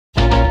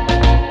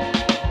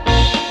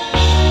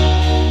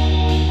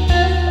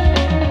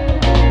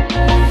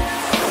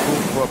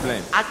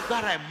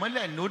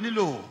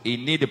He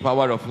needs the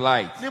power of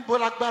light.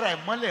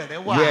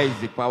 Where is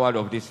the power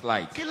of this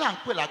light?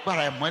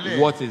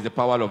 What is the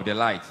power of the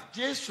light?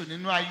 Jesus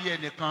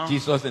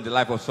in the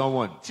life of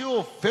someone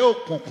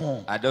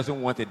that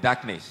doesn't want the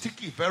darkness.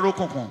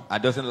 I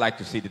doesn't like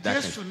to see the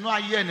darkness.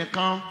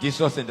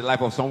 Jesus in the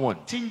life of someone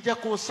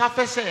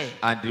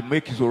and they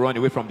make you to run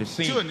away from the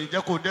sin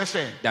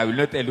that will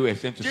not allow you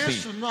extend to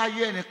sin.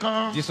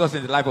 Jesus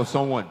in the life of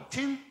someone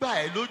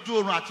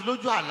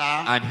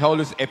and he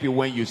always happy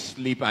when you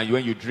sleep and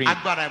when you dream.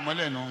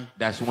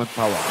 That's one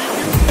power.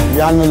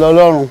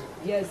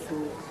 Yes, sir.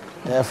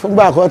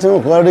 Fúngbà kan tí mo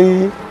kọ́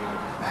rí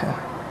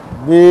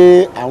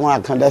bí àwọn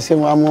àkàndá ṣe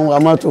wá mú wa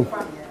mọ́tò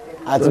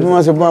àti bí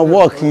wọ́n ṣe bá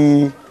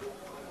wọ́ọ̀kì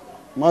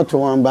mọ́tò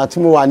wọn bá tí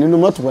mo wà nínú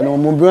mọ́tò pẹ̀lú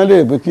mo bí wọ́n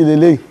lè pé kí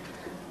lélẹ́yìí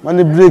wọ́n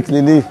ní brake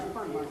lélẹ́yìí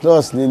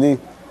plus lélẹ́yìí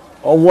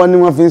ọwọ́ ni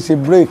wọ́n fi ń ṣe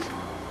brake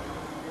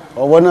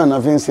ọwọ́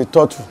náà fi ń ṣe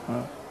tọ́tù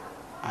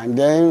and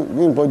then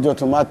bí nǹkan jẹ́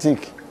automatic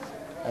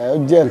ó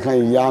jẹ́ nǹkan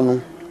ìyanu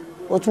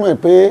ó túmọ̀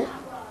pé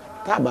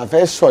tá a bá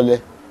fẹ́ sọ̀lẹ̀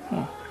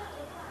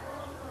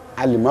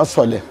a lè má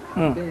sọ̀lẹ̀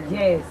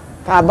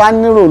tá a bá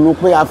nírònú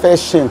pé a fẹ́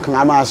ṣe nǹkan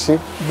a máa ṣe.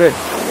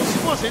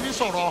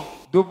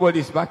 Nobody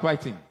is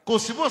backbiting.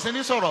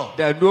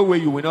 There's no way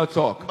you will not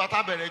talk.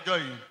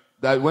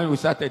 That when we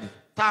started it,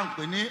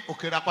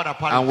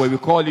 and when we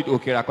call it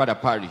Irapada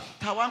Parish,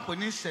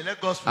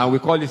 and we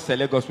call it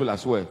Cele Gospel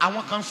as well.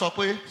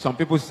 Some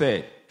people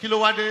say,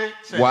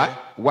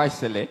 why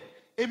Cele?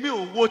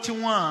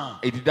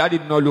 That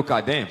did not look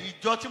at them.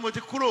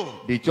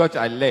 The church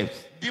I left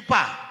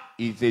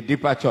is a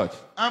deeper church.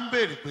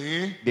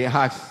 They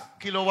asked,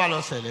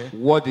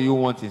 what do you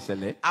want in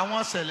Cele?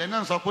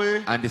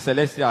 And the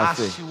Celestials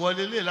say,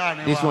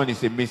 this one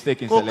is a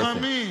mistake in Celestial.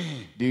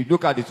 You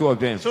look at the two of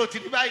them.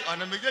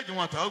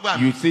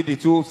 You see the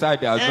two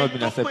sides that have not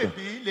been accepted.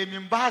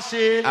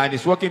 And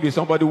he's working with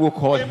somebody who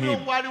called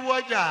him.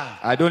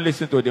 I don't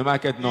listen to the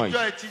market noise.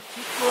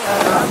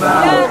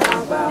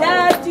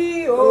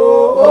 Daddy,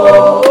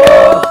 oh,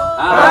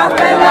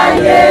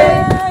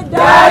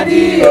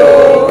 Daddy,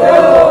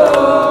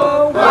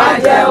 oh,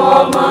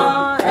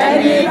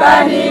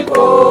 anybody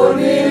go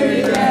near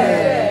it. I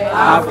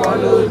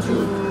follow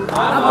you.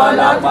 I'm all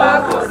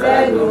about to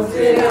say no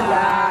fear.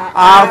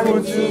 I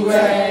put you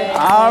where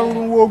I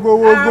will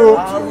go.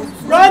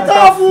 Right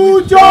of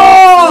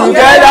future.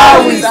 Together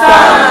we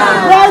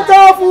stand. Right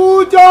of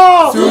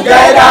future.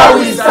 Together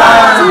we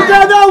stand.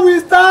 Together we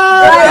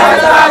stand.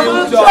 Right of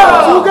future.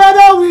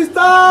 Together we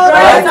stand.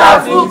 Right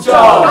of future.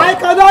 I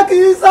cannot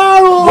kiss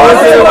sorrow. I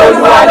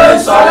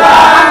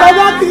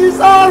cannot kiss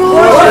sorrow. I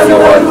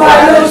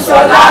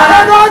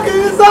cannot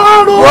kiss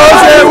sorrow.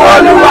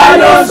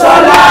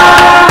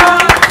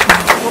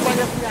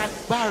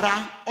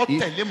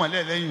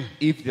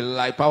 If the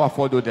light power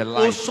follow the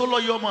light,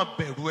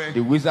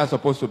 the wizards are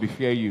supposed to be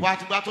fear you.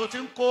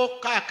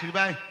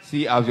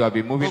 See, as you have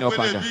been moving up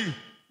and down,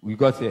 we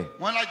got here.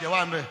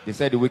 They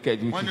said the wicked.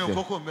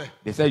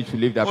 They said you should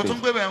leave that place.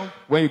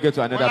 When you get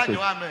to another place,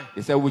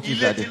 they said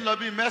witches are there.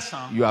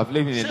 You have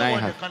lived in a 9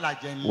 house.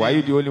 Why are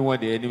you the only one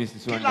the enemies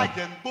is running?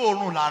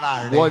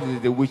 What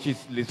is the witches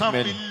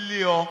smell?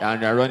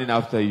 And they are running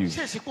after you.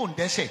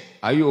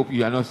 Are you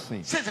you are not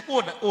sin?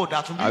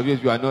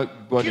 You are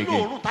not born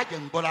again.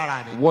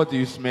 What do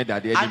you smell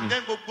that the enemy?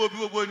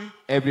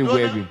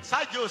 Everywhere.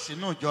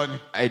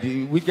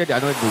 The wicked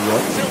are not in the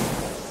world.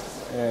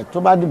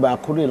 Tó bá dìbò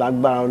àkúrè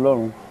lágbára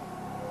Ọlọ́run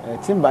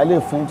tí n bá lè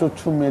fún tó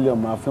 2 million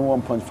máa fún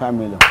 1.5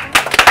 million.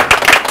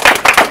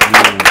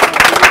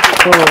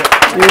 So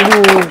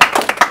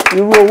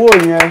irú owó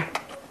yẹn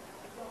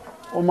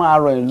ó máa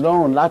rọ̀ ẹ́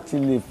lọ́rùn láti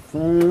lè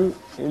fún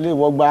ilé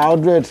ìwọ́gba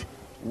 100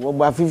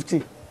 ìwọ́gba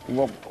 50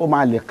 ó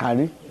máa lè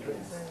kárí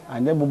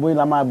àndẹ́ gbogbo yìí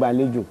la máa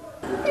gbàlejò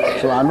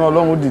so àánú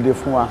Ọlọ́run dìde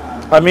fún wa.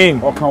 Àmín.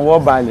 Ọkàn wọ́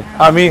balẹ̀.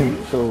 Àmín.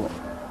 So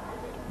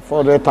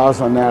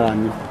 400,000 naira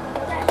ni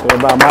so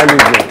bá a máa lè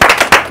jẹ.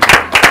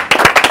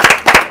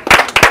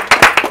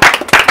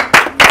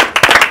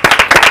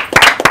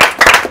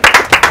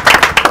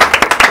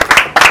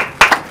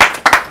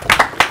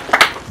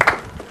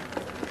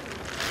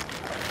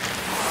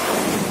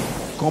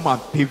 Come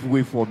and pave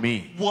way for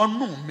me.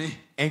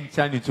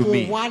 Enter into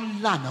me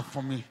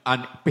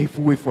and pave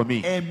way for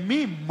me.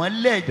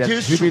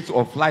 The spirit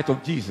of light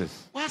of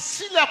Jesus.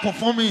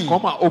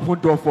 Come and open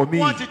door for me.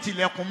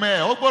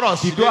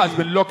 The door has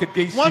been locked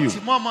against you.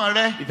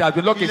 It has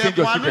been locked against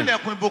your children.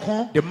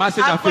 The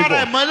message of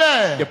favor.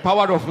 The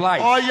power of light.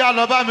 Go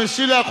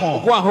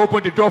and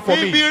open the door for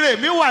me.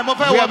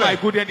 Where my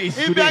good end is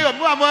today.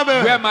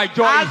 Where my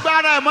joy is. The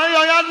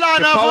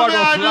power of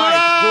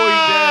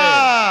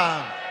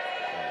light.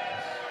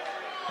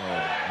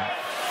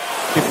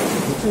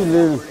 Go in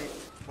there.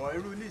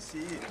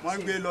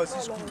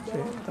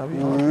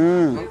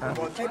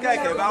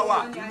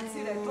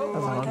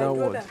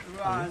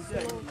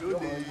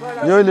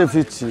 Yóò lè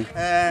fi tì.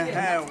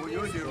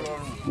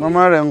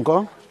 Mama rẹ̀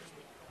ńkọ́?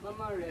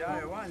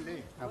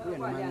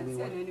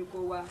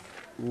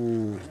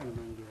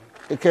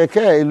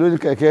 Kẹ̀kẹ́ ìlú ni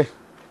kẹ̀kẹ́.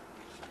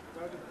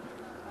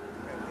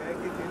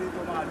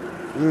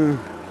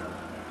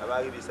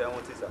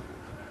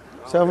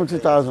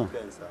 70,000.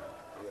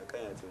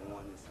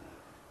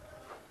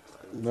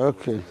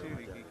 Okay.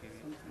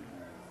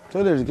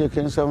 So there's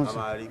a 70.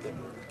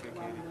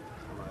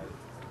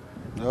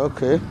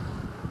 Okay.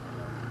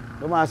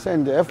 But I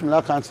send the F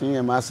black and see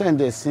him. I send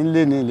the sin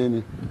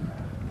Lenny.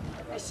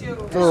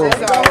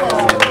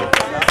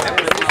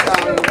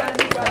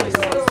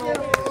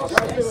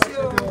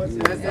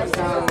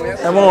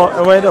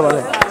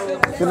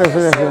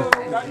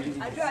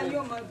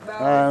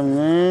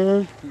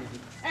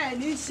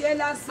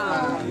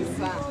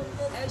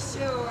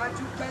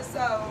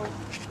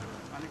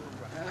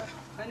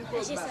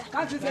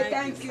 Can't you say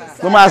thank you,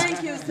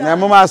 sir?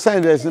 Mama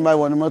send this in my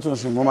one motor,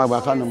 Mama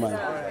Bacano.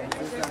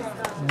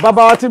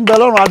 Baba, what in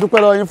Bellon, I do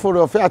call you for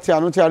a fair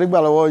tiano,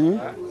 Tiaribala.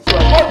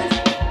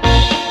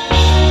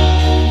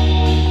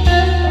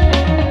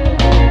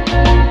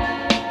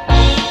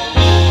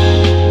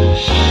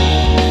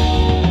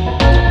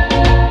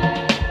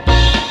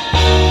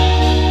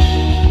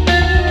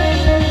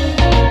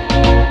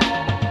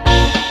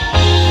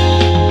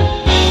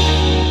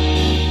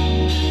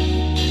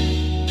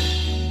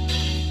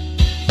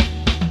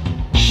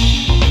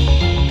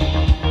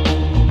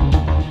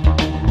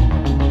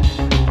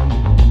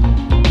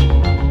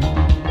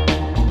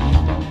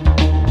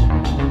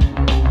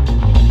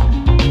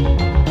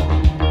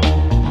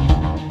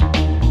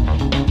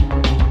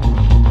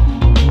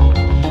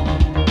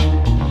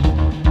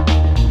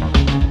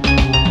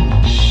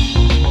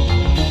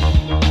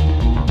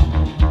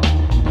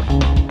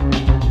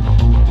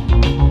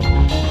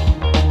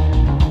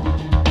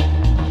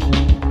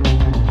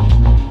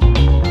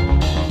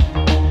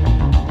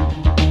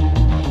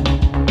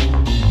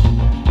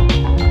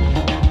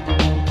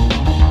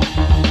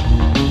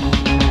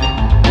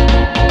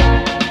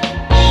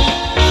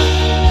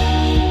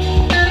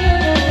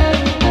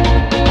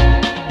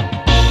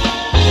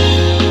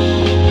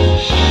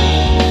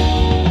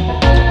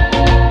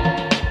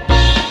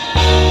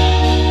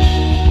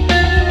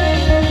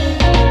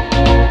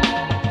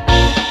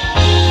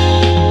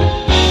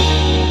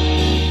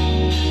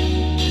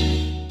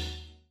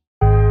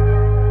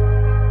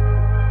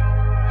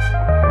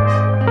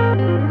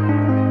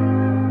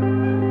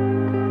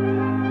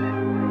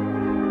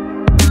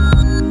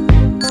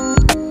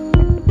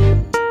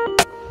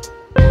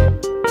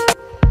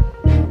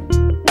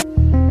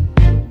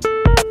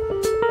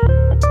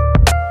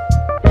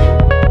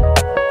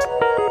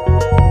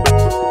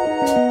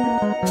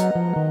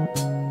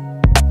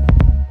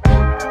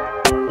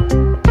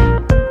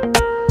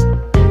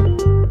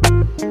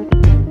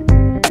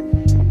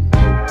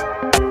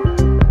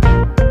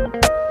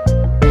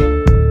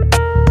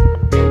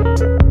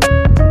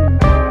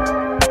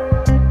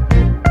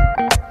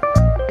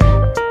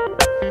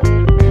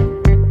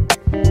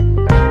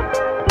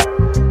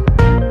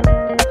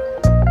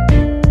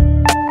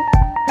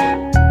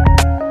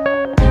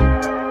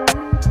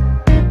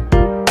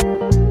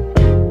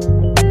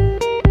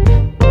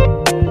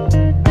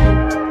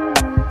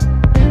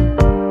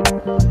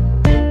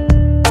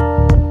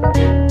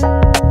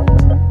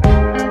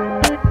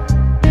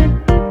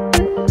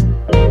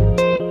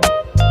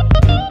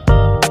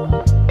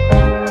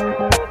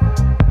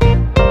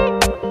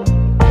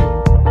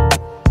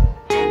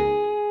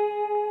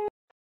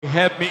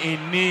 Help me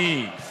in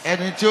need.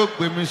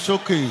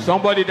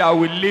 Somebody that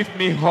will lift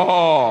me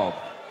up.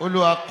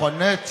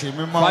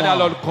 Father,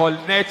 Lord,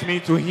 connect me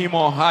to him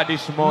or her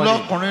this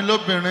morning.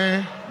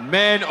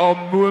 Men or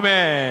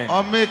women,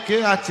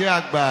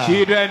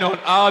 children or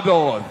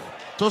adults,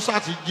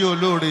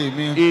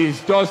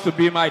 is just to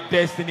be my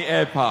destiny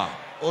helper.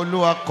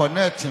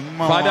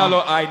 Father,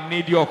 Lord, I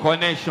need your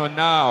connection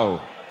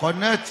now.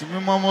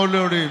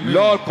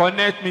 Lord,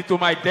 connect me to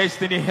my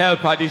destiny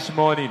helper this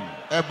morning.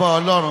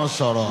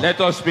 Let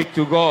us speak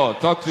to God.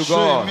 Talk to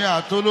God.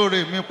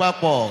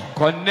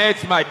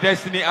 Connect my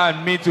destiny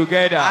and me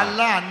together.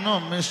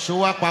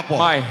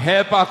 My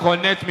helper,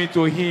 connect me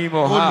to him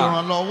or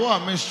her.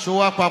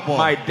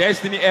 My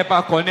destiny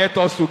helper, connect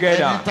us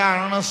together.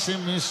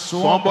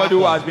 Somebody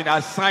who has been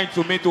assigned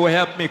to me to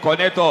help me,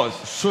 connect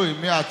us.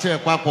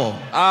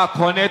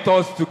 Connect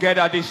us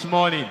together this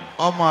morning.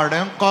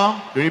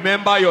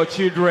 Remember your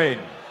children.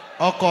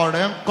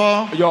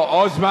 Your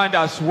husband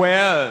as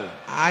well.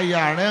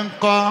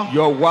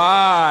 Your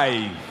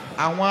wife.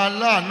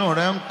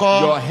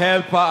 Your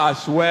helper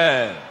as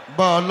well.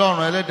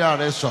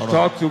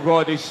 Talk to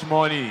God this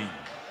morning.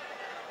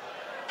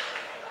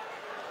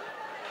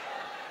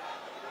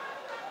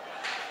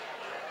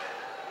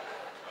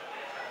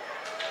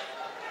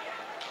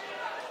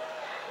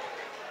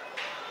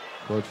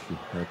 God should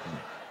help me.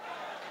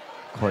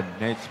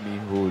 Connect me,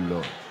 oh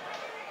Lord.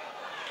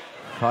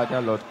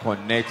 Father, Lord,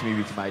 connect me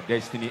with my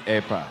destiny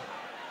helper.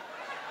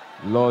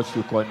 Lord,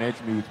 you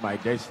connect me with my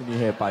destiny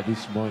helper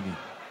this morning.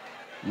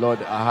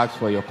 Lord, I ask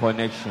for your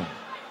connection.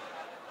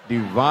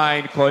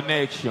 Divine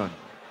connection.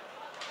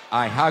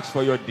 I ask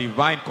for your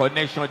divine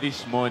connection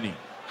this morning.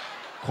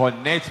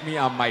 Connect me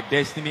and my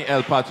destiny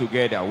helper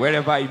together,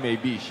 wherever it may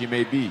be, she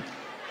may be.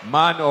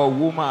 Man or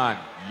woman,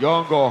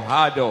 young or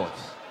adult,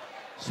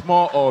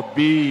 small or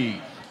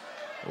big.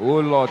 Oh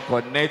Lord,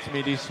 connect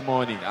me this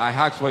morning. I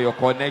ask for your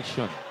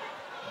connection.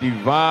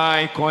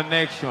 Divine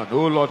connection.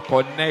 Oh Lord,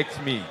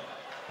 connect me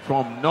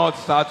from north,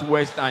 south,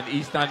 west, and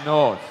east and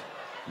north.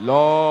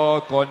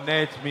 Lord,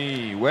 connect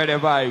me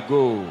wherever I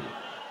go.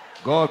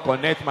 God,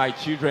 connect my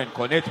children.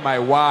 Connect my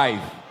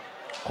wife.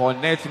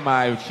 Connect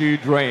my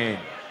children.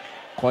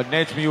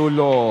 Connect me, oh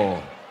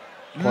Lord.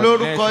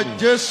 Lórúkọ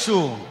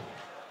Jésù.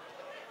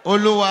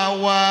 Olúwa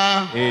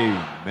wa.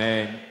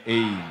 Amen.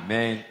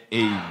 Amen.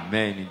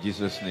 Amen. In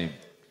Jesus' name.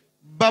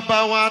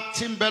 Baba wa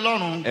tí ń bẹ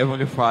lọ́run.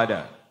 Heavenly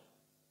Father.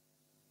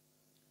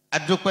 A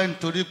dúpẹ́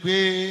nítorí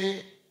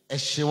pé ẹ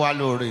ṣe wá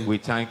lóore. We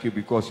thank you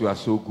because you are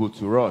so good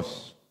to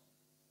us.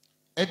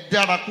 Ẹ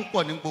dára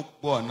púpọ̀ ní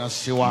gbogbo ọ̀nà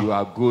sí wa. You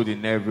are good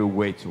in every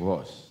way to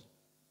us.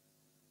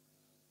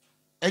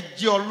 Ẹ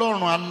jẹ́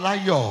Ọlọ́run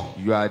aláyọ̀.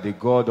 You are the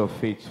God of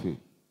faithful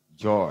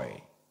joy.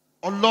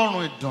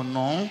 Ọlọ́run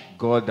ìdùnnú.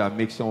 God that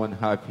makes someone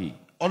happy.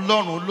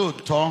 Ọlọ́run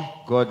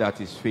olóòótọ́. God that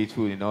is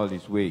faithful in all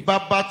his ways.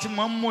 Bàbá tí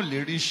mo ń mú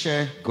lérí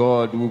iṣẹ́.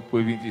 God who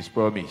fulfilled his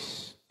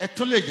promise. Ẹ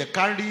tún lè jẹ́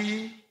ká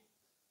rí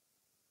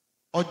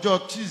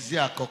ọjọ́ Tuesday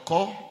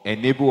àkọ́kọ́.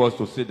 Enable us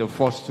to see the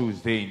first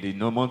Tuesday in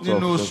the month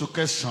nínú oṣù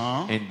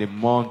kẹsàn-án. in the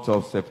month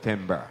of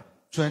September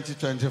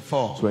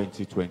 2024.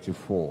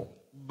 2024.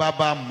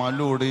 Bàbá mọ̀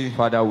lóore.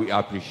 Father, we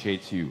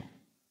appreciate you.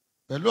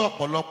 Pẹ̀lú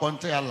ọ̀pọ̀lọpọ̀ ń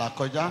tẹ́ àlà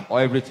kọjá.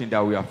 Everything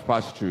that we have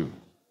passed through.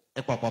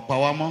 Ẹ pàpà pa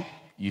wá mọ́.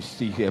 You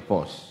still help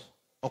us.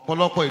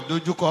 Ọ̀pọ̀lọpọ̀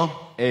ìdojúkọ.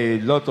 A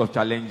lot of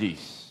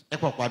challenges. Ẹ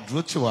pàpà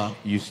dúró tì wá.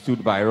 You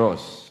stood by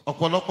us.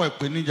 Ọ̀pọ̀lọpọ̀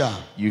ìpèníjà.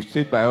 You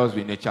stood by us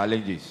in the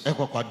challenges. Ẹ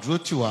pàpà dúró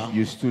tì wá.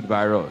 You stood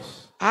by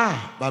us.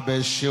 Bàbá ẹ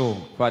ṣé o.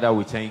 Father,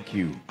 we thank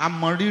you. A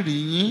mọ rírì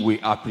yín. We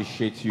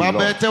appreciate you, Bàbá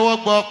ẹ Lord.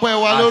 tẹ́wọ́ gbọ́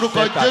ọpẹ́ wa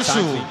lórúkọ Accept our Jésù.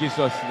 thanks in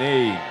Jesus'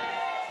 name.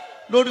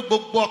 Lórí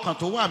gbogbo ọkàn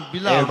tó wà níbí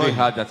láàárọ̀ Every yìí.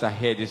 heart that I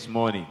heard this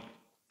morning.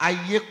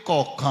 Ayé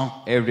kọ̀ọ̀kan.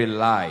 Every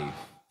life.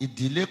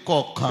 Ìdílé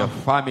kọ̀ọ̀kan. The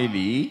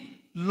family.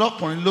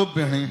 Lọ́kùnrin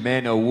lóbìnrin.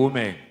 Men or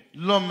women.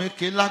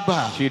 Lọ́mẹ̀kẹ́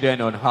lágbà.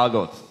 Children on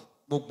adults.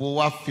 Gbogbo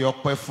wa fi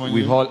ọpẹ́ fún yín.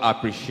 We all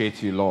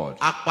appreciate you, Lord.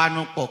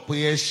 Apanupọ̀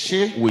pé ẹ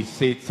ṣé. We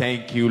say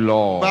thank you,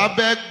 Lord. Bàbá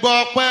ẹ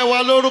gbọ́ ọpẹ́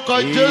wa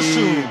lórúkọ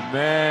Jésù.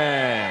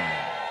 Amen.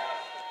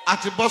 A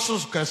ti bọ́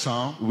sóṣù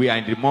kẹsàn-án. We are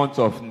in the month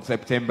of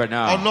September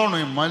now.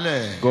 Ọlọ́run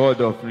ìmọ́lẹ̀.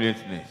 God of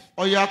brilliantness.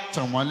 Ó yá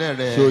tàn mọ́lẹ̀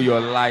rẹ̀. Show your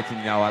light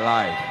in our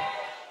life.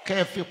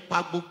 Kẹ́ ẹ fi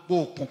pa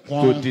gbogbo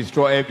òkùnkùn. To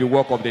destroy every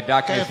work of the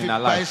darkness in our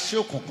Kẹ́ ẹ fi bà life.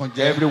 iṣẹ́ òkùnkùn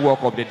jẹ́. Every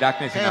work of the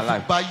darkness in Kẹ́ our ẹ fi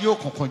life. bà ayé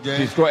òkùnkùn jẹ́.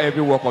 Destroy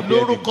every work of the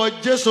enemy.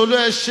 Lórúkọ Jésù ló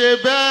ẹ ṣe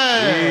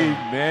bẹ́ẹ̀.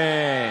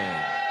 Amen.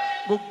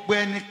 Gbogbo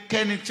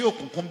ẹnikẹ́ni tí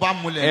òkùnkùn bá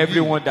múlẹ̀ bí.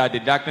 Everyone that the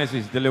darkness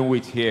is dealing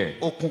with here.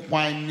 Òkùnkùn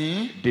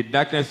àìní. The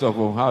darkness of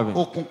unhaving.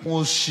 Òkùnkùn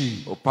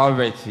òṣì. Or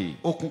poverty.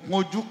 Òkùnkùn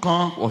ojú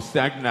kan. Or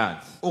stagnant.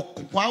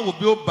 Òkùnkùn àwò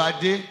bí ó bá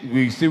dé.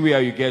 We see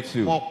where you get to.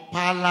 Mo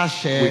pa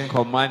láṣẹ. We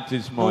command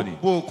this morning.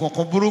 Gbogbo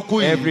òkùnkùn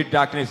burúkú yìí. Every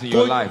darkness in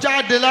your kó life.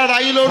 jáde lára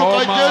yín lórúkọ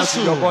Come out Jésù.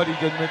 in your body in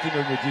the mighty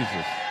name of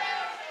Jesus.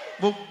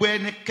 Gbogbo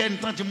ẹnikẹ́ni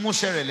tán ti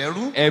múṣẹ́ rẹ̀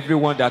lẹ́rú.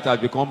 Everyone that has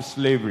become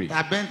slavery.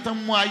 Tàbí ẹni tán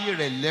mú ayé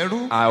rẹ̀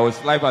lẹ́rú. Our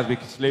life has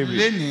become slavery.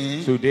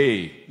 Lénìí.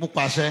 Today, Mo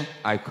pàṣẹ.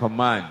 I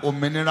command.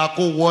 Òmìnira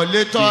kó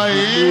wọlé tọ́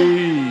yìí.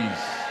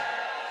 Release.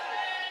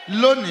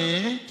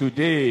 Lónìí.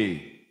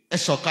 Today, Ẹ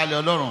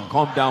sọ̀kalẹ̀ Ọlọ́run.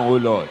 come down, O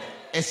Lord.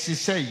 Ẹ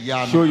ṣiṣẹ́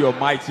ìyanu. Show your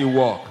mighty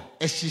work.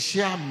 Ẹ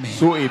ṣiṣẹ́ àmì.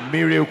 Show a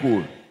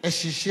miracle. Ẹ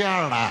ṣiṣẹ́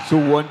àrà. So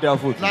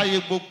wonderful. Láyé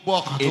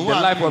gbogbo ọkàn tó In the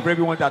wà life níbí. of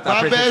everyone that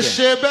are Bàbá ẹ present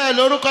ṣe bẹ́ẹ̀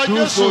lórúkọ here.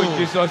 Do so Jésù. in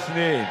Jesus'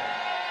 name.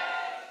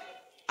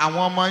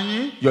 Àwọn ọmọ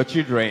yín. Your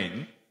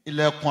children,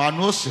 Ilẹ̀kùn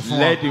àánú ó sì fún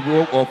let wọn. the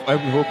work of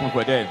every open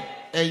for them.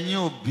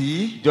 Ẹ̀yin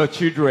òbí. Your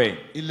children,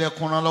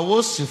 Ilẹ̀kùn ìrànlọ́wọ́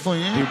ó sì fún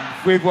yín. the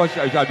favor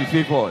shall be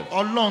favored.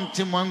 Ọlọ́run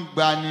tí mo ń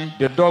gbani.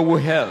 The door will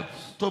help.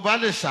 Tó bá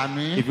lè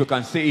ṣàmì. If you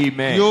can say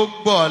amen. Yóò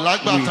gbọ́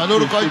lágbàtàn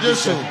lórúkọ We receive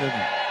Jésù. in Jesus'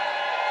 name.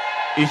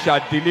 He shall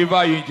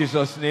deliver you in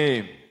Jesus'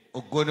 name.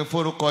 Ògo ni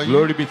forúkọ yín.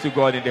 Glory be to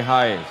God in the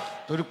highest.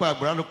 Torí pé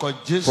àgbàrá lórúkọ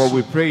Jésù. For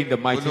we pray in the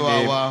mighty Olúwa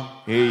name. wa.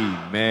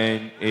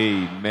 Amen,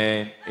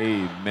 amen,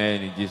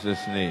 amen in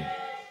Jesus' name.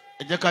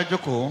 Ẹ jẹ́ ká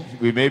jókòó.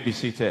 We may be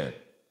seated.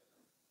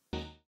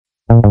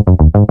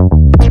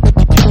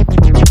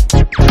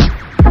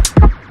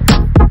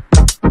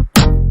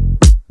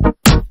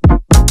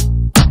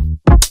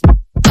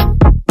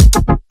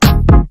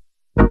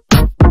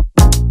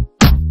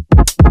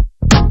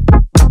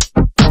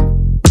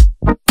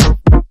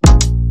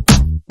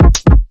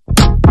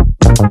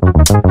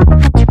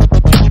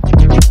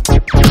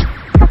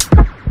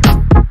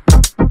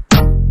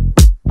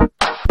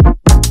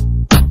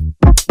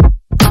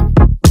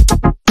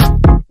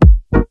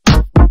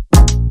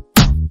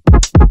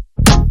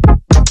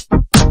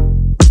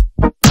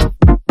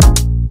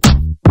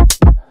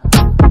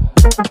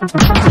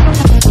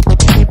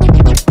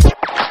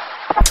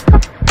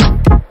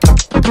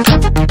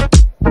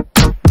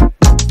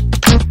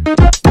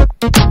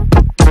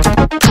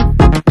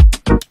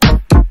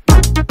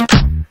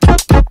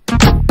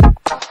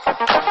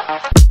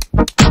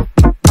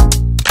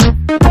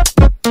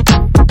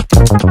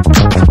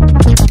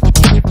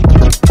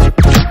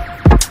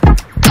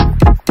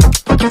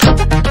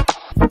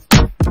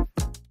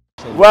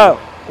 Well,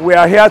 We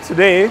are here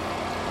today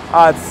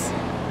at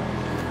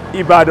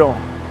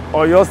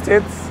Ibadan-Oyo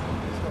State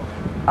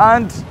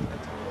and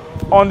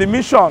on the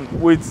mission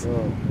with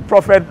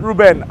Prophet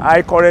Reuben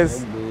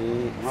Aikore's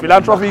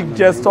philanthropic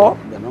gesture.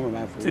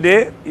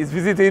 Today is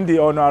visiting the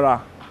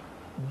Onara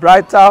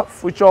Brighter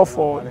Future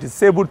for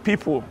Disabled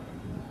People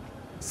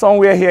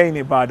somewhere here in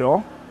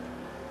Ibadan,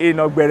 in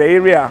Ogbere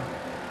area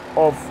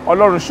of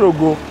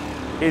Olorun-Sogo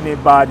in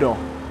Ibadan.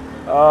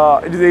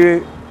 It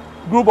is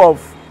a group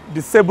of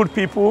disabled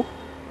people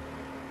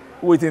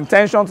with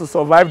intention to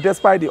survive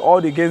despite the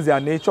odds against their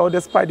nature,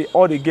 despite the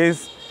odds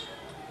against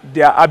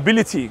their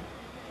ability.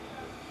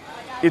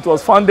 It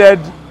was founded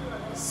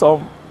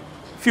some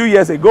few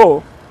years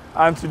ago,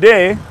 and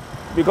today,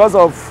 because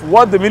of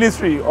what the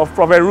ministry of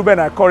Prophet Reuben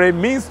Aikore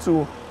means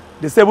to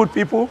disabled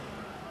people,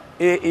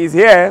 he is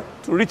here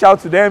to reach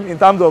out to them in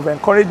terms of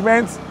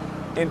encouragement,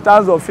 in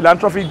terms of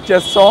philanthropic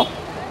gesture,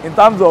 in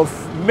terms of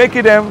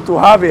making them to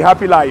have a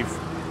happy life.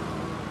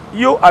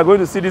 You are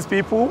going to see these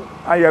people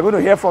and you are going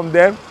to hear from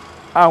them,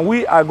 and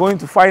we are going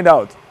to find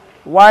out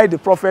why the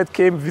prophet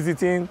came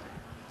visiting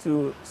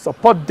to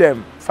support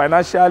them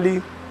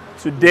financially.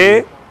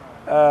 Today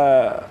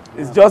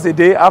is just a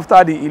day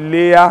after the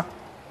Ileya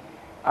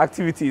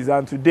activities,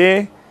 and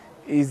today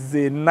is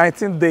the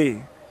 19th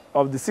day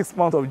of the 6th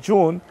month of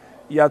June,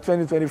 year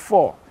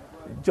 2024,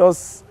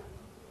 just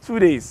 2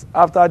 days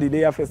after the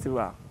Ileya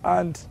festival.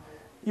 And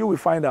you will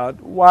find out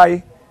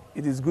why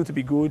it is good to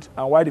be good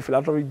and why the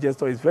philanthropic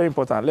gesture is very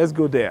important. Let's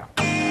go there.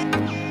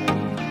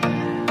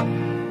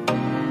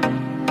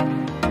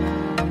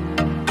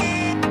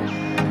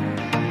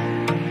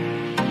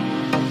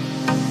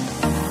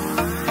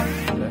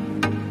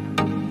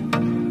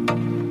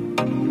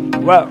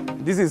 Well,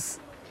 this is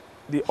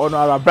the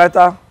Onara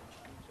Brighter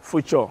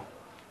Future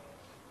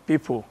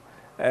people.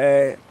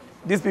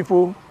 These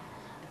people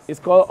is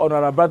called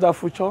Onara Brighter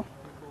Future,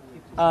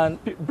 and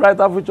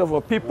Brighter Future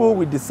for people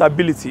with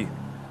disability.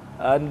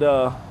 And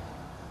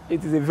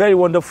it is a very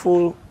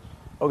wonderful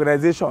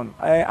organization.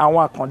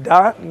 Àwọn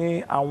àkàndá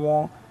ni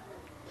àwọn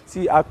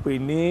tí a pè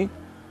ní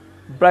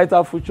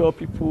Brighter Future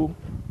people,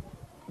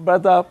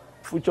 Brighter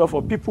Future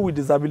for people with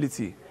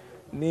disability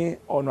ní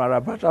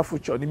Onara Brighter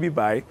Future níbí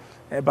báyìí.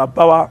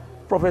 Bàbá wa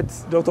Prophet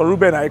Dr.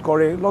 Reuben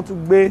Aikore ló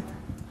tún gbé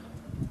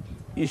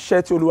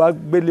iṣẹ́ tí Olúwa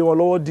gbé lé wọn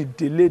lọ́wọ́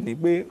dìde lénìí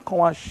pé kán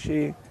wá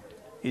ṣe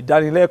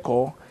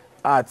ìdánilẹ́kọ̀ọ́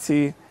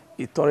àti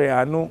ìtọrẹ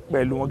àánú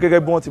pẹ̀lú wọn gẹ́gẹ́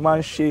bí wọ́n ti máa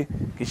ń ṣe.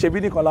 Kì í ṣe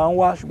bí nìkan là ń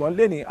wá, ṣùgbọ́n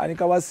lénìí a ní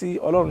ká wá sí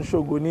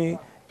Ọlọ́run-Ṣògo ní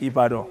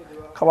Ìbàdàn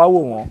ká wá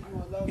wò wọ́n.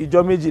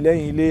 Ìjọ méjì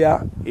lẹ́yìn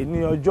Iléyá,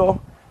 èní ọjọ́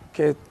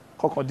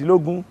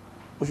kọkàndínlógún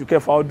oṣù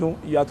kẹfà ọdún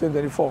ìyá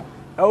 2024.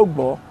 Ẹ ó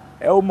gbọ́,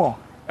 ẹ ó mọ̀,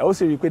 ẹ ó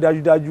sì rí i pé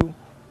dájúdájú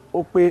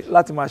ó pé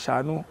láti máa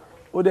ṣàánú.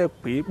 Ó dẹ̀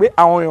pé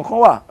àwọn èèyàn kan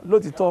wà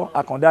lótìtọ́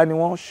àkàndá ni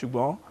wọ́n,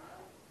 ṣùgbọ́n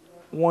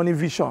wọ́n ní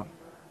vision,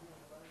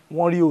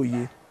 wọ́n rí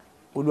òye.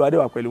 Olúwa dé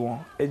wà pẹ̀lú wọn.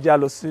 Ẹ jẹ́ á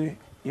lọ sí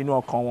inú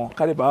ọkàn wọn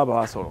ká lè bá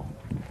wa sọ̀rọ̀.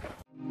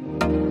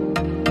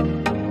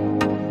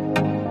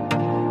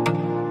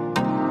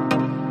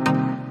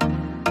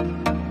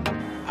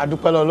 A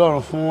dúpẹ́ lọ́wọ́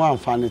Ọlọ́run fún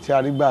àǹfààní tí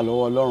a rí gbà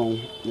lọ́wọ́ Ọlọ́run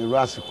nírú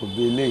àsìkò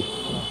bíi eléyìí.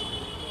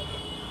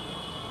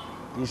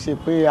 Kì í ṣe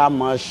pé a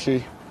máa ṣe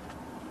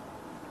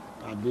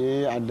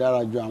tàbí a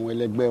dára ju àwọn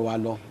ẹlẹgbẹ́ wa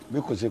lọ, bí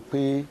kò ṣe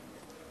pé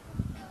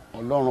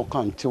Ọlọ́run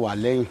kàn tì wá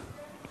lẹ́yìn,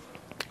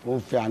 ó ń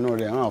fi àánú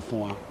rẹ̀ hàn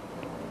fún wa.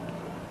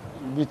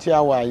 Ibi tí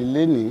a wà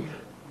ilé ní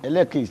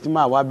ẹlẹ́kejì tí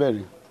màá wá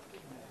bẹ̀rẹ̀,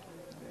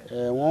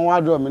 wọ́n wá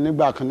dọ̀ mí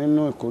nígbà kan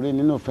nínú ìkórè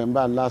ní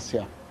November last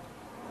year.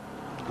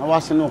 Wọ́n wá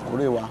sínú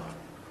ìkórè wa,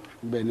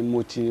 ibẹ̀ ni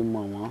mo ti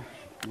mọ̀ wọ́n.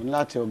 Mo ní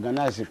láti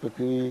organize pé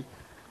kí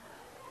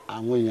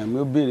àwọn èèyàn mi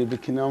ó béèrè bí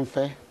kí náà ń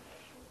fẹ́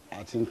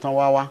àti ń tán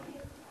wá.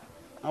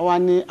 Wọ́n wá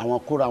ní àwọn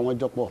kóra àwọn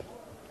jọ pọ̀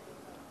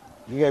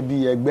gẹ́gẹ́ bí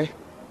ẹgbẹ́.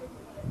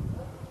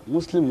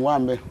 Muslim wà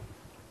ń bẹ,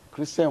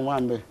 Christian wà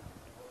ń bẹ,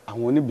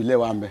 àwọn oníbílẹ̀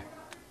wà ń bẹ.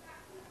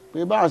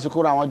 Pé báwọn ṣe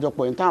kóra àwọn jọ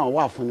pọ̀ yìí táwọn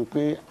wà fún ni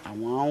pé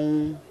àwọn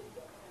ń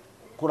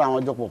kóra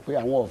àwọn jọ pọ̀ pé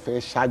àwọn ò fẹ́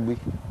ṣágbé.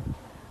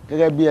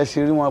 Gẹ́gẹ́ bí ẹ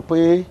ṣe rí wọn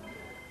pé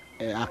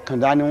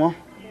àkàndá ni wọ́n.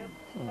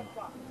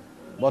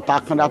 Bọ̀tà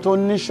àkàndá tó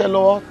níṣẹ́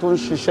lọ́wọ́ tó ń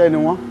ṣiṣẹ́ ni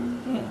wọ́n.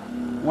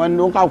 Wọ́n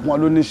ní ó ń kàkùn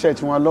wọn ló níṣẹ́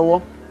tí wọ́n lọ́wọ́.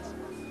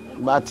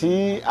 Ìgbà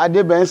tí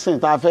Adébẹ̀nsìn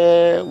tá a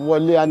fẹ́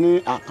wọlé a ní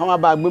àkànwá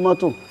bá gbé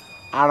mọ́tò,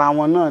 ara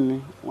wọn náà ni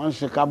wọ́n ń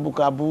ṣe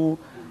kábúkábú,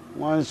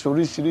 wọ́n ń ṣe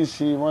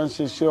oríṣiríṣi, wọ́n ń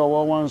ṣe iṣẹ́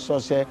ọwọ́, wọ́n ń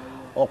ṣọṣẹ,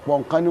 ọ̀pọ̀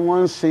nǹkan ni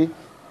wọ́n ń ṣe.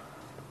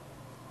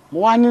 Mo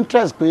wá ní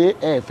interest pé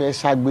ẹ fẹ́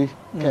ṣàgbé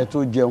kẹ́ ẹ tó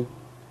jẹun.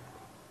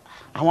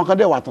 Àwọn kan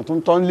dẹ̀ wà tán tó ń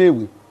tọ́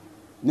léèwé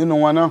nínú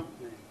wọn náà.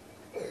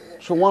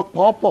 So wọ́n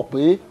pọ̀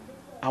pé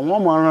àwọn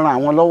ọmọ ran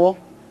àwọn lọ́wọ́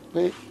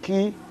pé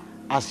kí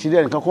àṣírí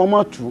ẹnìkan kan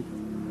mọ̀ tú.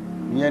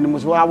 Ìyẹn ni mo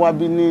ti wá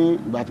bí ní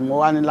ìgbà tí mo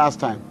wá ní last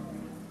time.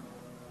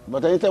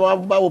 But ẹni tẹ́ wá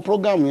bá wo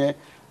program yẹn,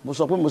 mo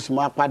sọ pé mo sì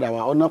máa padà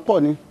wá. Ọ̀nà pọ̀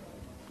ni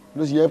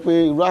ló sì yẹ pé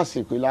irú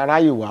àsìkò ìlà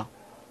ráyè wá.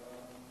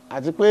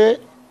 Àti pé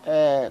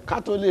ká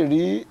tó lè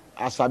rí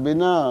àṣàbẹ̀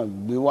náà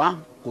gbé wá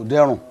kò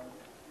dẹrùn.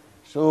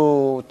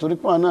 So torí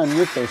pé wọn náà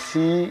nífẹ̀ẹ́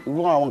sí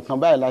irú àwọn nǹkan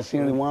báyìí la ṣe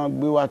rí wọn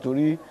gbé wá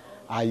torí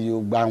ààyè ò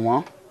gbà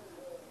wọ́n.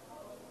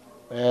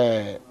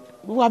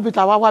 wíwá bí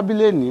ta wá bí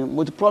lẹ́ni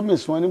mo ti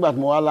promise wọn nígbà tí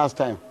mo wá last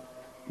time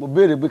mo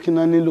béèrè pé kí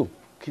náà nílò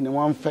kí ni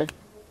wọ́n ń fẹ́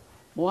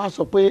mo wá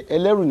sọ pé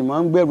ẹlẹ́rù ni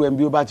máa ń gbẹ̀rù ẹni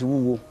bí ó bá ti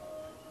wúwo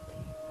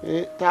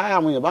tá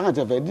àwọn èèyàn bá kàn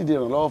tẹ̀ fẹ́ dìde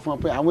ìrànlọ́wọ́ fún wọn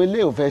pé àwọn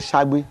ilé ò fẹ́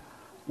ṣagbe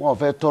wọn ò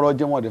fẹ́ tọrọ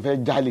jẹ wọn ò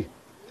fẹ́ jalè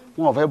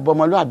wọn ò fẹ́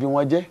bọmọlúàbí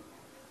wọn jẹ́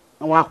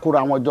wọn wá kóra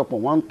àwọn jọpọ̀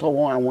wọ́n ń tọ́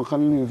wọn àwọn kan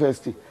ní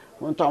yunifásitì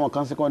wọ́n ń tọ́ àwọn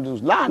kan secondary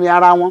school láàrin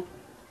ara wọn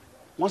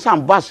wọ́n sàn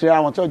bá sí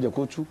ara wọn tí ọ̀jẹ̀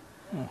kó tú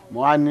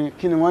mo wá ní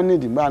kí ni wọ́n ní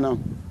ìdìgbà náà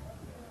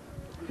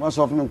wọ́n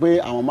sọ fún mi pé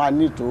àwọn máa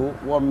ní tó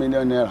 1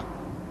 million naira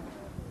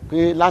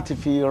pé láti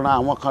fi ran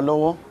àwọn kan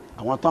lọ́wọ́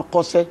àwọn tán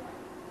kọ́ṣẹ́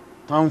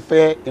tán ń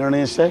fẹ́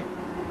irinṣẹ́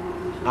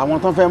àwọn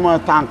tán fẹ́ máa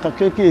ta nǹkan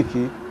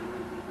kéékèèké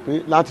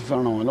pé láti fi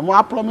ràn wọ́n lọ́wọ́. Mo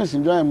á promise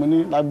ìjọ yẹn mo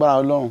ní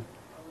lágbára Ọlọ́run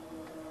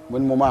mo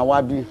ní mo máa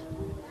wá bí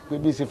pé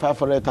bí ṣe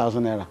 500,000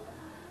 naira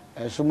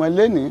ṣùgbọ́n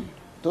lẹ́ni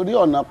torí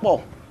ọ̀nà pọ̀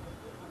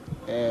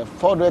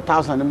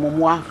 400,000 ni mo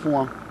mú wá fún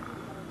wọn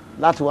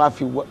láti wá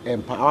fi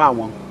empower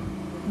wọn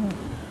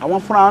àwọn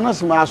fúnra wọn náà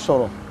sì máa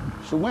sọ̀rọ̀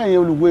ṣùgbọ́n ẹ̀yin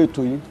olùgbọ́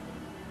ètò yìí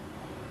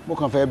mo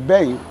kàn fẹ́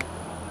bẹ̀ yín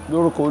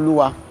lórúkọ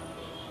Olúwa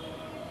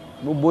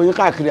gbogbo yín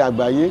káàkiri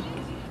àgbáyé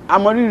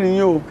amọ̀rírì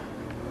yín o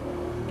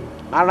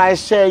ara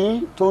iṣẹ́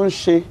yín tó ń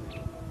ṣe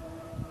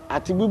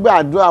àti gbígbà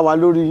àdúrà wa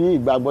lórí yín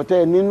ìgbàgbọ́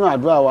tẹ́ nínú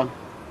àdúrà wa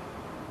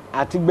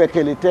àti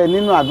gbẹ̀kẹ̀lé tẹ́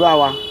nínú àdúrà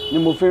wa ni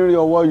mo fi ń rí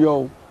ọwọ́ yọ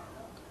o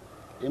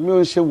èmi ò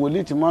ń ṣe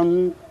wòlíì tí máa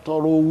ń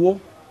tọrọ owó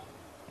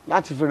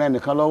láti fi ran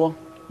ẹnìkan lọ́wọ́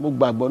mo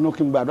gbàgbọ́ ní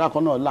kí n gbàdúrà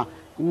kan náà là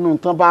inú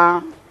tán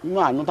bá inú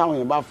àánú táwọn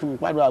èèyàn bá fún mi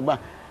pàdé àgbà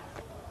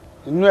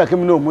inú ẹ̀ kí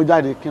mi náà mú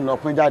jáde kí n lọ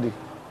pín jáde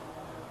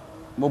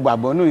mo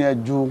gbàgbọ́ nù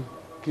yẹn ju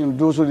kí n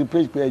dúró sórí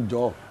péjì pé ẹ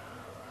jọ̀ọ́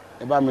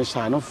ẹ bá mi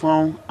ṣàánú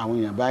fún àwọn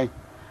èèyàn báyìí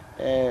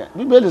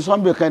bíbélì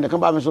sọ́nbẹ̀ kan ẹnìkan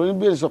bá mi sọ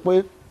bíbélì sọ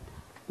pé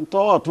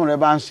ntọ́wọ́ ọ̀tún rẹ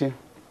bá ń ṣe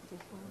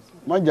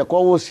wọ́n jẹ́ kó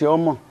wò sí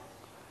ọmọ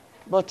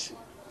but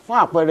fún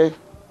àpẹẹrẹ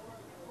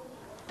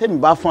tèmi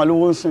bá fún ọ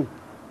lówó ń sìn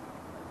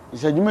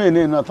ìṣẹ́jú mẹ́rin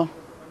ní iná tán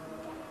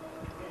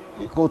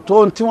kò tó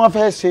ohun tí wọ́n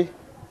fẹ́ ṣe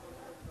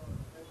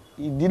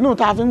ìdínú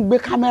tá a fi ń gbé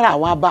kámẹ́rà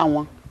wá bá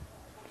wọn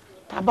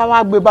tá a bá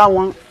wá gbé bá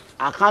wọn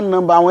account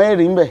number wọn ẹ̀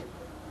rí ń bẹ̀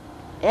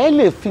ẹ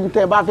lè fi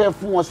tẹ́ bá fẹ́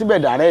fún wọn síbẹ̀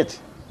direct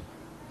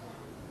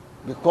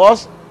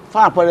because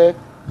fún àpẹẹrẹ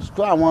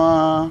school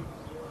àwọn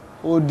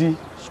odi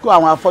school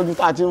àwọn afọ́jú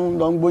tá a ti ń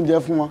lọ ń gbóúnjẹ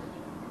fún wọn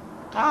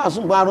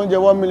káàsùn bá oúnjẹ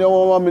 1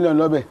 million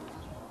lọ́bẹ̀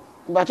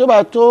ìgbà tí ó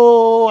bá tó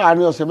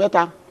àárín ọ̀sẹ̀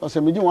mẹ́ta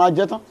ọ̀sẹ̀ méjì wọn á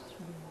jẹ́ tán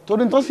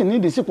torí tó sì ní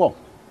ìdísìpọ̀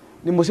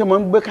ni mo ṣe máa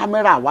ń gbé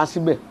kámẹ́rà wá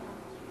síbẹ̀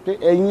pé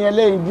ẹ̀yin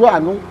ẹlẹ́yinjú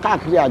àánú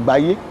káàkiri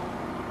àgbáyé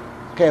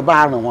kẹ́ ẹ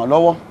bá ràn wọ́n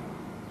lọ́wọ́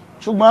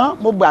ṣùgbọ́n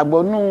mo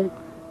gbàgbọ́ nú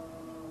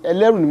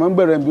ẹlẹ́rù ni mo ń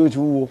bẹ̀rẹ̀ bí ó ti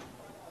wúwo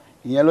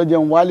ìyẹn ló jẹ́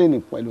ń wálé ní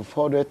pẹ̀lú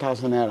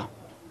 400,000 naira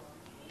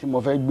tí mo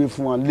fẹ́ gbé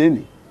fún wọn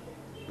lénìí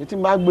pé tí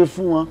n bá gbé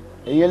fún wọn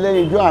ẹ̀yin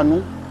ẹlẹ́yinjú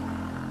àánú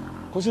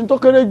kò sí tó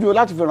kéré jù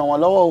láti fi ràn wọ́n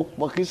lọ́wọ́ o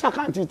pọ̀ kì í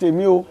ṣàkáǹtì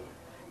tèmi o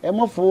ẹ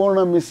mọ́ fowó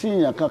rán mi sí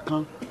èèyàn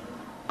kankan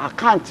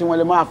àkáǹtì wọn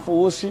lè máa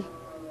fowó sí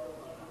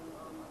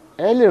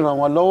ẹ lè ràn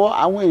wọ́n lọ́wọ́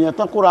àwọn èèyàn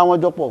tán kóra wọn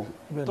jọpọ̀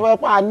tó wáyé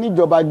pa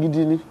níjọba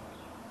gidi ni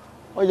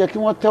ó yẹ kí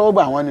wọ́n tẹ́wọ́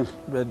gbà wọ́n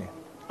ni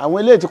àwọn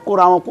eléyìí ti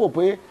kóra wọn kó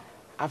pé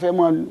a fẹ́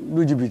mọ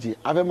lu jìbìtì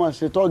a fẹ́ mọ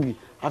ṣe tọ́ọ̀gì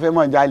a fẹ́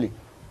mọ jalè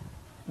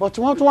but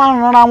wọ́n tún wá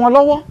ń ranra wọn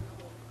lọ́wọ́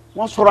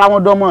wọ́n sọra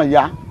wọn dọ́mọ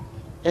ìyá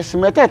ẹ̀sìn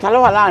mẹ́tẹ̀ẹ̀ta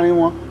ló wà láàrin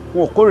wọn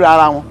wọn ò kórìíra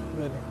ara wọn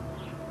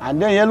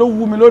àdé yẹn ló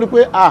wú mi lórí pé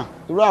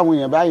irú àwọn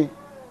èèyàn báyìí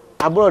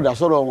agbọ́dọ̀ dá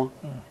sọ̀rọ̀ wọn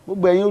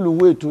gbogbo ẹ̀yin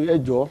olùwò ètò ẹ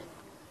jọ̀ọ́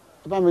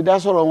ẹ bá mi dá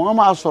sọ̀rọ̀ wọn wọ́n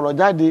máa sọ̀rọ̀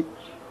jáde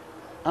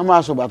wọ́n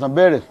máa sọ bàtàn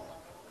bẹ̀rẹ̀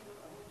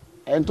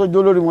ẹni tó jó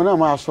lórí wọn náà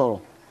máa sọ̀rọ̀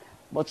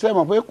but ṣé ẹ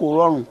mọ̀ pé kò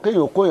rọrùn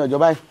kéèyàn kó èèyàn jọ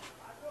báyìí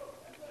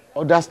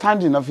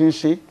understanding náà fi ń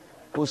ṣe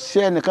kò sí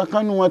ẹnìkan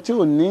kan nínú wọn tí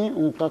ò ní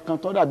nǹkan kan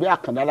tó dàbí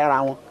àkàndá lára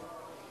wọn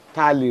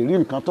tá a lè rí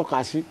nǹkan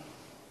tọ́ka sí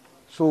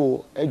so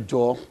ẹ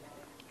jọ̀ọ́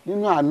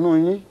nínú àánú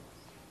yín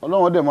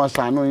Ọlọ́run dẹ̀ mọ́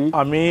ṣàánú yín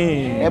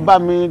àmín ẹ bá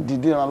mi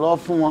dìde ìrànlọ́wọ́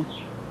fún wọn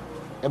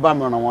ẹ bá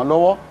mi ràn wọ́n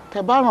lọ́wọ́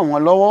tẹ bá ràn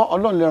wọ́n lọ́wọ́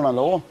Ọlọ́run lè ràn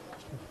lọ́wọ́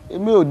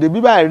èmi ò débi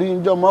báyìí rí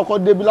njọ́ mọ́kọ́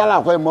débi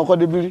lálàkọ́ ìmọ̀ọ́kọ́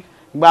débi rí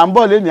gbà ń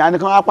bọ̀ lẹ́nu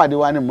àníkan wá pàdé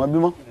wa ni mọ́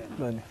bímọ́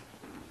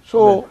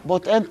so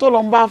but ẹni tó lọ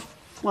ń bá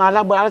fún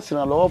alágbára láti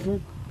ràn lọ́wọ́ fún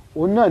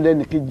òun náà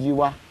lẹ́nu kejì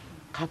wa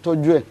ká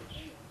tọ́jú ẹ̀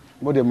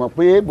mo dẹ̀ mọ̀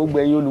pé gbogbo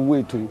ẹ̀yin olùwò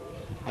ètò yìí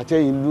àti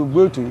ẹ̀yin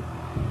olùgbé ètò yìí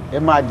ẹ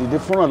máa dìde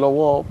fúnràn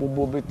lọ́wọ́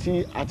gbogbo ibi tí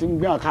a ti ń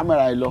gbé àwọn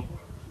kámẹ́rà yìí lọ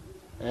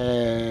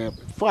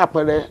fún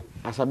àpẹẹrẹ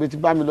àṣàbí ti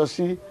bá mi lọ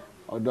sí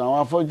ọ̀dọ̀ àwọn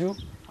afọ́jú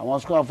àwọn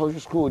school afọ́jú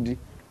school òdì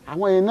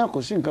àwọn èèyàn náà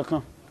kò sí nǹkan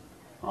kan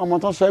àwọn ọmọ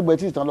tó sọ ẹgbẹ́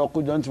tí ìtàn lọ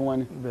kójọ ní tiwọn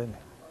ni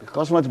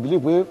because wọ́n ti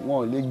believe pé wọn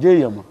ò lè jẹ́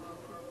èèyàn mọ́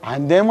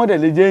and then wọ́n dẹ̀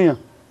lè jẹ́ èèyàn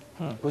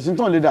kò sí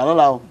tó lè dà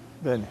lọ́la o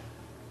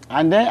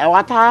and then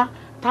àwa tá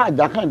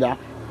àjàkàndá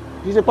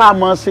kì í ṣe pé a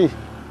mọ̀ ṣe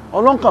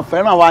ọlọ́nkàn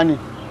fẹ́ràn wa ni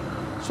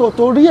so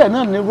torí ẹ̀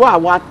náà nírú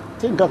àwa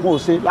tí nǹkan kan ò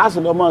ṣe láti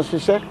lọ́ mọ́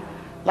ṣiṣẹ́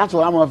láti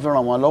wá mọ́ fi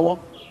ràn wọ́n lọ́wọ́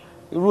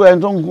irú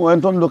ẹni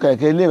tó ń lo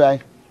kẹ̀kẹ́ ilé báyìí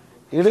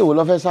eré ìwò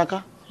lọ́fẹ́ sáká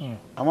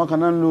àwọn kan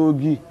náà ń lo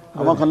ogi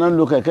àwọn kan náà ń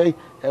lo kẹ̀kẹ́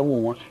ẹ wò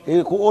wọ́n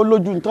ó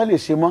lójú nǹkan lè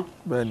ṣe mọ́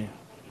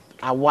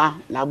àwa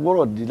la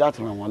gbọ́dọ̀ di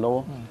láti ràn wọ́n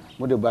lọ́wọ́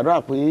mo dẹ̀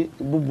gbàdúrà pé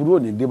búburú ò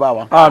ní dé bá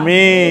wa.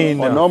 Àmín.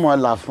 Ọ̀nà ọmọ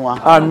là fún wa.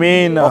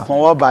 Àmín. Ọkàn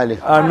wọ́n balẹ̀.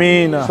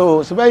 Àmín.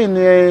 So síbẹ̀ yìí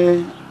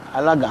ni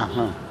alága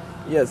hàn.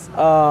 Yes,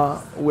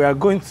 we are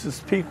going to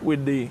speak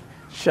with the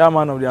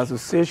chairman of the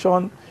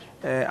association.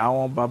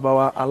 Àwọn bàbá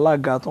wa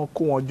alága tó ń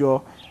kó wọn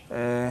jọ,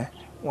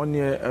 wọ́n ní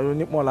ẹ̀rọ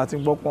nípọn láti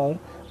gbọ́ pọ́n,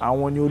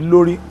 àwọn ni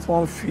olórí tí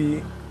wọ́n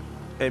fi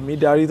ẹ̀mí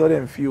darí tó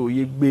dẹ̀ ń fi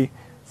òye gbé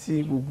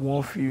tí gbogbo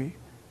wọn fi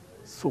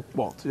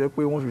sopọ̀ tó jẹ́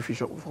pé wọ́n fi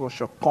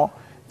ṣọ̀kan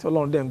tí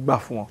Ọlọ́run dẹ̀ ń gbà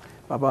fún wọn.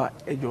 Bàbá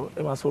ẹ jọ̀ọ́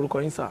ẹ máa sọ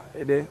orúkọ yín sà,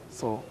 ẹ dẹ́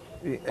sọ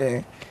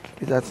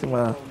peter tí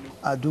máa.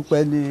 A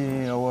dúpẹ́ ní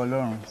ọwọ́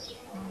Ọlọ́run.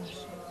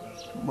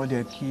 Mo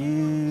dẹ̀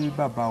kí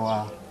bàbá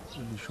wa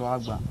olùṣọ́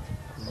àgbà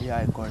Reuben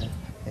Aikore,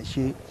 ẹ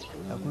ṣé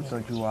ẹ kú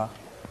tọ́jú wa.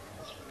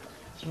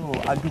 So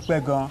a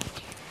dúpẹ́ gan.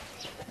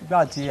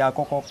 Nígbà tí a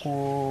kọ́kọ́ kó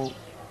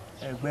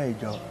ẹgbẹ́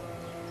ìjọ,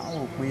 a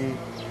wò pé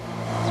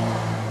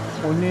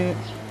ó ní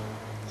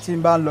tí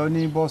n bá lọ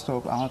ní bus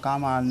stop àwọn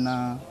kan máa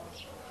ná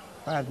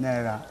 5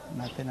 naira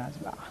na 10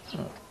 naira.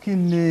 Kí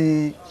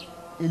ni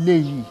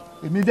eléyìí?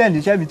 Èmi dẹ̀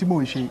níṣẹ́ mi tí mò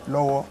ń ṣe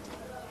lọ́wọ́.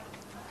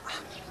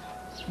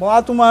 Mo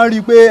wá tún máa ń rí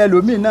i pé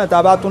ẹlòmíì náà tá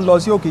a bá tún lọ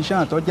sí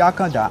occasion tó já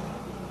kàndá,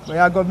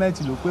 bóyá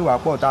gọ́ọ̀mẹ̀ntì ló pè wá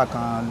pọ̀ tá a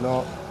kàn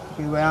lọ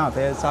pé bóyá àwọn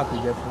fẹ́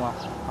ṣàpèjẹ fún wa.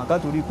 Àkàn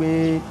torí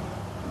pé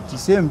the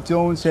same tí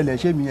ó ń ṣẹlẹ̀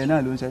ṣé mi yẹn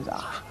náà ló ń ṣẹlẹ̀.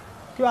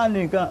 Kí wàá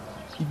ní nǹkan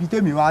ibi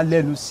tèmi wá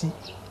lẹ́nu sí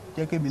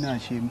jẹ́ kémi náà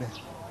ṣe ń bẹ̀.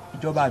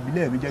 Ìjọba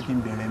ìbílẹ̀ mi jẹ́ kí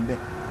n bẹ̀rẹ̀ ń bẹ̀.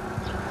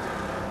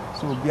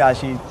 So bí a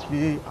ṣe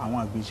gbé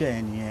àwọn ìgbésẹ̀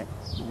yẹn nìyẹn,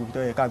 gbogbo tó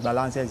yẹ ká gba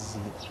láńsẹ̀sì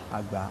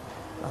àgbà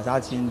àtà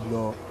ti ń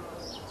lọ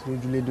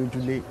dójúlé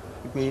dójúlé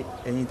pé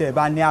ẹ̀yin tẹ́ ẹ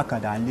bá ní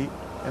àkàndá ńlé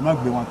ẹ má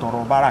gbé wọn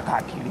tọrọ bárà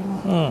káàkiri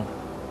mọ́.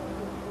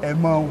 Ẹ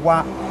má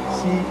wá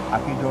sí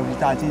àpéjọ ibi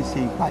tá a ti ń ṣe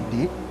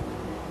ìpàdé.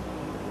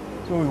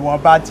 So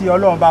ìwọ̀nba tí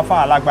Ọlọ́run bá fún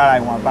alágbára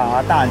ìwọ̀nba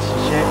àwọn tá à ń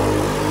ṣiṣẹ́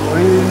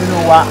orí nínú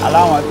wa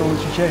aláwọn tó ń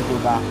ṣiṣẹ́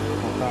ìjọba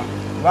kọ̀ọ̀kan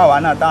báwa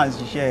náà tá à ń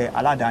ṣiṣẹ́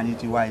aládàáni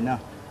tiwa yìí náà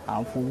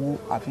à ń fowó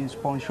àfi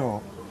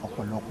sponsor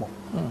ọ̀pọ̀lọpọ̀.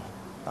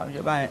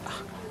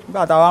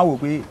 Nígbà táwa wò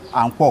pé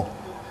à ń pọ̀,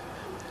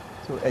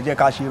 so ẹ jẹ́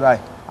ká ṣe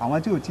báyìí.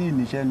 Àwọn tí ò tí ì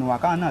níṣẹ́ nu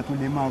àkáwọn náà tó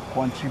lè máa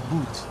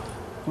contribute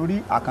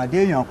torí àkàndé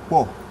èèyàn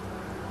pọ̀.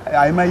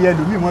 Àìmọye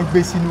ẹlòmíì wọ́n gbé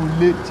sínú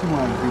ilé tí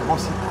wọ́n gbé bọ́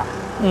síta.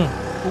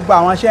 Gbogbo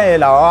àwọn iṣẹ́ yẹn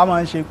làwa wá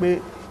máa ń ṣe pé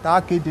tá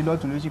a kéde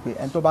lọ́tún lósì pé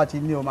ẹni tó bá ti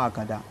ní ọmọ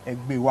àkàndá ẹ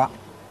gbé wá.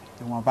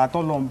 Ìwọ̀nba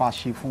tọ́lọ́run bá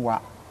ṣe fún wa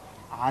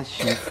á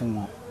ṣe fún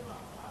wọn.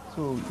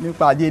 So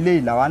nípa adé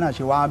eléyìí làwa náà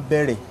ṣe wá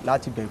bẹ̀rẹ̀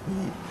láti bẹ̀ pé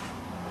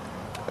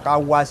ká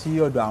wá sí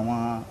ọ̀dọ̀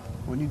àwọn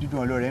onídídùn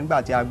ọlọ́rẹ̀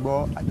nígbà tí a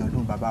gbọ́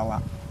àjọ̀dún bàbá wa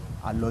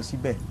a lọ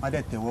síbẹ̀ wọ́n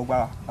dẹ̀ tẹ̀wọ́ gbà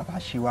wá bàbá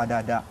ṣe wá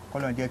dáadáa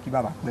kọ́lọ́run jẹ́ kí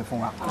bàbá pẹ́ fún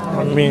wa.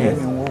 Àmín.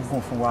 Ẹ̀mí wọn ó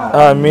gùn fún wa.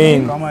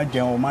 Àmín. Kọ́ mọ̀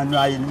jẹun ọmọ inú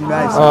ayé nínú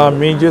àìsàn.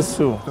 Àmín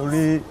Jésù.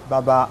 Torí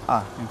bàbá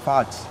in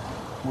fact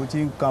mo ti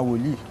ń kan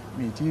wòlíì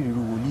mi ì tí ì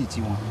ríru wòlíì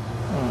tiwọn.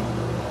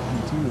 Mi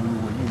ì tí ì ríru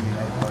wòlíì mi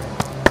láìpẹ́ rẹ̀.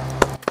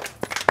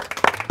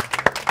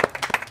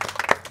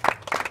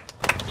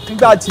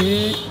 Nígbà tí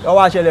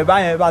ọwọ́ àṣẹlẹ̀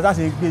báyẹn bá sáà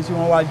ṣe gbé sí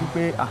wọn wájú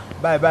pé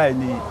báyìí báyìí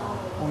ni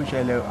ó ń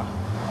ṣẹlẹ̀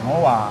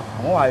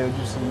àwọn wà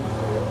yọjú sí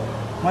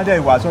wọ́n dẹ̀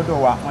ìwà sọ́dọ̀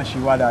wa wọ́n ṣe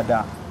wá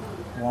dáadáa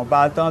wọ́n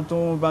bá tán tó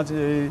bá ti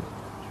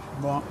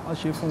ṣùgbọ́n wọ́n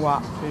ṣe fún wa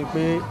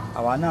pé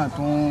àwa náà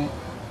tún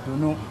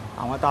dunnú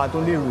àwọn tá a tó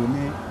lè rò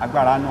ní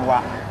agbára nù wa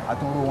a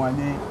tún rò wọn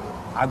ní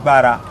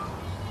agbára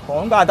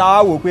kọ̀ nígbà tá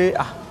a wá wò pé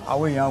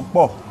àwọn èèyàn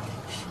pọ̀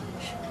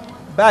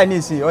báyìí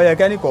nìsín ó yẹ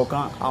kẹ́ni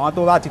kọ̀ọ̀kan àwọn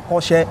tó bá ti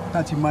kọ́ṣẹ́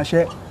tán ti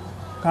mọṣẹ́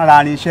kán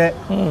ra irinṣẹ́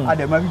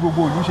àdẹ̀mọ́ bí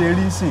gbogbo ìlú ṣe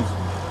rí sìn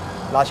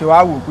la ṣe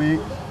wá wò pé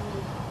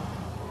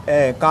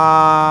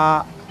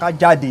ká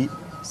jáde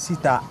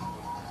síta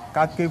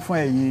ká ké fún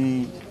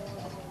ẹ̀yin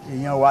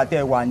èèyàn wa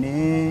tẹ́ wà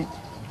ní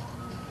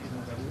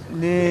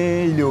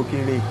ilé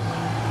òkèèrè.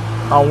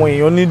 Àwọn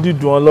èèyàn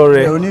onídídùn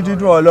ọlọ́rẹ.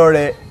 Onídídùn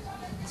ọlọ́rẹ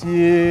tí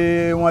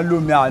wọ́n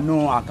lómi àánú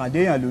àkàndé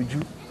èèyàn lójú.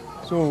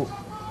 So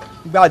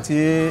nígbà tí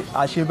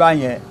a ṣe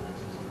báyẹn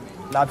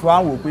la fi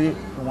wá wò pé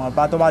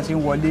ìwọ̀nba tó bá ti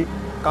ń wọlé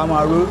ká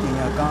máa ró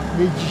èèyàn kan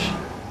 2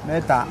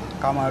 3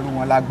 ká máa rú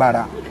wọn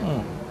lágbára.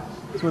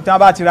 So tí wọ́n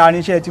bá ti ra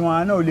irinṣẹ́ tí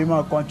wọ́n náà lè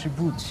máa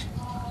contribute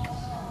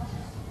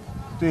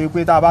tó yẹ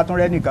pé tá a bá tún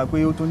rẹ́ nìkan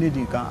pé ó tún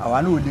nídìí nǹkan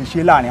àwa náà ò lè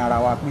ṣe láàrin ara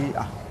wa pé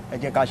ẹ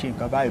jẹ́ ká ṣe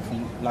nǹkan báyìí fún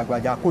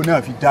lágbájá kó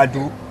náà fi dá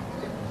dúró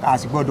ká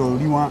sì gbọ́dọ̀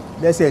rí wọn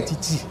lẹ́sẹ̀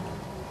títì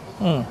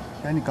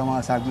kẹ́nìkan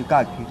máa ṣàgbé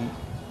káàkiri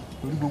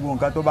torí gbogbo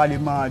nǹkan tó bá lè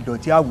máa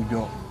dọ̀tí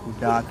àwùjọ kò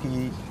dáa kí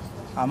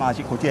a máa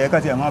ṣe kò tí ẹ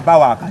kàn tí ẹ máa bá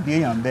wa àkàndé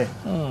èèyàn bẹ́ẹ̀.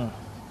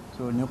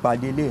 So nípa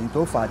délé èyí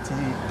tó fà á tí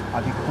a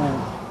fi kó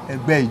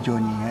ẹgbẹ́ ìjọ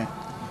nìyẹn.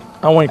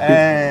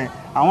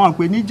 Àwọn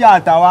ìpèníjà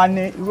àtàwa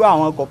ní irú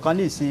àwọn kọ̀ọ̀kan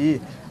lè ṣe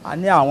a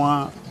ní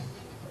àwọn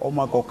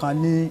ọmọ kọ̀ọ̀kan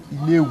ní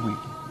iléèwé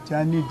tí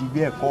wọ́n ní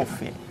ìdígbé ẹ̀kọ́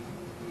ọ̀fẹ́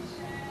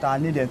tá a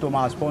nídẹ̀ẹ́ tó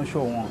máa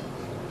sponsor wọn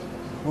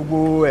gbogbo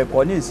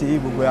ẹ̀kọ́ ní ìsìn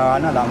gbogbo ara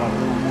náà làwọn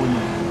owó ni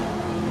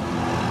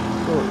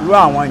so irú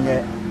àwọn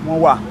yẹn wọ́n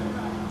wà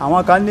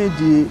àwọn kan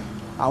nídìí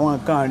àwọn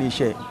nǹkan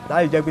ìrìnsẹ̀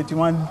láì jẹ́ pé tí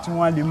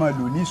wọ́n lè máa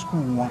lò ní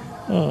skul wọn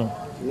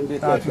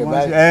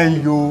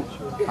ẹ̀yọ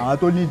àwọn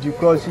tó nídìí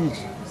crosses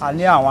a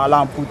ní àwọn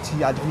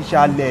aláǹputì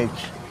artificial leg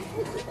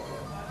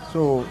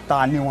so tá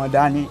a ní wọn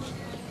dání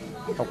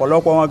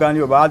ọ̀pọ̀lọpọ̀ wọn gan ni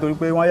Yorùbá torí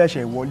pé wọ́n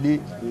ṣẹ̀ṣẹ̀ wọlé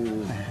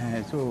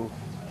so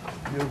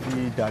yóò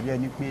fi dàbí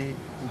ẹni pé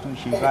ó tún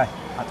ṣe báyìí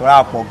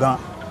àtọ́rà pọ̀ gan.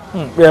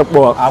 pé ẹ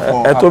pọ̀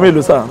ẹ tó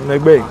mélòó sà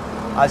nẹgbẹ́ yìí.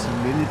 a sì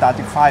lé ní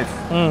 35.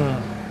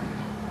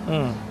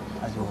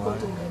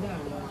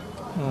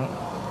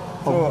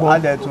 so a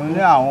dẹ̀ tún ní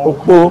àwọn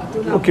opó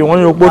òkè wọ́n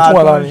ní opó tún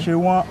wà láàrin.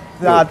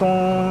 tí a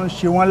tún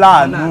ṣe wọ́n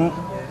láàánú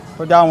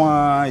tó dá wọn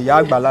ìyá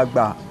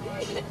àgbàlagbà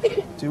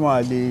tí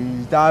wọ́n lè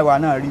dáwà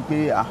náà rí pé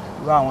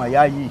irú àwọn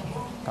ìyá yìí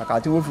kàkà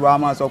tí wọ́n fi wá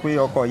máa sọ pé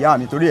ọkọ ìyá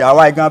mi torí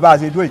àwa igan bá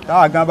ṣe dúró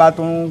táwa gan bá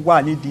tún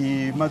wà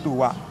nídìí mọ́tò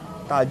wa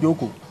tá a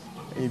jókòó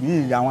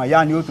èmi àwọn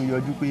ìyá ni ó tún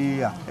yọjú pé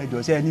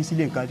ẹjọ́ sẹ́ ní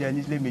sílé nǹkan sẹ́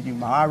ní sílé méjì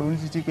màá ronú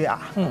títí pé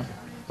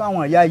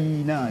báwọn ìyá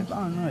yìí náà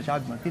báwọn náà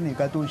ṣàgbọ́n kí ni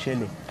nǹkan tó ń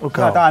ṣẹlẹ̀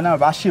nígbà táwa náà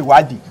bá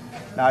ṣèwádìí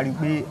la rí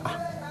pé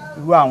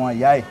irú àwọn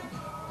ìyá ẹ̀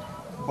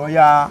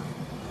bóyá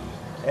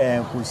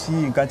kò sí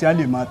nǹkan tí wọ́n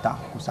lè máa tà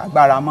kò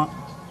ságbára mọ́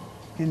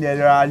kí ni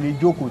ẹ̀rọ lè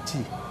jókòó tì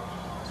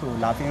so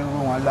la fi ń rú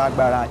wọn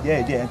lágbára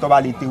díẹ̀díẹ̀ tó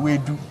bá lè tewé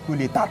dú tó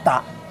lè tàtà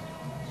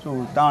so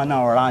táwọn náà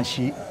rọra ń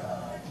ṣe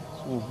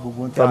so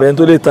gbogbo tàbí ẹni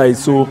tó lè ta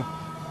èso.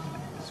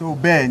 so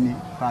bẹ́ẹ̀ ni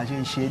bá a ṣe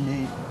ń ṣe ní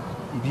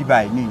ibi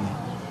báyìí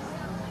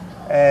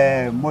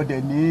nìyẹn mo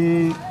dẹ̀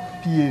ní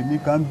PA mi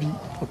kan bí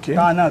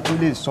táwọn náà tó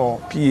lè sọ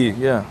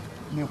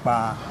nípa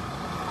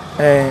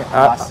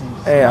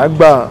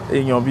àgbà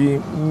èèyàn bíi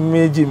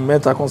méjì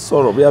mẹ́ta kan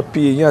sọ̀rọ̀ bí PA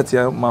yín àti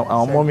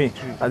àwọn mọ́mì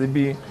àti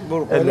bí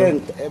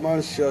ẹ máa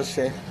ń ṣe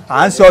ọṣẹ.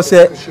 à ń ṣe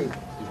ọṣẹ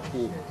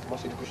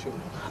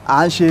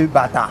à ń ṣe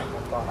bàtà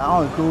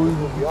àwọn tó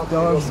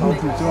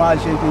gbùdù tí wọ́n á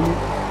ṣe kínní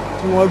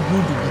tí wọ́n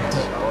gbùdù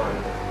gidi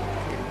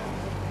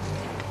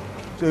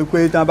tó pé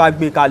tí wọ́n bá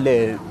gbé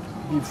kalẹ̀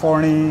bí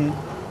fọ́rin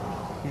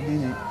kínní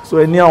ni. so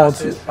ẹ ní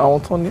àwọn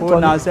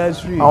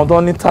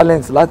tó ní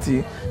talent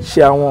láti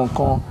ṣe àwọn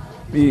nǹkan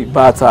bíi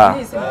bàtà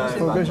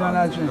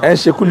ẹ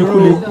ṣe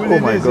kúlíkúlí oh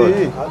my god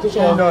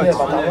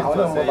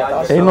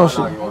ẹ̀yin náà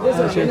ṣe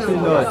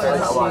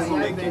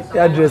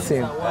hair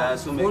dressing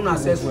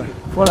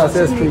phone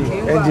accessory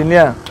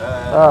engineer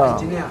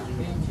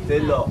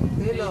tailor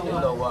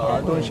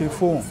tó ń ṣe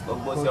fóònù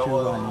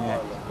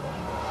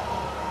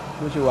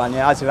bó ṣe wà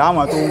nìyẹn a sì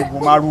ráwọn tó ń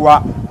gun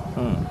márúwá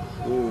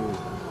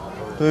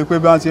tó yẹ pé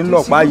bí wọ́n ti ń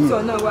lọ̀ páyì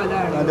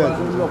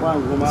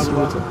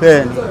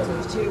bẹ́ẹ̀ ni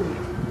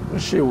ń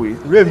ṣèwé.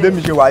 rain bẹ́ẹ̀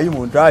mi ṣe wà yìí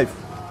mò ń drive.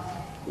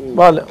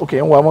 báàlẹ̀ ok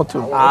ń wa mọ́tò.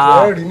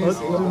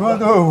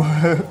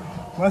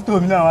 mọ́tò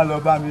mi náà wà lọ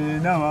bá mi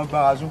náà wọ́n bá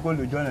a súnkó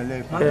lójú ọ̀nà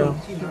lẹ́ẹ̀kan.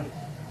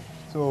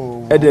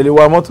 ẹ dẹ̀ lè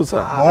wa mọ́tò sà.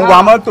 mò ń wa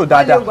mọ́tò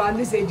dáadáa.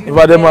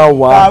 ìbàdàn máa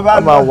wà á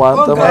máa wà á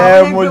tán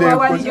máa. mo lè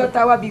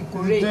kó bí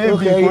ìkórè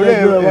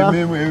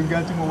èmi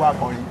gan tí mo wà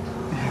kọ́ rí.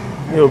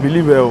 mi ò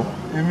believe ẹ o.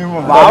 èmi mo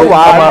máa wà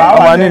á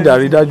máa ní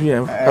ìdárídájú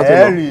yẹn kátó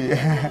lọ.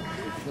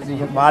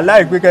 màá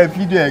láì pé kẹ́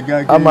fídíò ẹ̀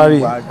gan. a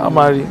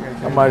máa rí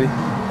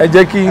ẹ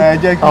jẹ́ kí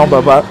àwọn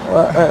bàbá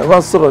wá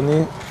sọ̀rọ̀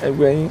ní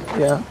ẹgbẹ́ yín.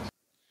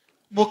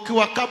 mo kí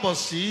wa kábọ̀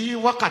sí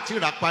wákàtí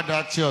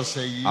ìràpadà ti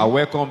ọ̀sẹ̀ yìí. I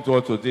welcome you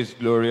all to this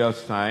glorious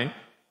time.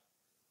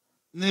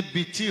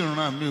 níbi tí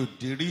ìran mi ò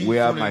dé rí.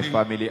 Where my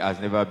family has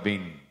never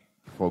been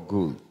for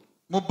good.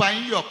 mo bá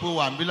yín yọ̀ pé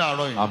wà ń bí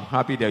láàárọ̀ yìí. I'm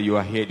happy that you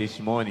are here this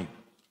morning.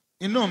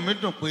 inú mi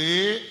dùn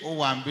pé o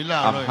wà ń bí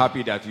láàárọ̀ yìí. I'm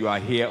happy that you are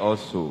here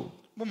also.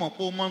 mo mọ̀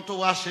pé o mọ tó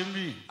wá ṣe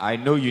mí. I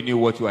know you knew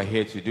what you are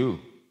here to do.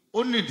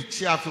 ó nídìí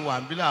tí a fi wà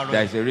ń bí láàárọ̀ yìí.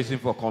 There is a reason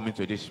for coming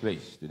to this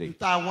place today.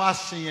 tá a wá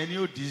sí yẹn ni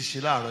ó di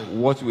ṣe láàárọ̀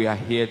yìí. What we are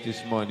here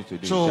this morning to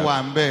do. tó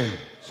wà ń bẹ̀.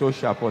 So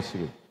shall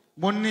possible.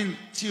 mo ní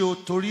tí o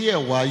torí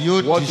ẹ̀ wá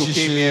yóò di ṣíṣe. What you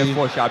came here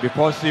for shall be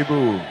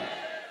possible.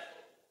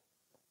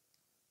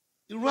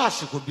 irú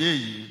àsìkò bí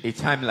èyí. A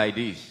time like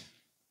this.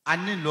 a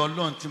nílò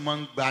Ọlọ́run tí mo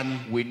ń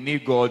gbani. We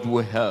need God who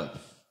helps,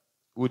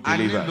 who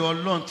delivers. a nílò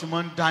Ọlọ́run tí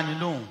mo ń dáni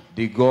lóhùn.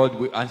 The God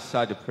will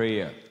answer the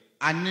prayer.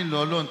 a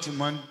nílò Ọlọ́run tí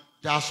mo ń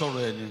dá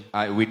sọ̀rọ̀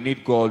ẹni. We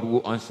need God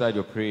who answered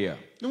your prayer.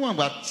 níwọ̀n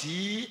ìgbà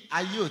tí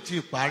ayé ò tí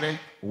ì parẹ́.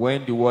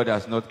 When the world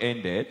has not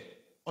ended.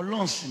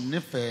 Ọlọ́run sì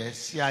nífẹ̀ẹ́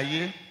sí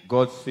ayé.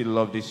 God still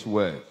loves this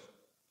world.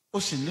 ó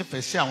sì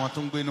nífẹ̀ẹ́ sí àwọn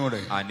tó ń gbénú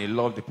rẹ̀. And he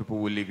loves the people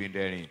who live in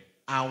therein.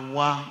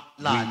 àwa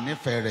là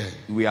nífẹ̀ẹ́ rẹ̀.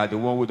 We are the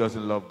one who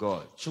doesn't love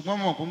God. ṣùgbọ́n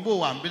mo kò ń gbọ́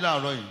wà ń bí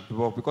láàárọ̀ yìí.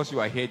 But because you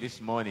are here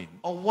this morning.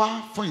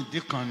 ọwá fún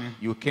ìdí kan ni.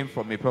 You came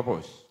from a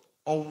purpose.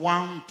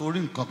 ọwá ń torí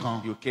nǹkan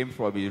kan. You came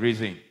for a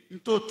reason.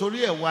 nítorí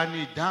ẹ̀ wá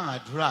ní ìdáhùn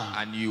àdúrà.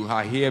 And you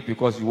are here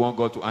because you want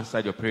God to answer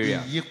your prayer.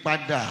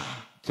 ìyípadà.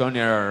 Turn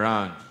it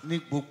around. ní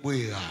gbogbo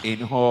ìhà.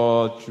 In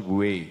all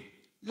way.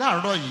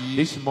 láàárọ̀ yìí.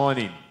 This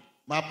morning.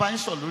 màá bá yín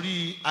sọ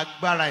lórí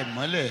agbára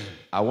ìmọ́lẹ̀.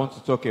 I want to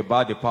talk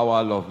about the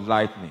power of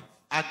lightning.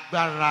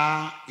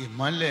 agbára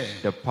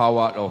ìmọ́lẹ̀. The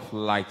power of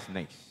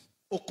lightning.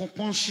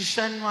 òkùnkùn ń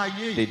ṣiṣẹ́ nínú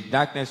ayé yìí. The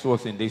darkness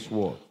was in this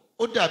world.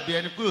 ó dàbí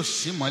ẹni pé ò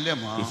sí ìmọ́lẹ̀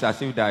mọ́. It's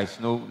as if there is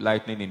no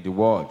lightning in the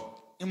world.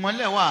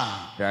 ìmọ́lẹ̀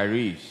wà. There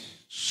is.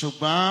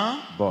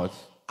 ṣùgbọ́n. But.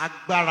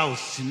 agbára ò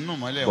sí nínú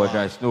ìmọ́lẹ̀ wa. But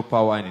there is no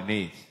power in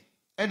it.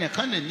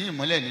 ẹnìkan lè ní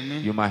ìmọ́lẹ̀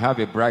nínú. You might have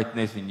a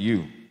brightness in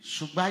you.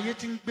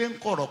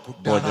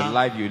 But the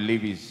life you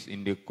live is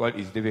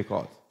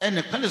difficult.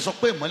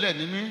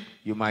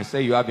 You might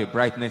say you have a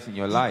brightness in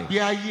your life,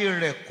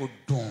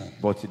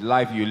 but the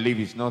life you live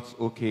is not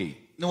okay.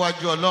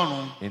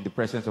 In the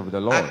presence of the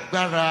Lord,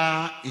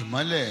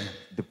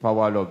 the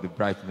power of the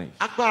brightness.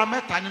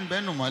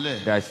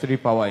 There is 3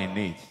 power in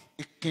it.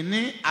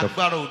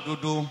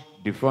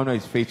 The first one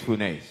is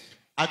faithfulness.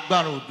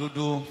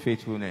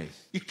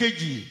 Faithfulness.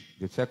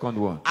 The second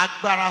one,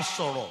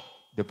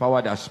 the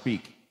power that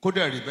speak,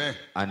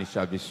 and it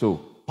shall be so.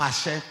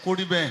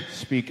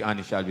 Speak and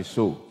it shall be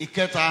so.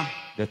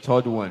 The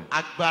third one,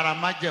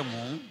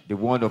 the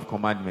word of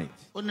commandment.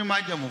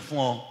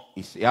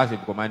 He has a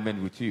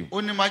commandment with you.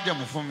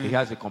 He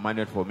has a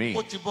commandment for me.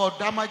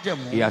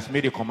 He has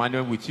made a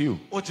commandment with you.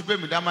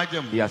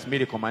 He has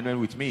made a commandment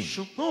with me.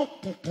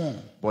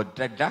 But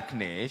the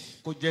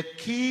darkness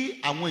doesn't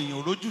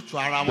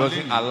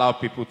allow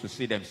people to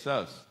see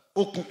themselves.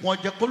 The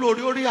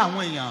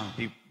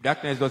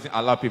darkness doesn't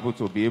allow people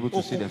to be able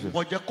to see themselves.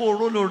 It doesn't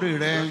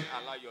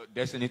allow your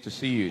destiny to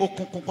see you. It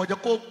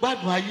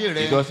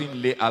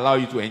doesn't allow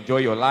you to enjoy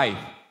your life.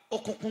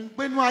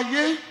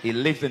 It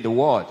lives in the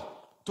world.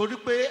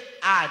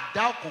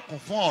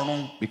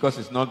 Because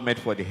it's not meant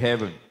for the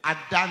heaven. The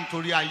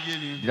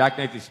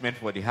darkness is meant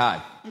for the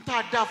heart.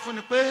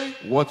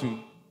 What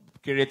we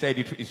created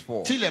it is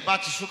for.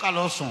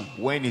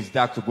 When it's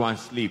dark, to go and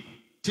sleep.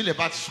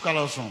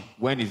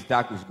 When it's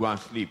dark, to go and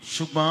sleep.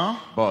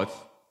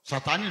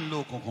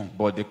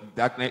 But the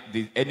darkness,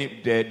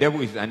 the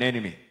devil is an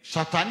enemy.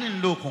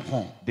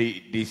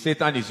 The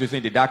Satan is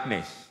using the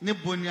darkness. Where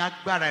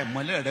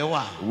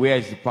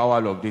is the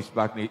power of this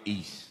darkness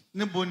is?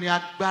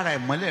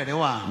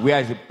 Where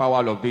is the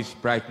power of this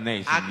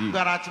brightness in you?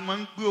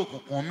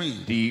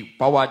 The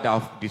power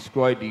that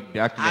destroyed the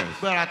darkness.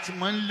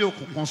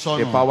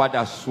 The power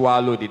that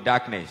swallowed the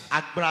darkness.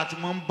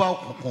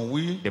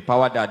 The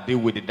power that deal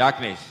with the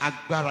darkness.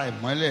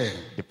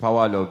 The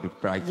power of the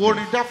brightness.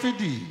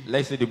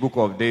 Let's see the book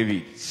of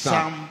David.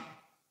 Psalm.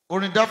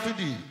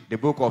 The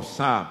book of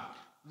Psalm.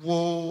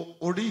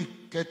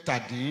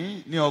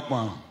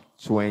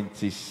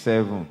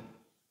 27.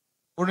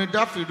 The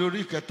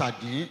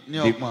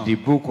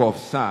book of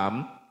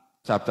Psalm,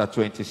 chapter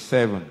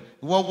 27,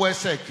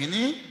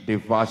 the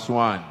verse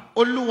 1.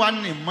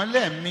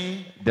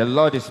 The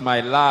Lord is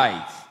my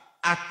light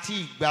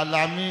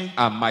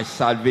and my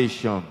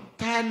salvation.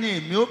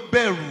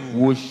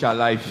 Who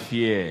shall I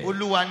fear?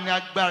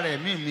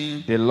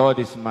 The Lord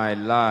is my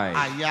light,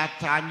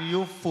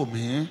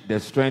 the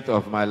strength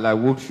of my life.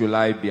 Whom should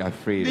I be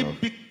afraid of?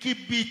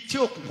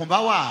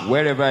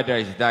 Wherever there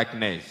is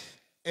darkness,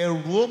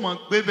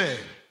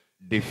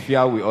 the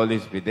fear will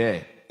always be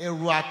there.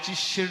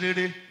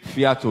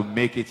 Fear to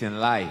make it in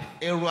life,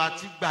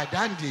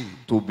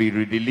 to be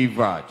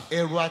delivered,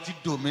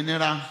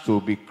 to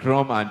be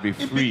calm and be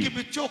free.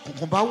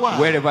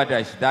 Wherever there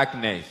is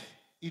darkness,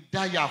 you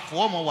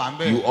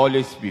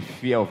always be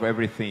fear of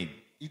everything.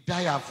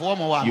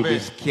 You'll be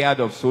scared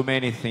of so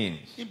many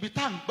things.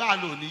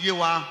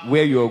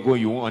 Where you're going,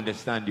 you won't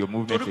understand your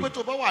movement.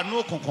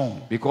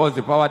 Because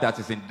the power that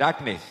is in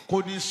darkness,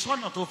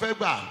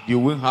 you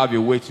won't have a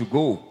way to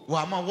go.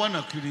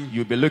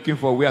 You'll be looking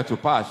for where to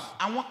pass.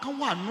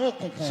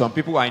 Some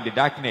people are in the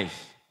darkness.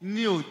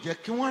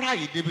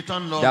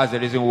 That's the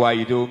reason why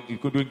you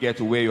couldn't get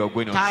to where you're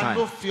going on time.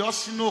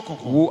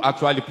 Who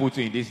actually put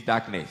you in this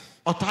darkness?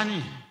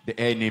 The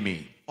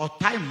enemy.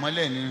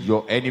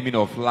 Your enemy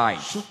of light.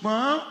 You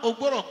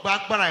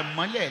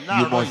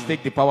must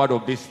take the power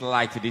of this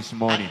light this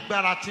morning.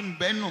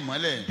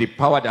 The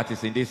power that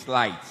is in this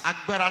light.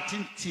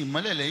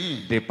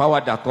 The power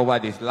that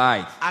covers this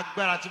light.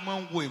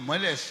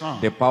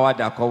 The power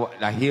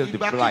that heals the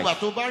blind.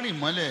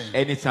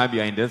 Anytime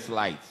you are in this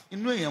light,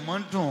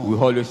 we're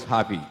always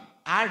happy.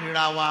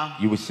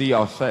 You will see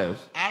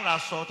ourselves.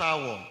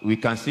 We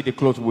can see the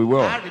clothes we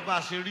wear.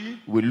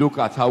 We look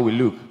at how we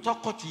look.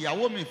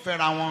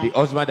 The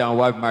husband and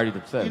wife married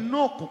themselves.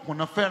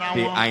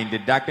 They are in the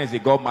darkness. They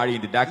got married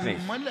in the darkness.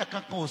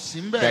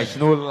 There is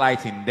no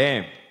light in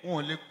them.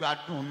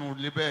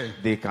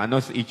 They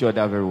cannot see each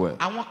other very well.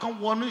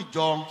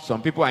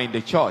 Some people are in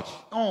the church.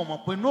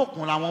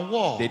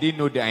 They didn't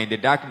know they are in the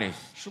darkness.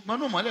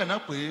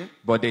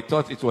 But they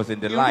thought it was in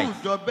the light.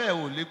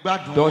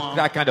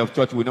 That kind of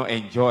church will not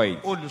enjoy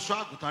it.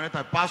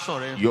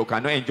 You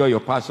cannot enjoy your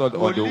pastor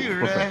or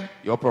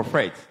your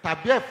prophet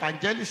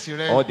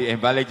or the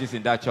evangelists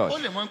in that church.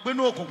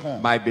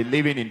 Might be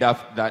living in that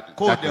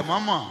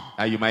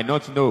and you might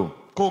not know.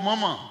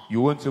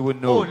 You won't even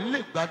know.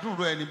 You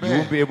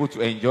won't be able to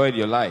enjoy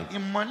your life.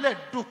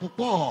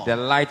 The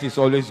light is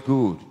always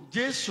good.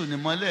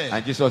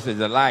 And Jesus is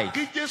the light.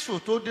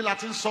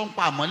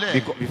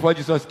 Before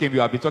Jesus came, you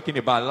have been talking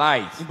about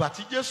light. And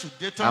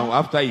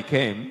after he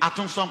came,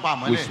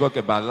 we spoke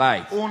about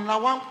light.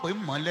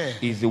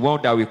 He's the one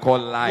that we call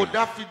light.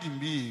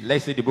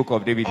 Let's see the book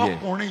of David here.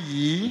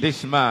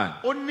 This man,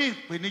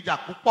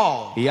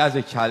 he has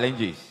a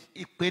challenges.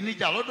 He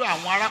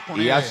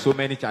has so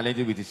many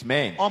challenges with his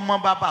men.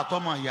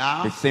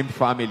 The same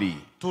family.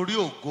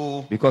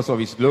 Because of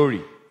his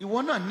glory.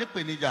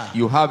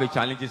 You have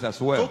challenges as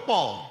well.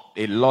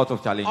 A lot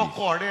of challenges.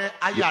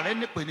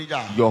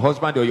 Your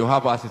husband or your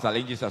husband has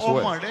challenges as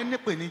well.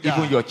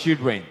 Even your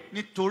children.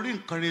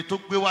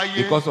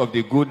 Because of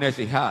the goodness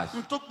he has.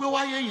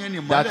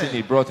 That thing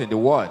he brought in the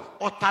world.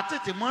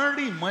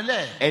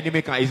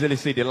 Enemy can easily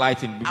see the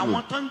light in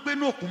people.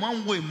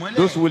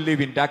 Those who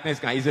live in darkness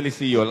can easily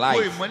see your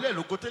light.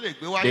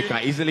 They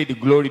can easily the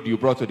glory you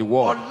brought to the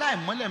world.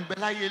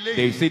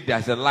 They see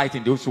there's a light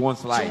in those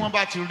one's life.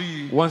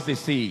 Once they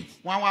see it,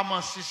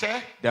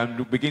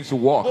 then begin to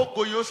walk.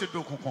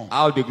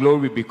 How the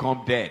glory will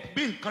become dead.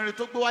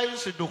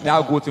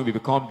 That good thing will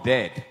become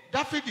dead.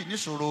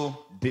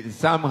 The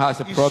Sam has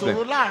a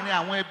problem.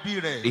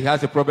 He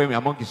has a problem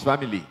among his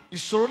family.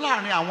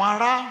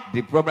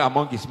 The problem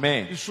among his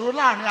men.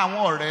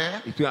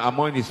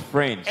 Among his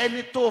friends.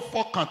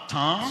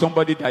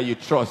 Somebody that you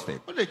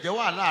trusted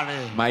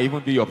might even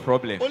be your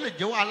problem.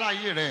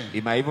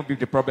 It might even be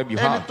the problem you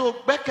have.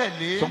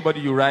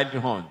 Somebody you ride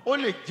on.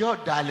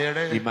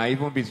 It might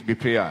even be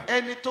betrayer.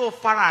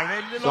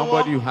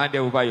 Somebody you hand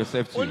over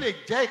yourself to.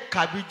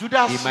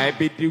 It might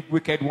be the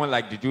wicked one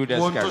like the Judas.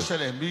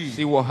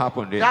 See what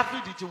happened there.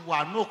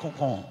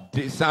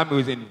 Sam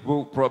is in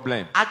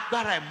problem.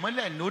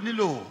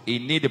 He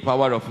needs the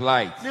power of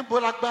light.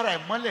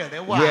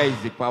 Where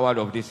is the power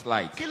of this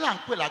light?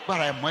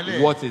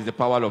 What is the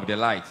power of the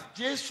light?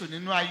 Jesus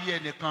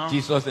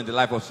in the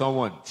life of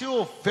someone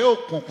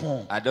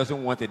that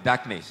doesn't want the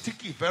darkness.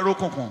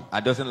 I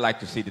doesn't like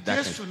to see the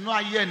darkness.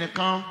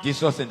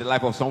 Jesus in the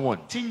life of someone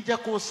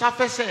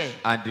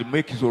and they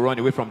make you to run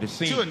away from the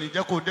sin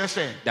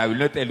that will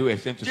not tell you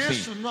extent to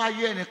sin.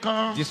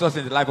 Jesus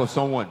in the life of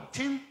someone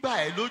and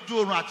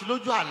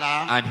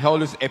he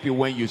always happy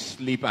when you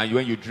sleep and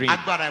when you dream.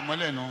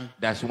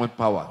 That's one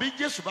power.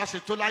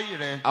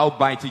 How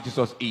mighty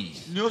Jesus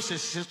is.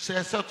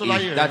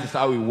 That is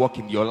how he works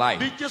in your life.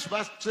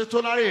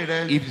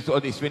 If all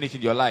is finished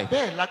in your life,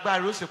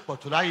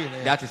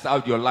 that is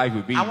how your life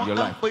will be in your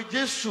life.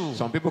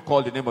 Some people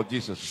call the name of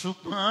Jesus,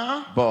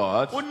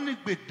 but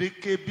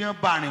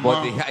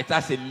it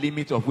has a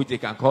limit of which they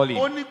can call him.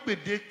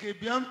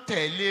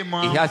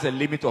 It has a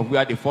limit of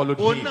where they followed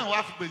him.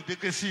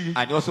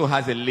 And he also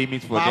has a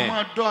limit for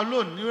them.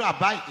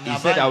 He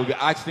said, I will be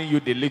asking you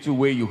the little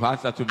way you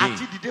answer to me.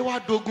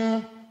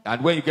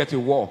 And when you get to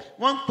war,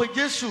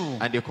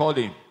 and they called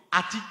him,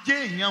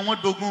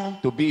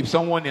 to be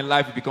someone in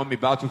life become a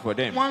battle for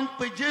them. And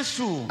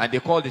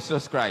they call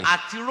Jesus Christ.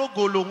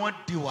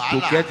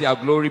 To get their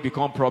glory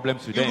become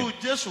problems to them.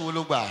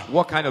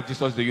 What kind of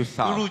Jesus do you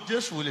serve?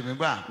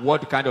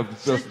 What kind of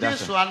Jesus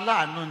does it?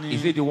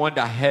 Is it the one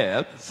that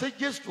helps? Is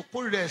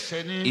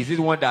it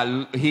the one that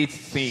hates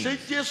sin?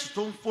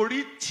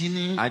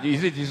 And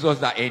is it Jesus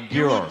that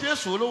endures?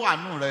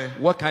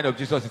 What kind of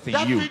Jesus is in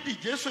you?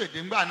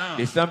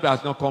 The Son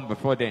has not come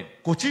before them.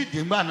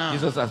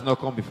 Jesus has not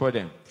come before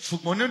them.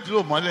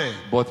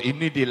 But he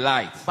needs the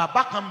light.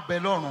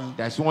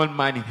 There's one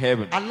man in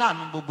heaven.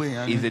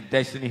 He's a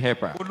destiny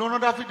helper.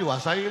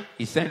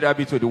 He sent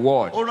Rabbi to the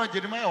world.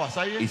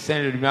 He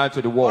sent Jeremiah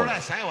to the world.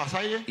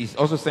 He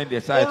also sent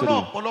Isaiah to the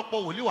world.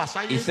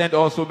 He sent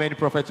also many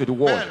prophets to the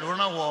world.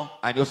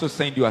 And he also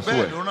sent you as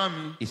well.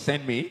 He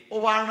sent me.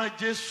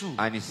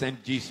 And he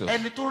sent Jesus.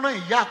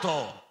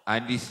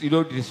 And this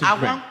different.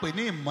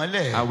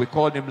 And we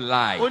call him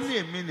light.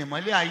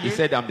 He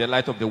said, I'm the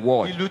light of the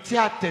world.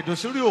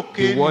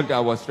 The world that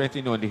was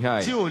threatened on the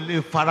high.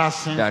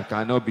 That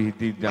cannot be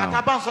deep down.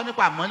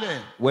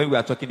 When we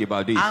are talking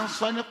about this,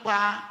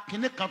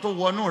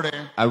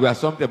 and we are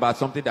talking about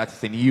something that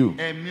is in you.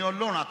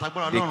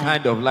 The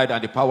kind of light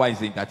and the power is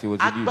in that it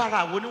was in you.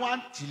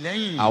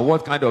 And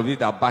what kind of it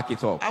that back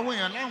it up? And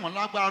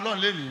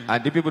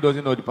the people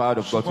doesn't know the power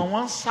of God.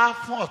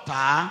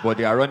 But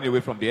they are running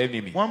away from the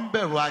enemy.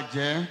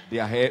 They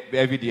are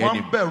heavy the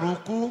enemy.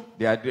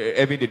 They are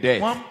heavy the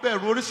death.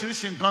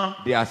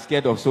 They are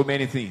scared of so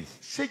many things.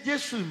 Do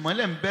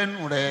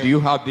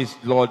you have this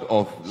Lord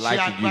of light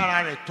in you?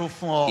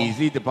 Is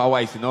it the power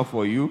is enough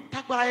for you?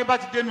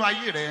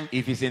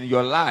 If it's in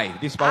your life,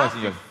 this power is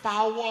in your.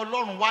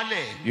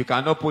 You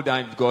cannot put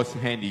down God's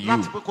hand in you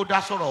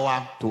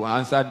to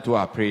answer to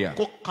our prayer,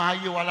 to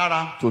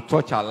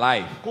touch our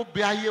life, to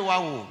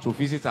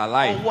visit our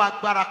life.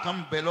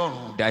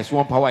 There is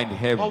one power in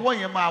heaven.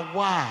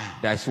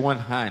 There is one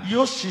hand.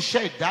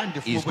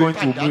 It's going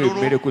to do a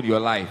miracle in your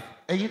life.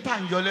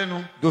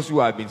 Those who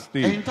have been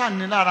still,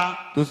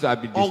 those who have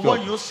been disturbed,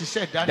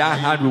 that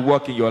hand will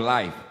work in your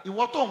life.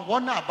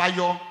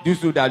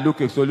 Those who that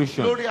look a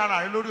solution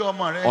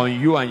on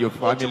you and your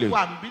family,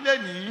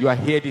 you are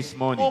here this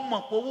morning.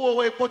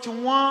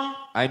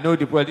 I know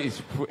the world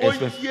is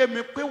expensive.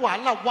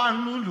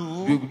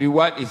 The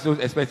world is so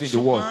expensive in the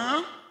world.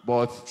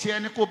 But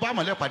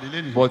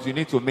you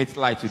need to meet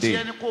light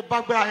today.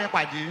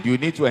 You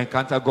need to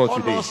encounter God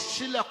today.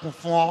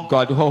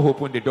 God will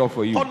open the door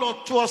for you.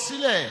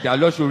 The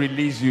Lord should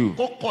release you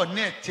to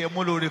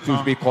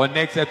be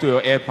connected to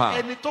your helper.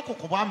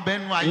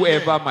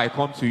 Whoever might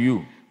come to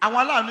you.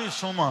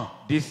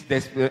 This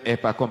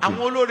helper comes to you.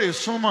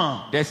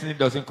 Destiny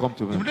doesn't come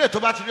to him.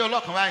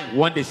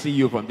 When they see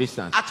you from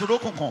distance,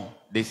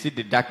 they see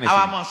the darkness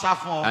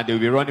and they will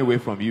be running away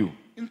from you.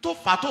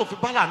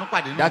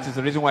 That is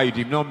the reason why you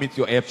did not meet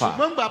your helper.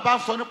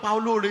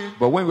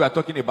 But when we are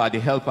talking about the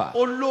helper,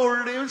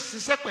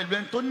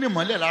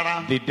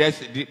 the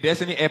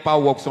destiny helper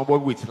works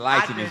somebody with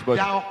light in his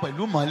body.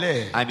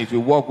 And if you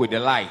walk with the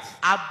light,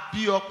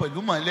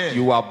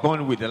 you are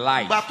born with the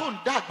light.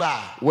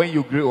 When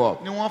you grew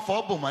up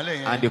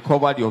and they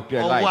covered your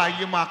light,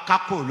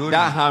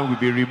 that hand will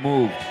be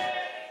removed.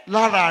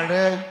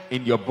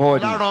 In your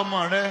body,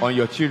 on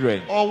your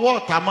children,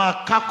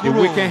 the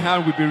wicked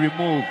hand will be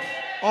removed.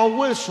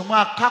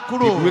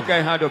 The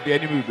wicked hand of the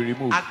enemy will be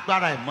removed.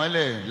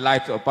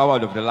 Light or power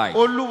of the light.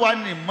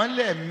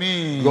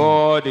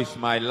 God is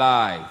my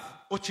light.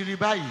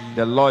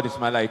 The Lord is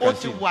my light. You can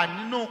see. You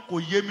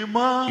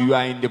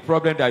are in the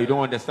problem that you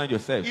don't understand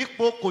yourself. The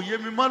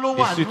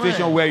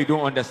situation where you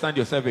don't understand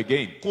yourself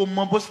again. You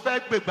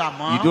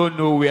don't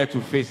know where to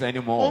face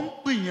anymore.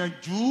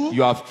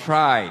 You have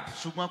tried,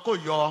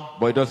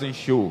 but it doesn't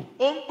show.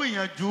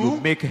 You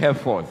make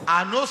effort,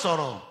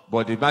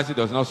 but the mercy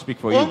does not speak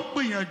for you.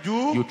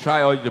 You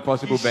try all the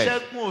possible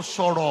best,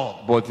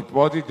 but the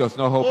body does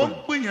not open.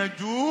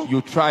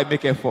 You try,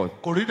 make effort.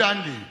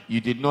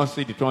 You did not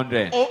see the turn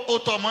there.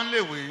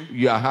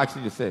 You are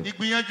asking yourself.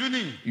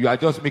 You are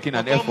just making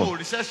an effort.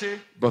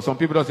 But some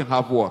people doesn't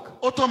have work.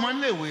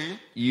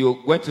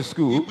 You went to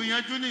school.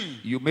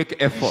 You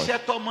make effort.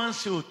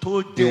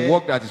 The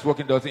work that is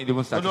working doesn't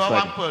even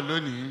satisfy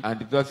you.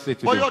 And it does say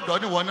today.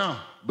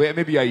 But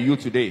maybe you are a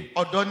youth today.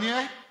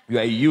 You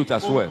are a youth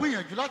as well.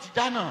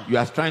 You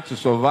are trying to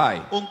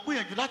survive.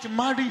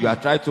 You are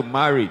trying to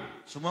marry.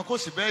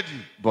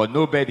 But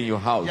no bed in your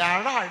house.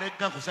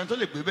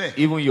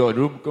 Even your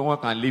room, no one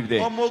can live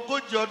there.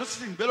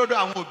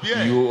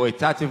 You are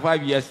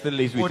 35 years still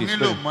lives with his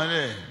parents.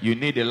 You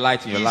need a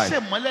light in your life.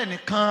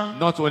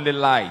 Not only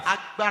light.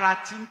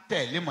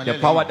 The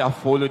power that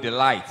follows the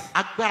light.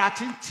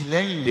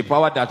 The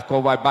power that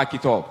covers, back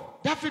it up.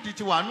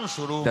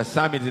 The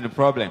psalmist is in the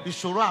problem.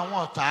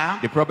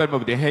 The problem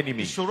of the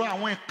enemy.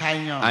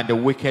 And the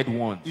wicked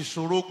one.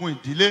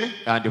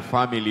 And the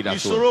family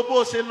that's all.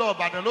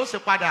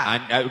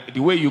 And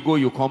the way you go,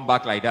 you come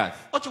back like that.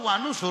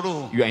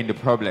 You are in the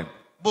problem.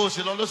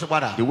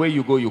 The way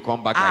you go, you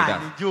come back like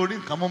that.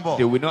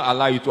 They will not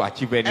allow you to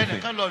achieve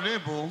anything.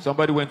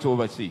 Somebody went to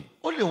overseas.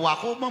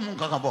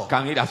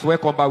 Can he as well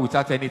come back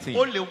without anything?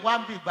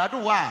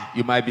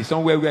 You might be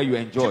somewhere where you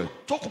enjoy.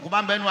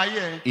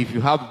 If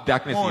you have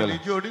darkness in your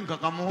life,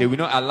 they will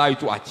not allow you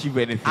to achieve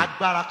anything.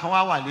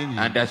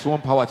 And there's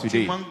one power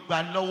today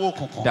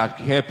that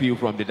help you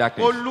from the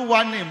darkness. And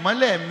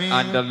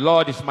the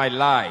Lord is my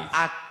light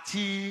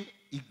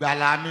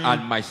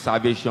and my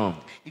salvation.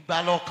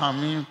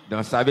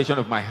 The salvation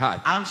of my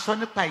heart.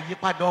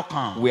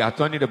 We are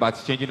talking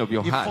about changing of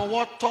your heart.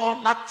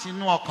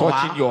 Touching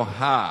your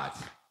heart.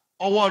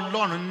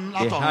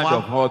 The hand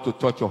of God to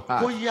touch your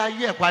heart.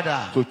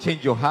 To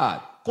change your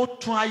heart.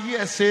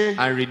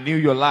 And renew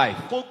your life.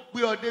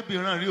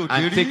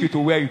 And take you to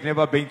where you've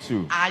never been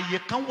to.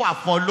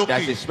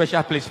 There's a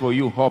special place for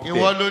you up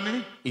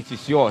there. It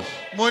is yours.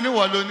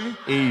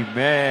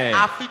 Amen.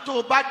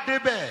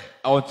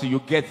 Until you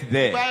get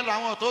there,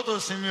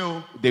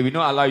 they will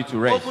not allow you to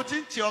rest.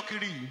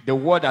 The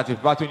word that is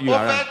battling you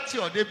around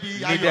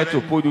needed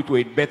to put you to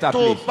a better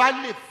place.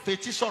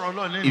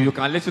 If you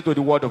can listen to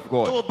the word of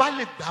God,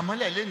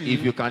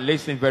 if you can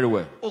listen very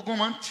well,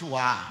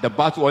 the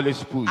battle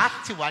always push.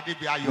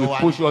 We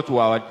push you to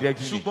our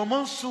destiny.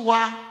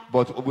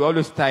 But we're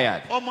always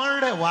tired.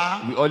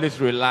 We always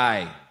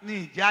rely.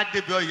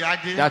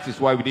 That is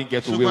why we didn't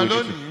get to where we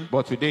need to.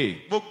 But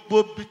today,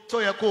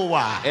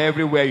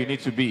 everywhere you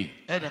need to be,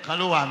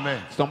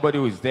 somebody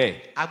who is there,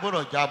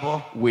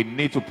 we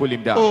need to pull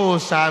him down.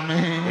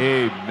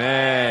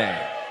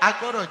 Amen.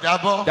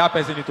 That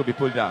person needs to be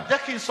pulled down.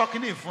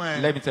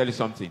 Let me tell you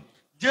something.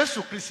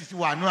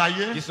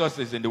 Jesus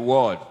is in the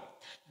world.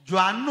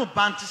 John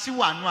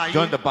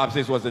the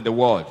Baptist was in the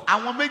world.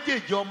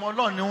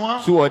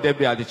 Two of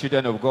them are the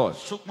children of God.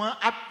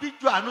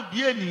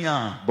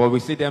 But we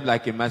see them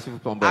like a massive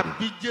somebody.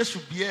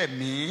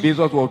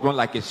 Jesus was born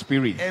like a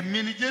spirit.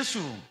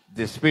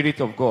 The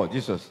spirit of God,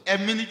 Jesus.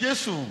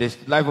 The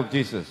life of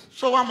Jesus.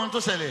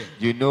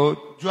 You know,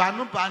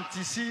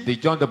 the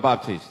John the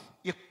Baptist.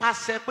 They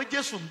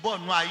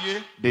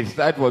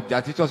decided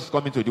that Jesus is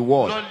coming to the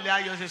world.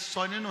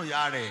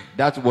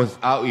 That was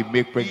how he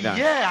made pregnant.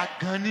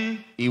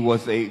 He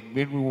was a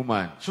married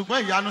woman.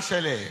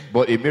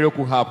 But a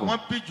miracle happened.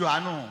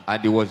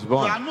 And he was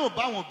born.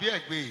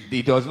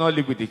 He does not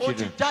live with the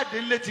children.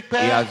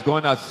 He has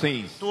gone out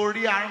since.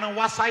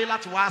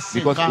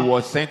 Because he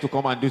was sent to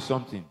come and do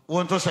something.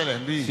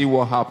 See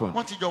what happened.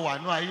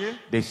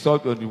 They saw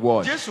it on the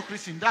world.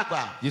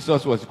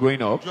 Jesus was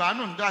growing up.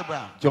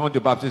 John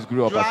the Baptist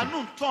grew up.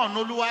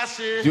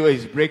 Jesus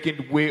is breaking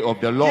the way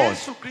of the Lord.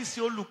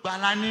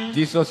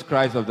 Jesus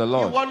Christ of the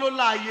Lord.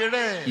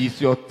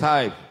 Is your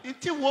type.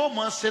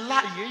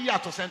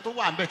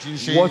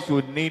 What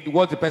you need,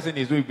 what the person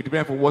is doing,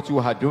 depends on what you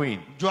are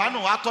doing.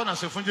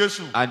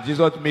 And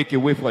Jesus make a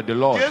way for the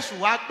Lord.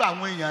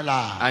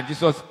 And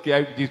Jesus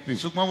carried these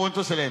people.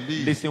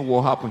 Listen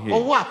what happened here.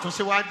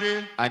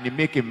 And he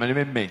make a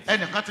amendment.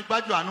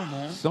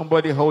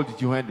 Somebody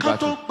hold your hand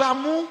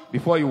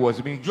before he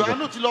was being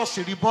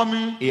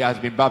he has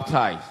been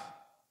baptized.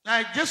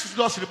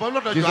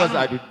 Jesus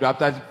had been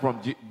baptized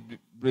from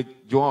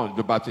John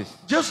the Baptist.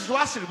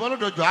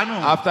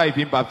 After he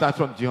been baptized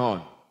from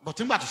John.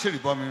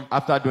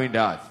 After doing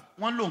that,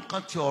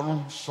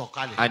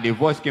 and a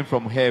voice came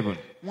from heaven.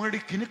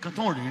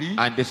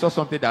 And they saw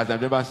something that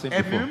has never seen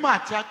before.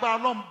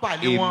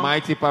 A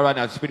mighty power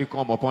and spirit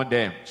come upon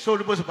them.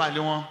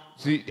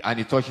 See, and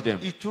he touched them.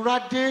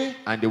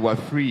 And they were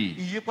free.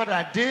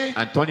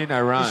 And turning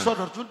around,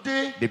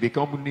 they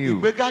become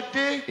new.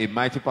 A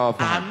mighty power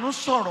from him.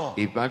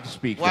 A mighty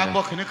speak.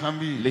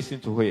 Listen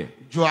to her.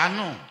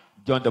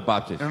 John the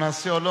Baptist,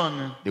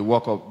 the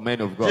work of men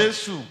of God.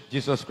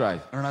 Jesus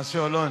Christ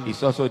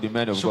is also the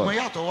man of God.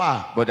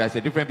 But there's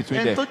a difference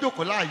between them.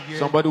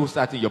 Somebody who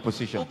starts in your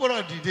position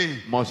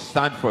must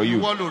stand for you.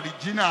 You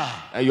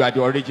are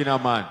the original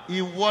man.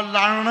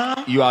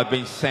 You have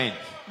been sent.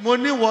 You are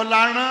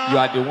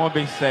the one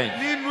being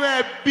sent. In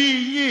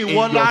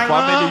your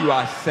family you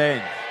are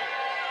sent.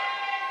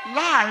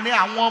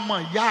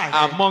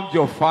 Among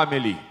your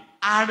family.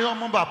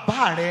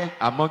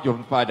 Among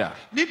your father.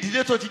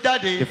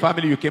 The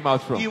family you came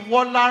out from. You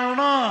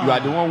are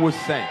the one who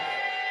sent.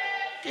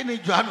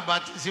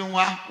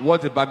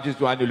 What the Baptist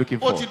John is looking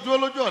for?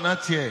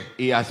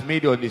 He has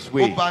made on his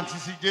way.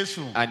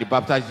 And he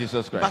baptized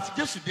Jesus Christ.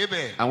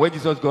 And when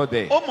Jesus got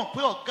there,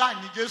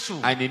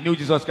 and he knew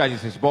Jesus Christ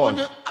is his boss,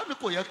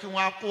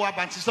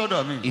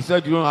 he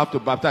said, you don't have to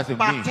baptize in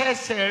me.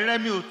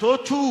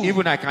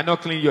 Even I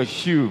cannot clean your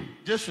shoe.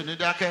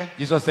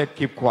 Jesus said,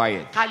 keep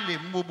quiet.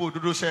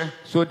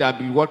 So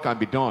that what can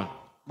be done.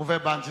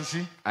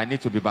 I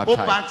need to be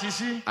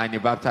baptized. And he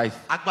baptized.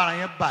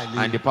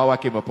 And the power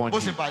came upon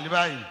him.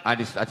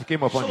 And it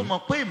came upon him.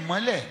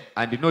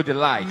 And you know the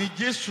light.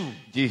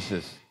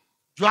 Jesus.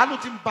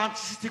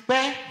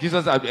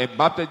 Jesus had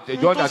baptized.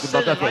 John had been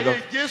baptized for long.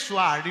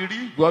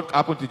 What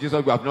happened to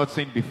Jesus we have not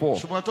seen before.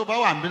 But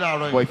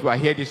if you are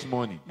here this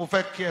morning,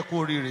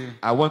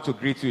 I want to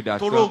greet you that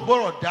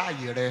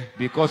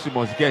because you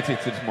must get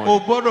it this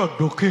morning.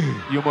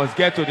 You must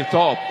get to the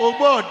top.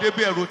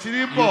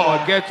 You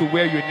must get to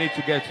where you need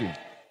to get to.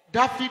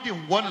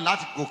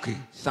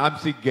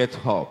 Samson gets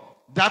up.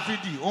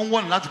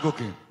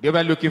 They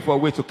were looking for a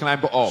way to climb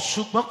up.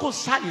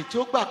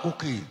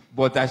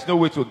 But there's no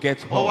way to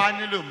get up.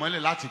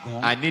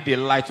 I need a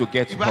light to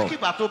get up.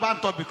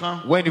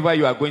 Whenever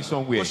you are going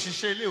somewhere,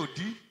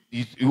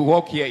 you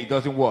walk here, it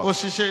doesn't work.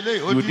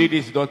 You did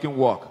this, it doesn't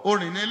work.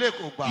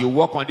 You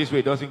walk on this way,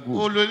 it doesn't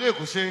go.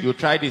 You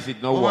try this,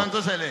 it doesn't work.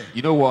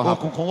 You know what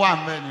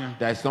happened?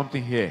 There is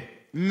something here.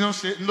 You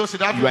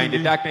are in the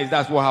darkness.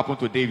 That's what happened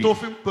to David.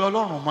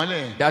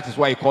 That is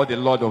why he called the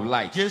Lord of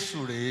Light.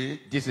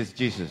 This is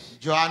Jesus.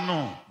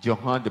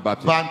 John the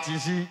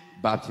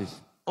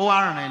Baptist.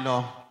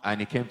 And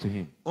he came to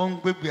him.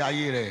 And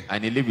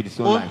he lived with his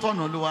own life.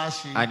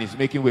 And he's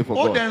making way for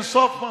God. And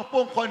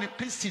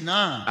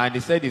he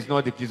said it's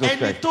not the Jesus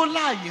Christ.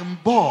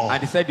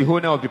 And he said the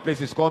owner of the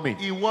place is coming.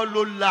 It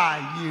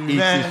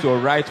is your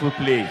rightful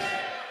place.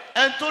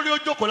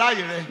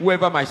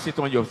 Whoever might sit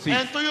on your seat,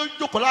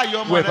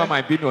 whoever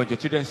might be on your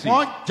children's seat,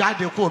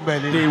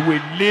 they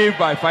will live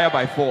by fire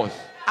by force.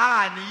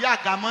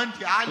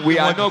 We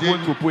are not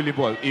going to pull him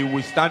out. He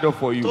will stand up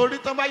for you.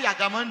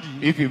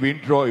 If he will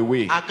draw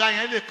away,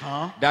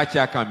 that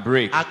chair can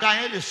break.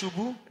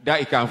 That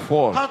it can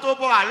fall.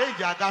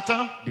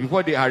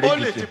 Before they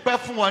arrange it,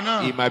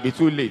 it might be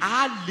too late.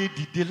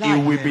 He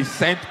will be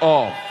sent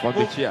off from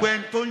the chair.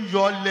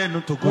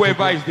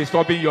 Whoever is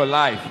disturbing your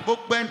life,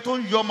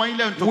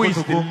 who is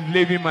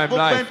living my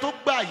life,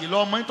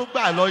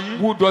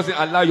 who doesn't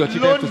allow your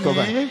children to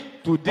survive,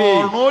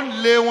 today,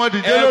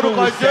 heaven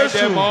will send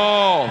them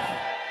off.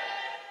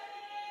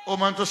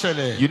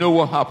 You know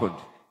what happened?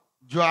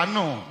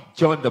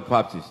 John the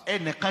Baptist.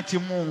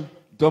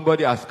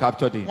 Somebody has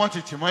captured him.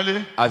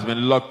 Has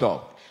been locked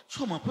up.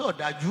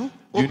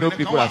 You know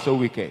people are so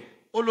wicked.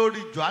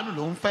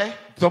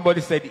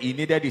 Somebody said he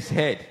needed his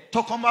head.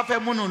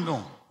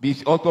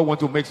 He also want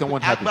to make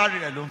someone happy.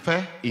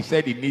 He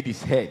said he need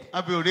his head.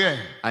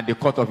 And they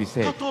cut off his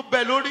head.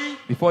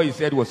 Before his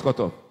head was cut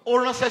off,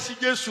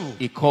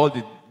 he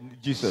called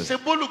Jesus. You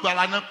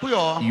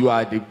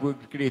are the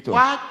creator.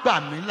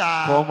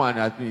 Come and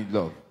help me in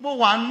love.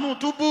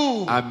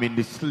 I'm in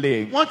the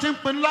slave.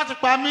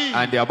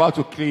 And they're about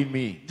to clean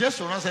me.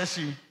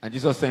 And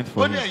Jesus sent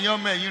for me.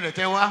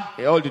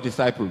 All the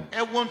disciples.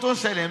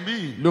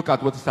 Look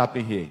at what is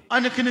happening here.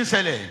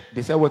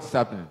 They said, what is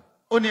happening?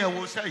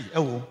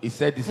 He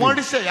said this.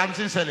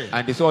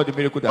 And they saw the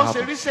miracle that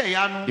happened.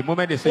 The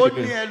moment they said the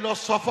miracle,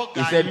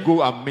 he said,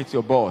 go and meet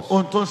your boss.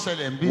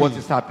 What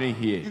is happening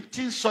here?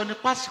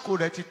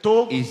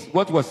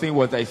 What he was saying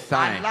was a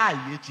sign.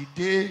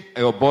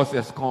 Your boss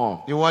has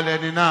come. You are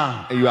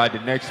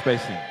the next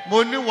person. You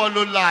are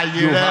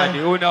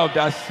the owner of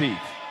that seat.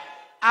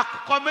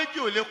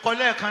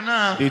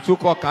 The two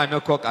cock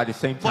cannot cock at the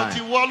same time.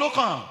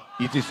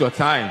 It is your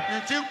time.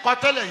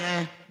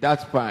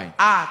 That's fine.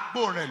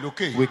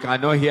 We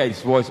cannot hear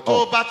his voice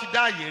up.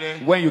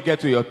 When you get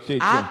to your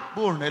church,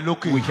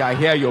 we shall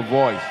hear your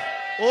voice.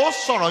 You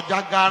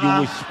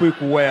will speak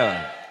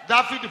well.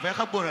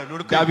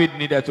 David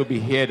needed to be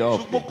heard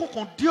of.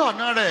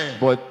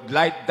 But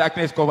light,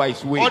 darkness cover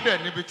his way.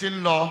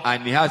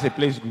 And he has a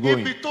place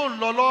going.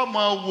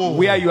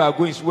 Where you are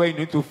going is where you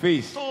need to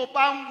face.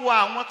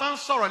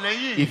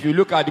 If you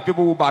look at the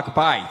people who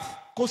backbite,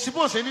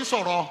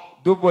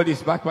 nobody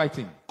is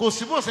backbiting.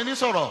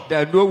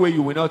 There's no way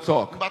you will not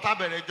talk.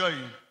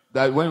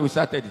 That when we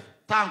started,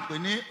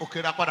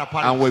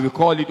 and when we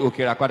call it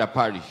Irapada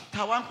Parish,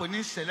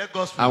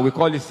 and we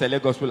call it Cele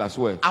Gospel as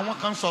well.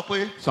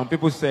 Some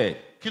people said,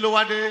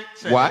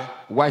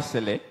 why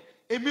Cele?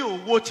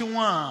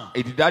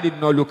 That did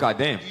not look at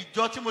them.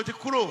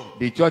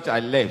 The church I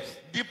left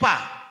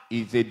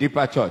is a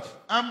deeper church.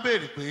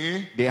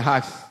 They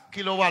asked,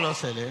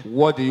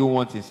 what do you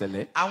want in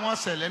Cele?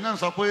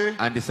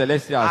 And the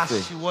Celestials say,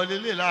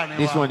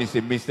 this one is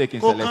a mistake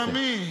in Celestial.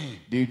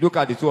 You look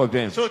at the two of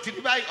them.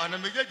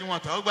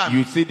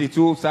 You see the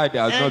two sides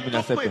that have not been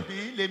accepted.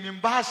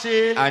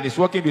 And he's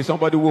working with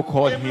somebody who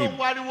called him.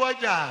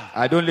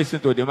 I don't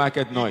listen to the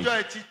market noise.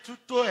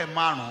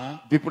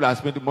 People have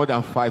spent more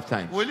than 5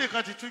 times.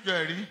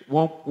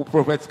 One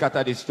prophet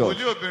scattered this church.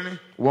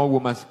 One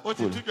woman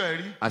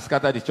and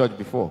scattered the church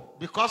before.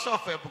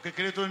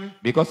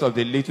 Because of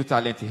the little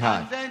talent he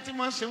had.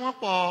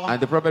 And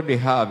the problem they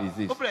have is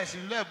this.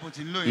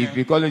 If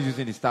because he's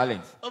using his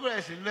talent,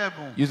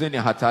 using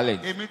her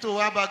talent,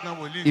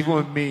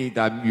 even me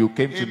that you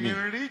came to me,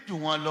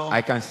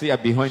 I can see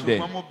it behind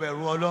them.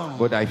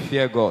 But I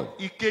fear God.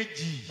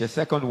 The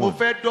second one,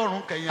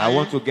 I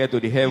want to get to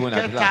the heaven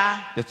at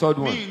last. The third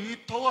one,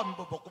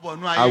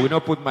 I will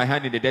not put my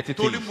hand in the dirty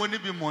things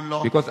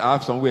because I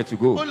have somewhere to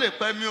go.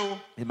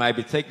 It might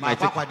be take my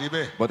take,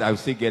 but I will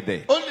still get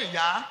there.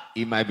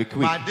 It might be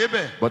quick,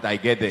 but I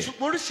get there.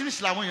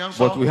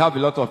 But we have a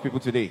lot of people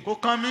today.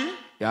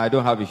 Yeah, I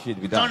don't have a shit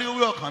with that.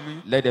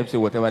 Let them say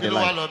whatever they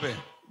like.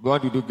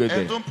 God will do good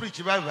there.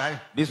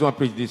 This one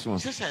preach this one.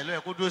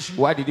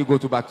 Why did he go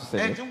back to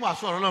Cele?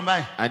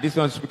 And this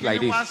one speak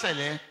like this.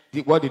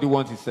 What did he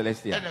want in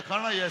Celestial?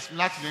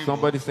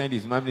 Somebody sent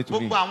his money to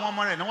me.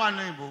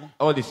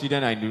 All the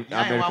children are in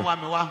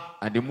America.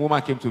 And the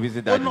woman came to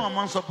visit daddy.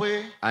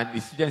 And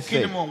the student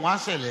said,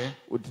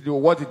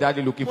 what is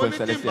daddy looking for in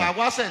Celestial?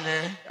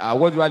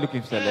 What do I look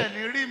in Cele?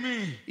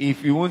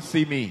 If you won't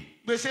see me,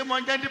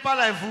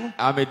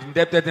 I'm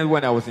indebted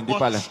when I was in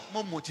deeper life.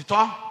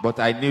 But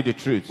I knew the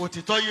truth.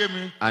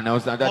 And I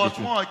was under the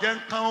truth.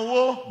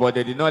 But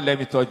they did not let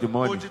me touch the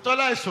money.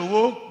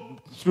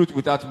 Truth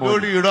without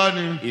money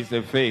is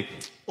a fake.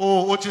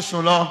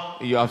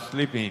 You are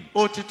sleeping.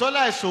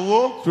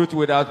 Truth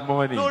without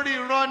money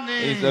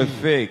is a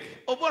fake.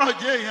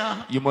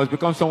 You must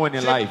become someone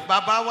in life.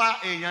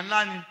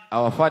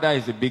 Our father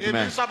is a big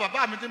man.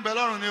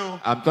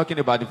 I'm talking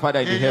about the father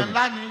in the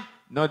heaven.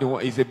 No, the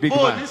one is a big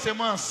man.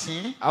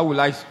 How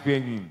will I spare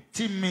him?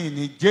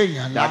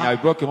 That I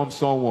broke him up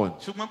someone.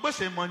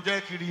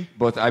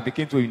 But I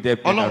became to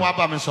indebt.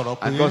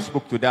 And God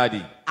spoke to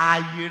daddy.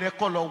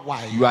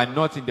 You are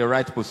not in the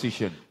right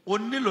position. You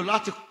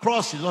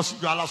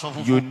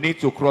need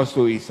to cross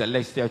to a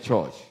celestial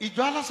church.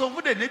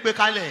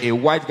 A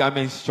white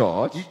garment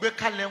church.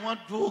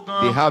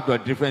 They have a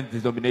different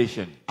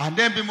denomination.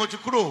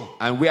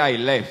 And where I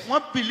left.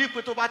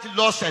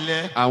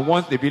 And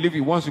once they believe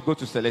he wants to go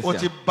to celestial,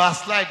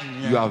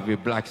 you have a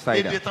black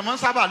slider.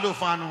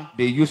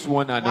 They use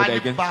one another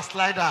against.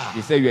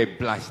 They say you're a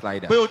black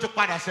slider.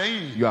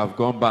 You have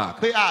gone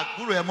back. We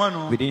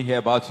didn't hear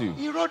about you.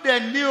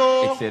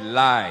 It's a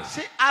lie.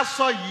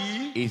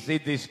 It's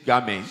said, this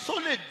garment,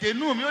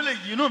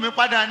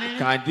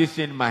 can this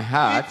in my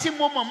heart?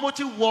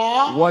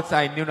 What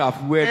I knew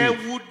of wearing,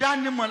 the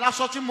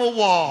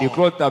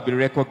clothes that be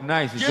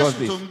recognized is just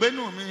this.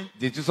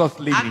 The Jesus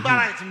living in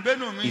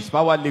him. His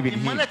power living in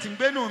him.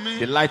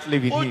 The light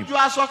living in him.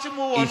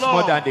 It's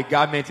more than the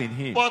garment in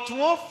him. But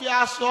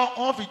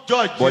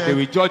they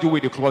will judge you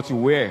with the clothes you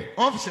wear.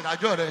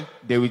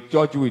 They will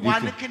judge you with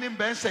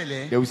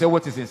it. They will say,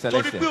 what is in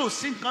Celestial?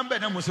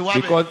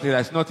 Because there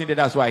is nothing there,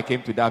 that's why I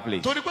came to that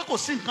place.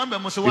 Because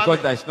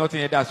there is nothing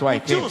there, that's why I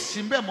came.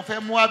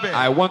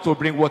 I want to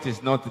bring what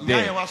is not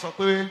there.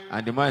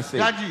 And the man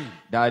said,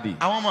 Daddy,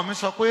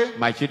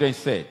 my children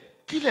said,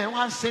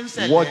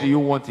 what do you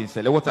want in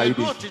Cele? What are you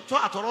doing? With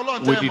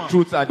the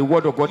truth and the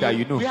word of God that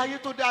you know.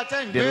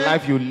 The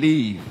life you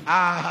live.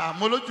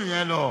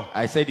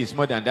 I said it's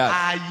more than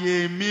that.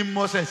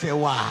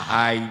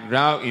 I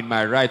now in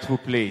my rightful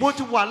place.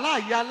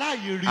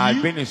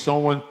 I've been in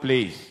someone's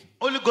place.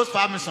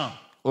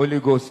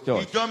 Holy Ghost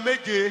Church.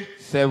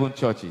 7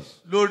 churches.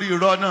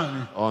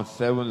 On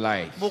 7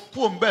 lies.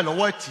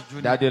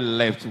 Daddy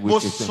left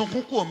with his son.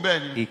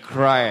 He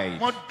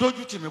cried.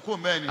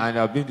 And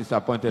I've been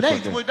disappointed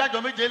from them.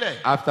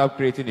 After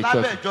creating a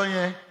church,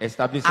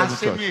 establishing 7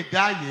 churches.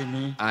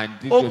 And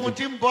the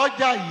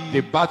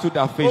battle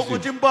that faced you.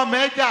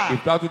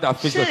 The battle that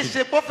faced you.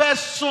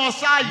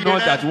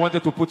 Not that you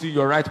wanted to put in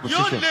your right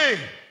position.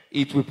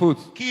 It will put.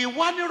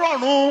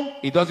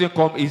 It doesn't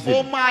come easily.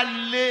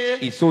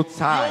 It's so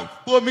tight.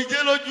 It will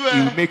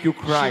make you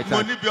cry.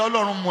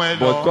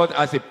 But God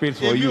has a place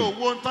for you.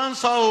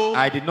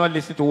 I did not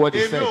listen to what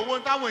they said.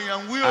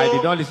 I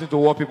did not listen to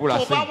what people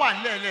are saying.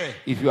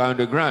 If you are on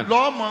the ground,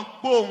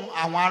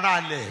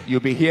 you'll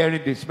be hearing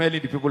the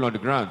smelling the people on the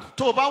ground.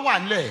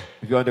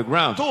 If you're on the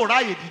ground,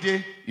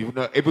 you're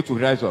not able to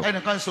rise up.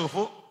 The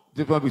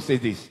people say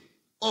this.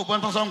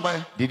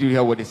 Did you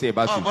hear what they say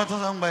about you?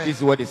 This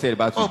is what they said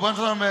about you.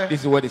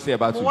 This is what they say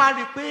about you. It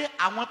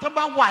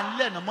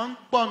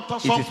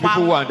is people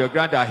who are on the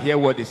ground that hear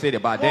what they said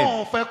about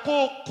them.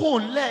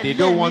 They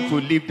don't want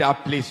to leave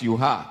that place you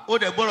have.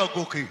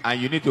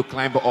 And you need to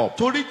climb up.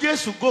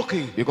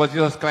 Because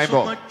Jesus climbed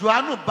up.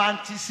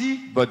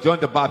 But John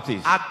the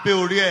Baptist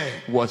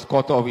was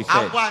cut off his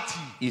head.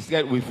 He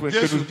said, we free.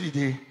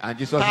 And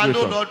Jesus raised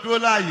up.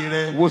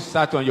 Who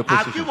sat on your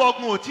position?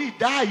 Or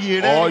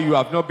you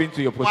have not been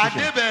to your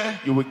position.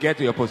 You will get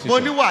to your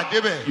position.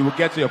 You will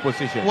get to your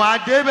position.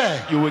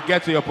 You will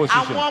get to your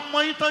position.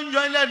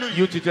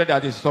 You children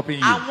that is stopping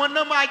you.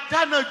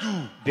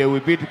 They will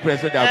be the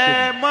president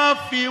that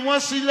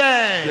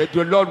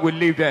the Lord will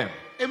leave them.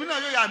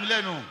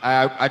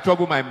 I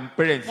trouble my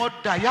parents.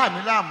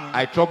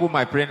 I trouble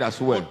my parents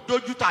as well.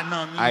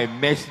 I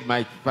messed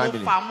my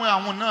family.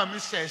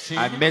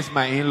 I messed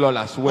my in-law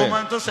as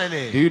well.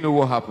 Do you know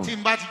what happened?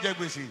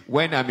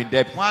 When I'm in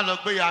debt,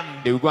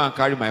 they will go and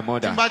carry my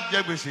mother.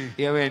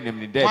 Here when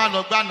I'm in debt,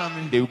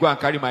 they will go and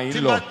carry my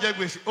in-law.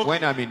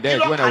 When I'm in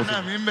debt,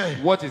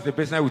 what is the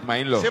business with my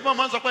in-law?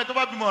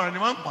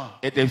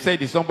 They say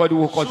it's somebody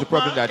who caused the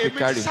problem that they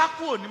carry.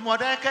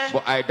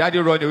 But Daddy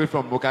run away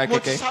from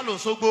Mokakeke.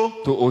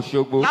 To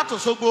Oshogbo,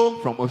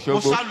 from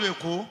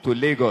Oshogbo to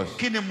Lagos.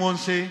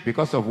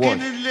 Because of what?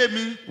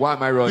 Why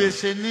am I running?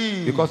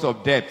 Because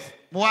of debt.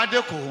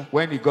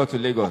 When he got to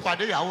Lagos,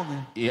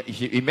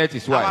 he met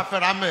his wife,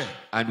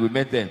 and we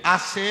met them,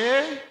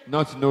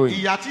 not knowing.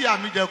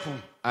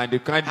 And the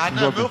kind of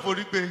love,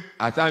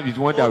 at times it's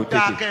one that will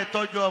take it.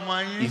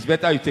 It's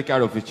better you take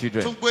care of your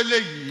children.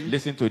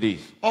 Listen to this.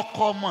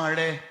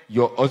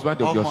 Your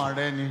husband of yours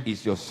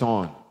is your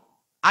son.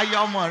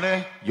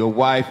 Your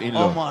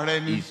wife-in-law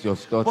is your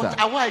daughter.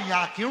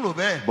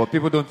 But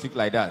people don't think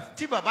like that.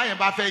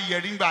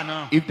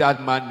 If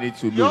that man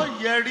needs to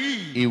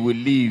leave, he will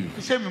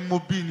leave.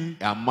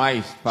 And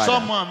my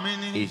father,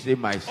 he said,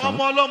 my son,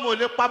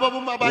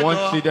 one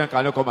children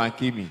cannot come and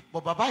kill me.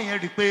 But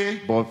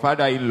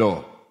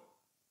father-in-law,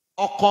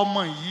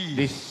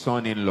 this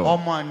son-in-law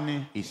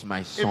is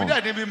my son. And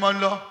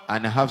I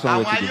have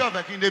somewhere to do.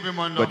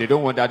 But they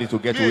don't want daddy to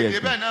get away.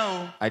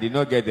 I did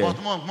not get there.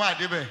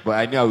 But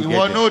I knew I would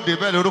get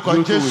there.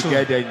 You too will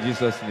get there in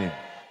Jesus' name.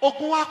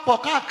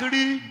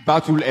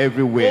 Battle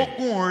everywhere.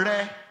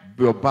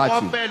 Your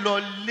battle.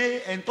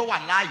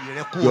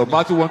 Your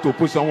battle want to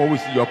put someone who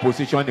is in your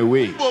position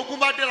away.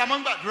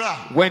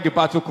 When the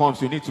battle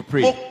comes, you need to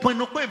pray.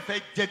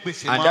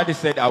 And daddy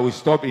said, I will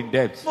stop in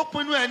debt.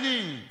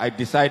 I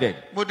decided.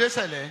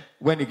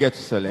 When he gets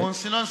to Cele,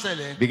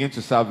 begin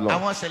to serve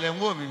Lord.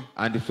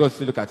 And the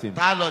first look at him.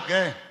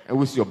 And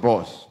who's your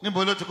boss?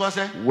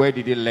 Where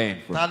did he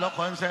learn from?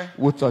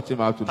 Who taught him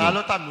how to do?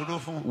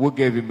 Who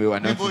gave him a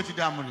anointing?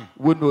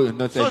 Who knows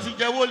nothing?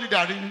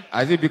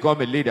 Has he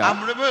become a leader?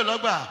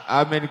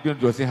 How many people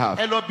does he have?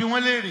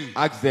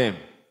 Ask them.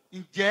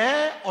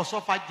 Did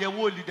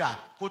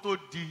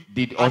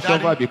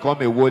Osofa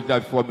become a world leader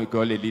before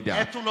becoming a leader?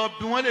 Ask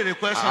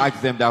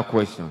them that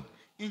question.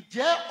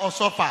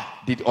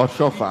 Did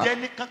Oshofa,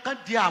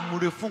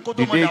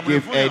 did they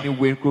give any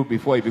winkle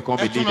before he became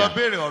a leader?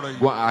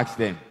 Go and ask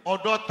them. Where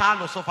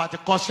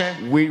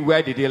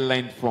did they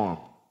learn from?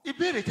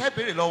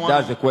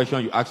 That's the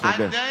question you ask from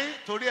them.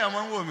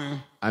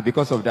 And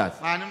because of that,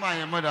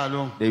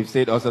 they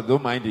said also,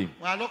 don't mind him.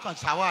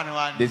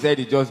 They said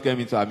he just came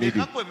into our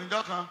meeting.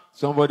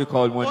 Somebody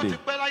called one day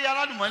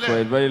for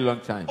a very long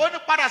time.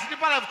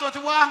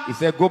 He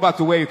said, go back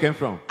to where you came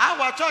from.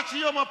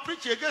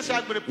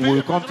 We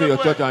will come to your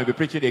church and be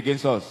preaching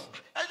against us.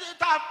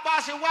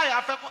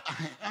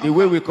 The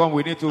way we come,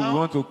 we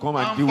want to come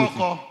and deal with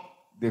you.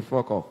 They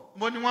fuck off.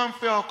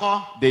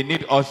 They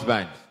need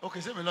husband.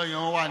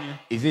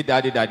 Is it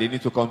daddy that they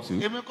need to come to?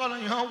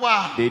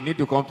 They need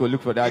to come to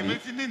look for daddy.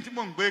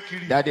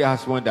 Daddy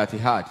has one that he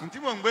had.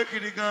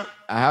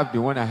 I have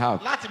the one I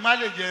have.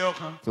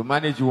 To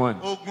manage one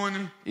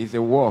is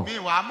a war.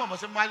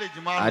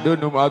 I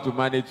don't know how to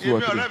manage two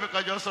or three.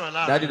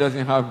 Daddy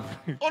doesn't have.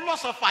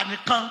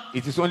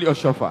 It is only a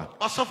chauffeur.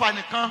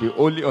 The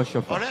only a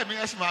chauffeur.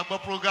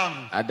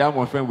 And that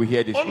my friend will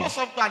hear this.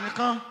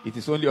 It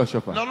is only a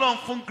chauffeur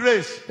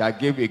that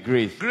gave a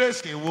grace.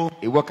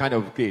 What kind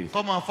of grace?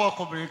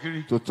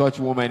 To touch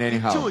woman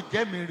anyhow.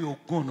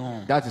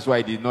 That is why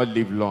he did not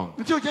live long.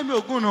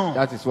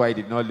 That is why he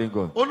did not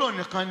linger.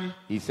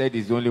 He said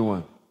he's the only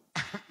one.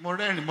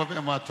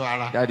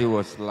 Daddy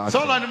was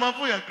laughing.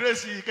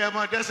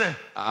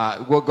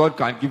 God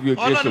can give you a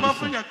grace to be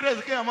seen.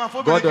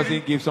 God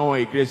doesn't give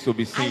someone a grace to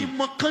be seen.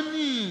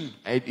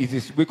 It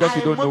is because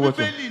you don't know what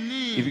to.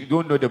 If you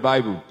don't know the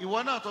Bible, you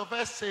want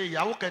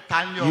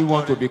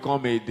to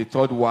become the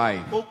third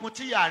wife.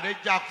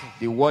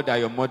 The word that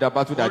your mother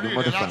battled that your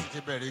mother found.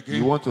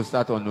 You want to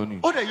start on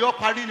only.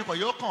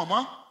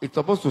 It's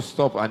supposed to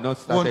stop and not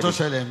start.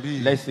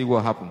 Let's see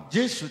what happens.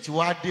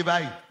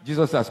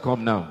 Jesus has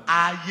come now.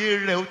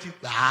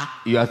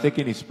 You are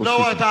taking his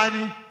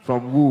position.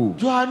 From who?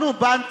 From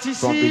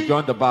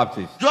John the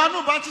Baptist. The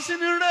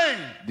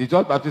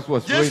John the Baptist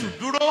was raining.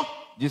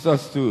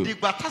 Jesus stood.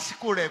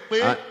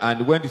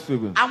 And when the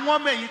student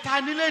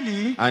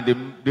and the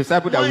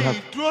disciple that we have,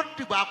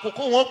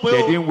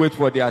 they didn't wait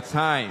for their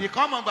time.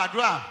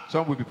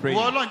 Some will be praying.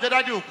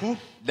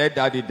 Let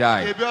daddy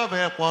die.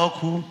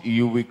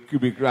 You will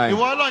be crying.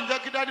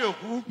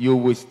 You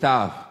will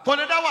starve.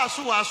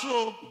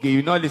 You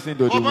will not listen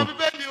to the word.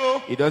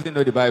 He doesn't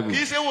know the Bible.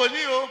 He's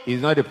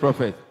not the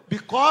prophet.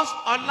 Because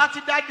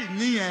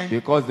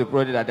the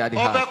prophet that daddy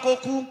has,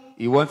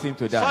 he wants him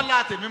to die.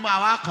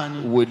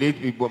 Will it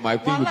be, my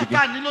thing will begin?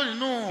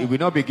 It will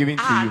not be given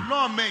to you.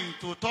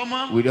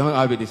 We don't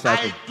have a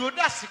disciple.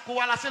 It's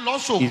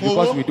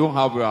because we don't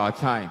have our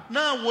time.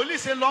 That's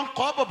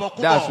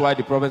why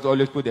the prophets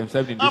always put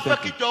themselves in this.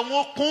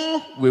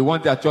 We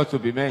want their church to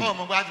be men.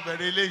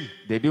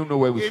 They don't know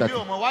where we started.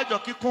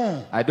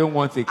 I don't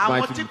want to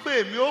explain.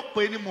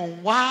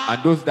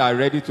 And those that are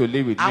ready to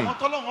live with me. And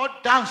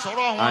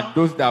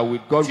those that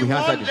with God will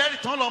answer them.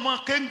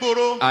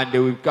 And they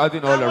will be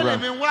counting all around.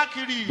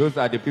 Those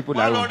are the people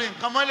that run.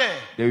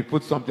 They will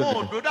put something.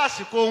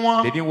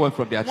 They didn't want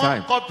from their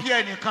time.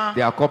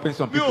 They are copying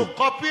some people. I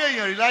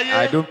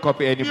don't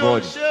copy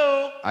anybody.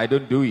 I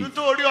don't do it.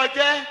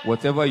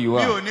 Whatever you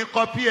are, I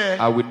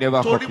will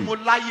never copy.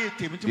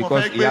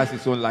 Because he has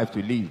his own life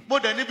to live.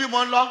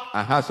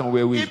 I have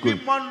somewhere where he's going.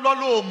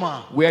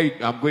 Where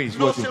I'm going is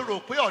working.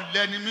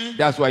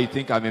 That's why you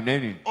think I'm an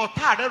enemy.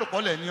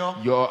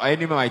 Your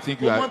enemy might think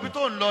you are.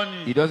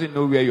 He doesn't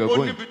know where you're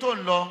going.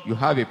 You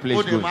have a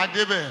place going.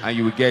 And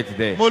you will get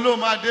there.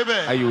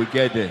 And you will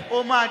get there.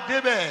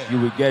 You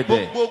will get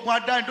there.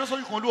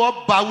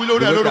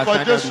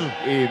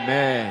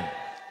 Amen.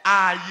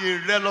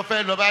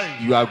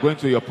 You are going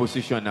to your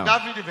position now.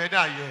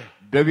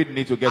 David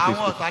needs to get his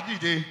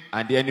position.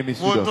 And the enemy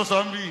stood up.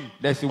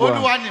 Let's see what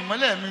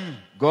happens.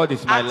 God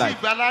is my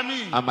life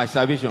and my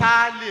salvation.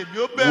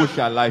 Who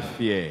shall I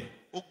fear?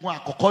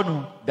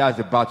 That's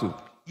the battle.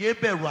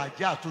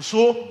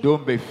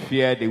 Don't be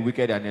feared the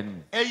wicked and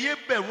enemy.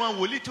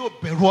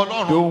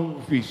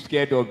 Don't be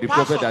scared of the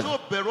prophet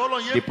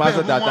the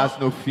pastor that has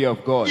no fear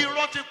of God.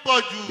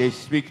 They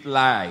speak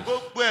lies.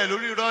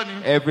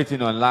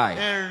 Everything on lies.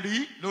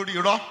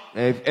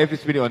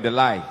 Everything on the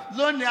lies.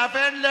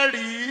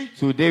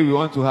 Today we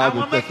want to have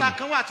a person.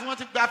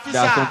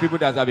 There are some people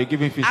that have been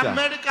given visa.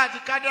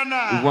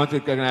 We want to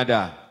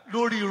Canada.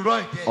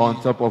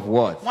 On top of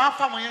what?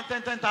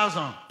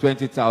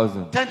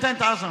 20,000.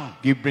 10,000.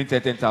 Bring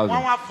 10,000.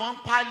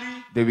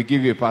 They will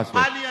give you a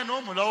passport.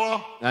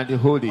 And they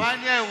hold it.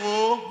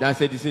 Then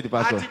say, this is the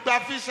passport. You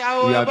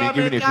have been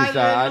given a visa.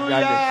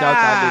 Shout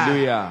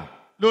hallelujah.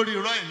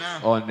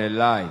 On the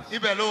lies.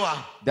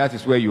 That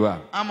is where you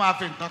are.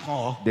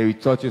 They will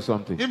touch you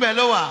something.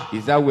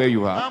 Is that where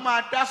you are?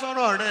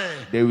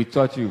 They will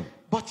touch you.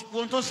 But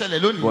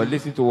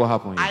listen to what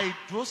happened here.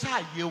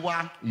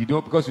 You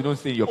don't, because you don't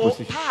stay in your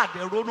position.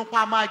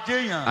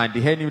 And the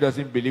enemy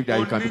doesn't believe that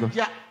you can become.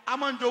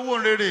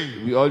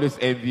 We always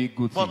envy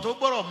good things.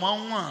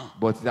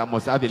 But that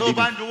must have a limit.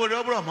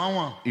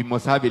 It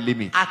must have a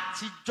limit. The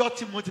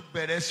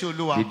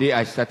day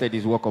I started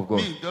this work of God,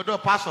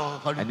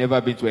 I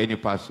never been to any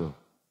pastor.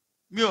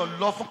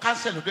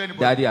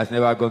 Daddy has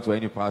never gone to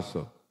any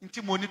pastor.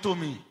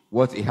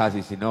 What he has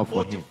is enough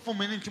for him.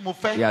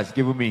 He has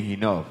given me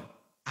enough.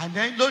 And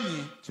then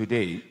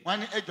today,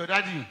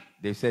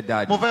 they said,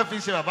 Daddy,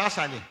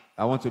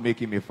 I want to make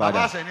him a father.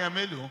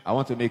 I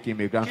want to make him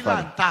a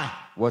grandfather.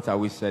 What are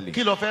we selling?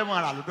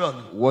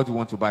 What do you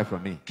want to buy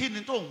from me?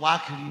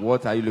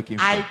 What are you looking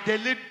for?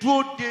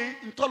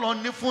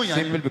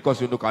 Simply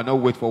because you cannot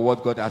wait for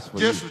what God has for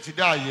you.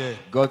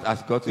 God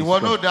has got his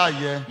plan.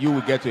 You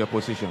will get to your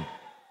position.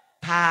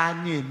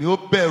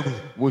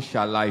 Who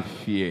shall I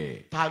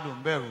fear?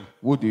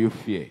 Who do you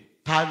fear?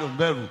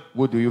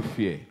 Who do you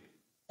fear?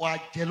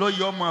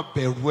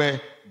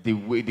 The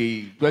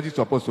God is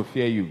supposed to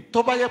fear you.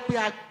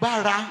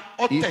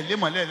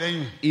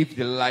 If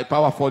the light,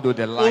 power follow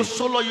the light,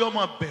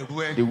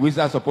 the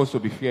wizard is supposed to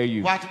be fear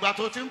you.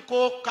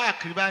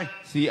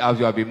 See, as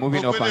you have been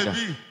moving up and down.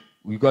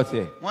 We got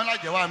here.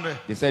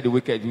 They said the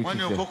wicked witch is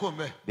there.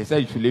 They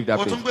said you should leave that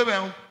place.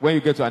 When you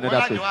get to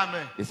another place,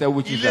 they said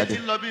witches are there.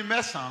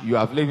 You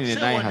have lived in a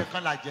 9 house.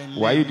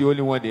 Why are you the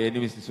only one the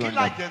enemy is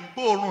surrounding?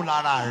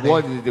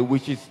 What is the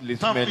witches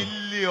listening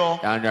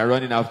and they are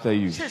running after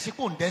you?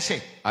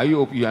 Are you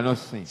open? You are not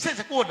sin.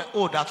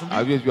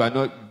 Are you are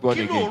not born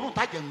again?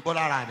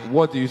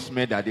 What do you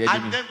smell that the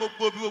enemy?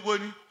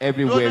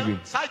 Everywhere.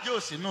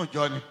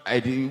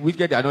 The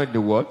wicked are not in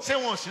the world.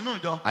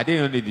 Are they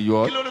not in the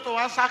world?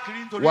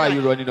 Why are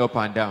you running up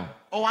and down?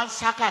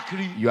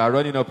 You are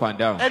running up and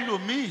down.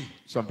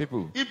 Some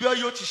people,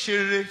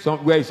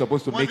 somewhere he's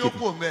supposed to make it,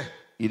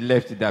 he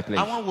left that place.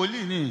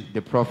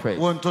 The prophet,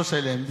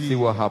 see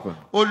what happened.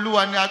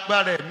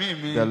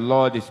 The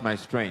Lord is my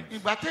strength.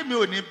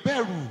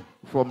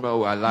 From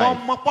our life,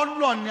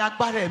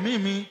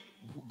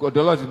 God,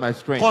 the Lord is my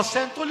strength.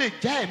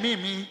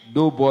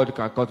 No bird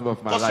can cut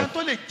off my life.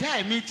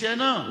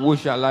 Who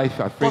shall I be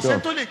afraid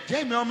of?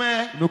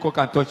 No one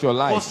can touch your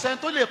life.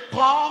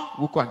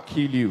 Who can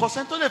kill you?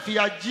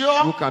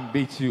 Who can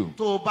beat you? If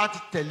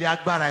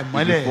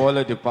you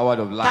follow the power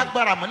of light,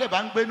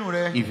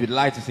 if the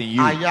light is in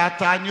you, and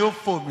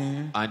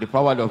the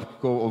power of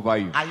God over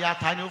you,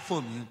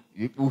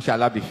 who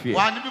shall I be feared?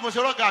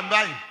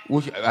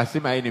 I see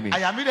my enemy.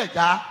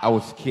 I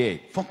was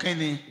scared.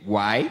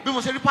 Why?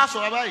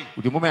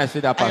 The moment I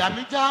said that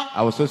pastor,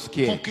 I was so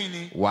scared.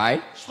 Why?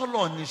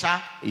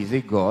 Is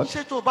it God?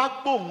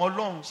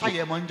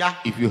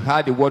 If you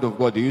heard the word of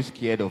God, are you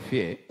scared of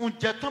fear?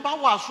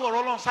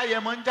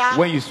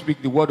 When you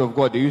speak the word of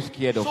God, are you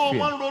scared of fear?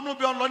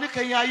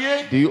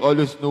 Do you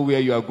always know where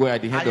you are going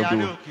at the end of the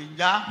road?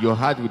 Your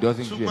heart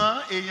doesn't fear.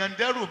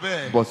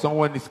 But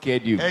someone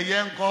scared you.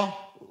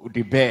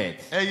 The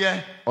birds,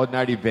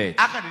 ordinary birds.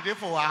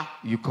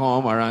 You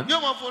come around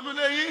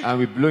and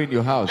we blow in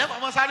your house.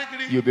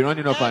 You'll be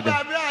running up and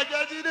down.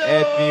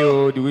 Help me,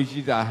 oh, the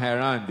witches are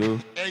around, though.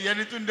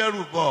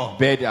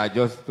 Birds are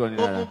just running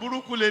around.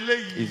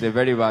 It's a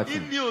very bad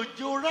thing.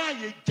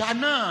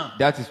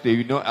 That is they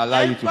will not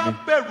allow you to move.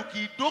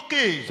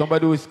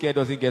 Somebody who is scared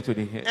doesn't get to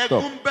the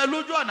top.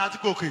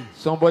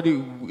 Somebody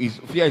who is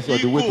fear is on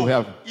the way to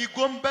heaven.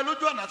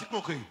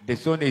 The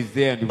sun is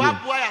there and the way.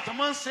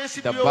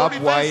 The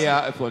barbed wire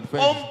for the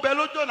fence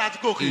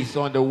is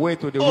on the way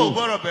to the roof.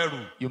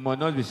 You must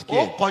not be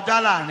scared.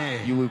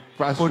 You will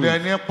pass through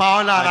and it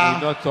will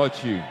not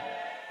touch you.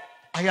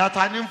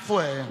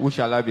 Who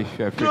shall I be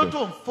afraid of?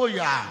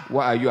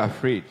 Why are you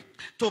afraid?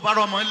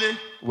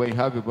 When you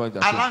have a bunch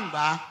of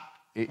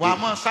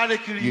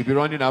you'll be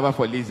running over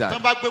for lizards.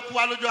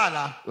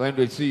 When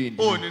they see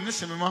you in the,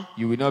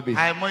 you will not be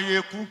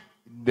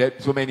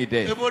so many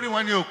days.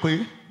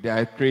 They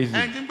are crazy.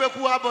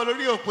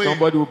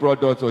 Somebody who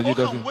brought dots on you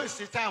doesn't.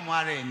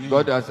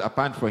 God has a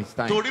plan for his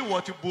time.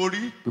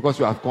 Because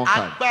you have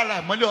conquered.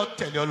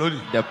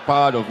 The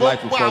power of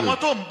light will follow.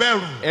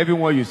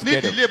 Everyone you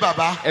scared of.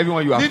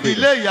 Everyone you are afraid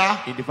of.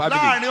 In the family.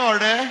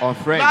 On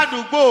friends.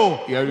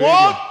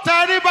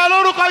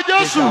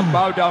 They shall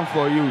bow down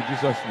for you in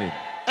Jesus' name.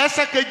 Let's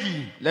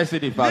see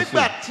the verse.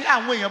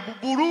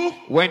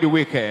 When the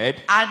wicked,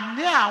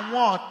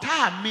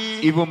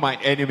 even my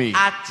enemy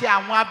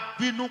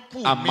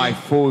and my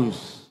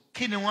foes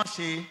came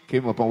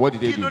upon, what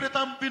did they do?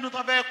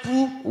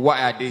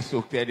 Why are they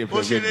so clear?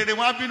 Because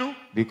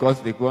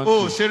they want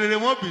to.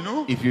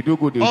 If you do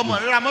good, they will do.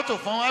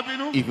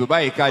 If you buy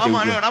a car, they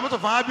will do.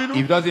 If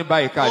you doesn't buy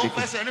a car,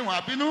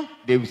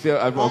 they will say,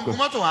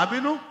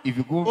 if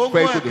you go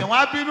pray to them,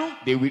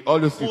 they will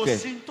always say,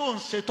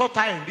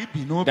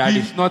 there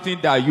is nothing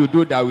that you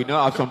do that will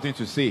not have something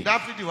to say.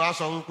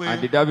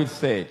 And the David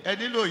said,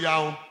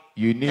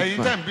 you need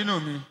man.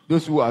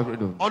 Those who are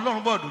afraid of God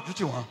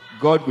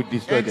will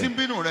destroy them.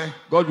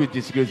 God will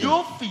disgrace them.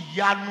 Your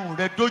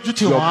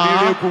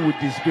miracle will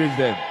disgrace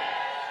them.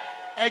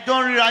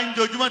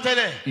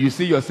 You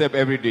see yourself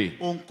every day.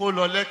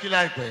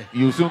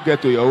 You soon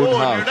get to your own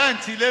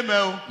house.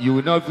 You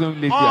will not even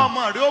live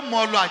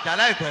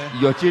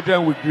there. Your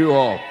children will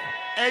grow up.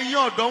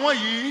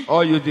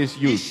 All you this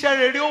youth. A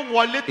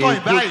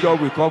good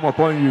job will come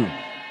upon you.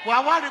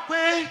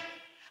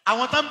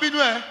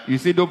 You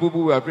see those people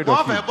who are afraid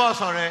of you.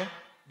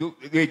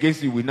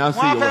 Against you will now see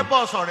you.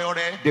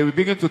 They will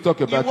begin to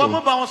talk about you.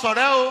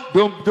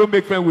 Don't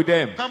make friends with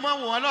them.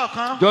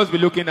 Just be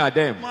looking at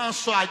them.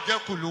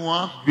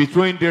 Be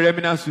throwing the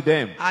remnants to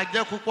them.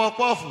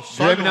 The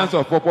remnants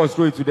of purpose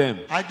throw it to them.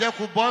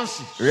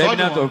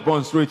 Remnants of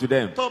bonds throw it to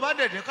them.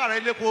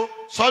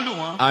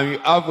 And you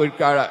have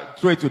a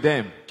throw it to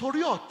them.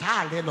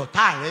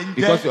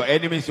 Because your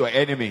enemy is your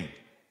enemy.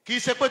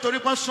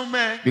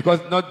 Because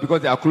not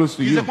because they are close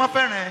to you,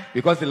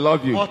 because they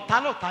love you.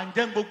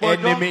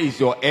 Enemy is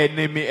your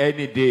enemy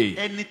any day.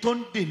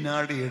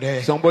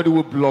 Somebody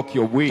will block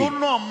your way.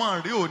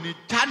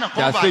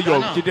 That say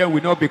your children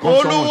will not become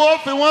someone.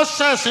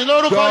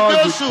 God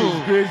will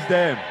disgrace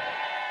them.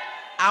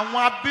 And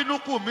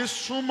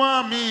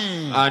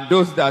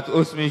those that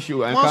owes me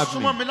should encounter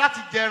me.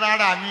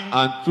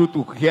 And through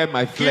to hear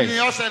my flesh.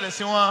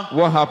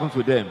 What happened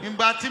to them?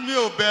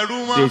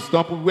 They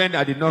stumbled when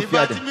I did not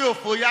fear them.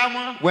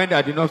 When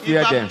I did not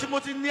fear them.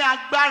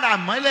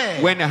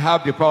 When I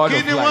have the power of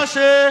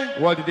life.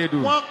 What did they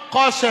do?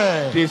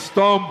 They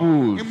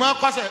stumbled.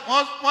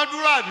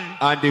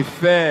 And they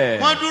fell.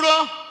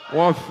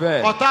 One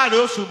fell.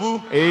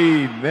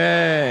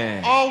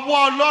 Amen.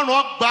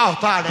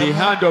 The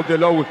hand of the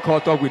Lord will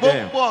cut off with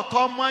them.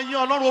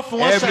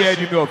 Every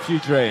enemy of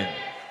children.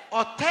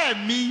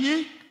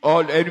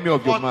 All enemy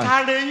of your mind.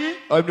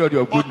 Enemy of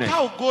your goodness.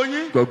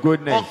 Your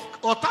goodness.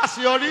 The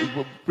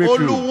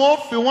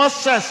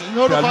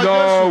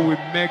Lord will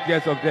make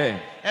less of them.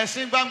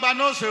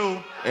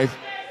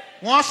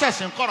 They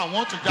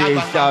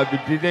shall be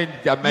driven in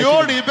the mighty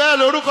name.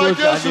 So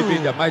shall be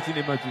in the mighty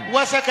name of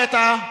Jesus.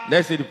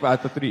 Let's see the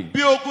part 3.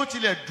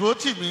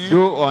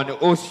 Though on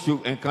oath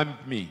should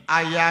encamp me,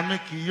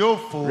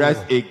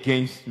 rise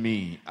against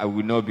me, I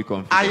will not be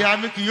confident.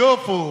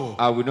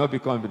 I will not be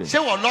confident.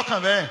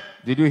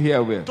 Did you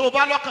hear well?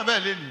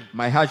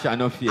 My heart shall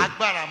not fear.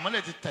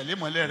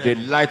 The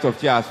light of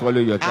fear has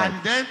swallowed your child.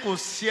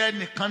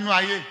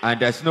 And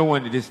there's no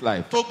one in this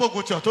life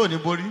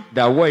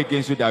that war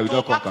against you that will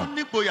not conquer.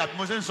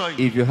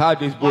 If you have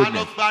this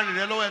boldness,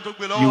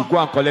 you go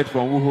and collect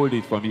from who hold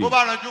it from you.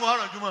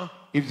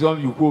 If some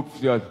you hope,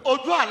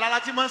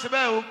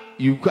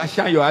 you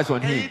shine your eyes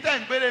on him.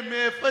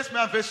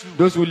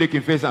 Those who look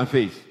in face and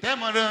face,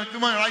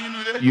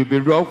 you'll be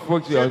rough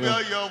folks.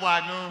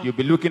 You'll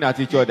be looking at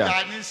each other.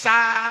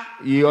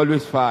 You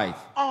always fight.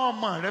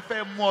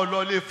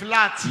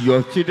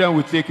 Your children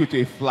will take you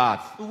to a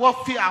flat.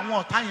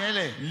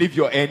 Leave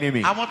your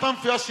enemy.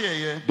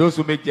 Those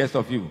who make jest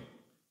of you.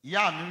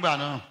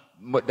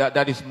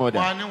 That is murder.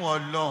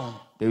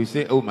 They will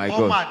say, oh my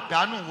God,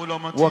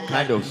 what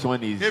kind of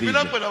son is this?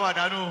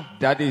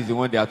 That is the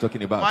one they are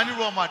talking about.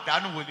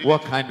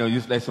 What kind of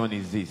useless son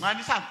is this?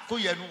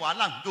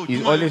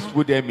 He always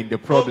put them in the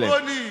problem.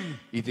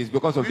 It is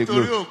because of the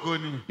glory.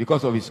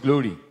 Because of his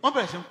glory.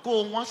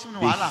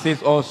 They say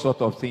all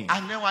sorts of things.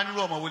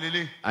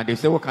 And they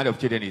say, what kind of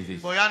children is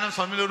this?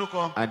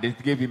 And they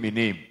gave him a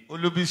name.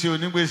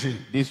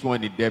 This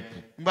one in depth.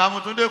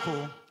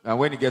 And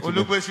when he gets to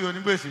them,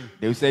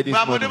 they will say this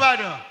morning,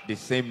 the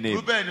same name.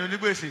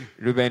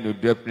 Reuben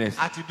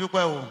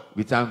Aikore.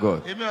 We thank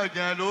God.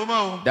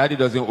 Daddy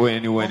doesn't owe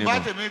anyone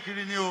anymore.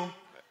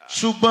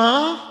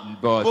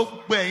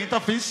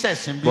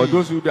 But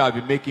those who have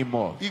been making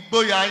more,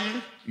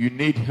 you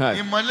need help.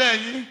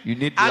 You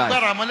need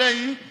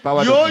life.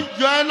 Power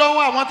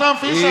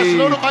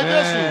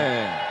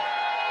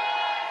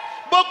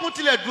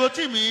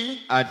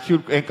and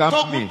should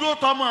encamp me.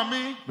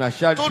 My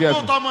child fears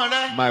me.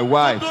 My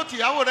wife,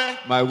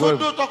 my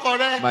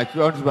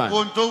husband.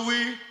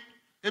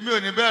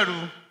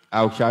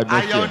 I shall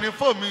not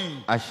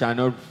fear. I shall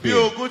not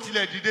fear.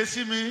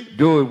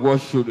 Though war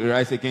should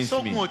rise against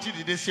me,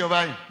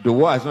 the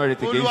war has not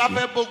risen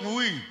against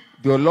me.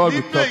 The Lord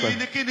will talk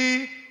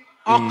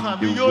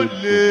on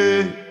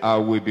me. I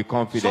will be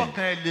confident.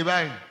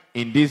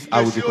 In this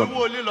I will be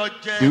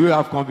confident. Do you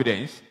have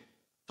confidence?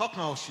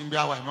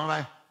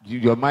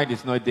 Your mind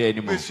is not there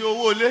anymore.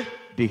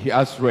 He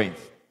has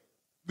strength.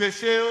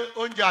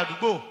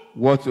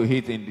 What to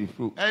eat in the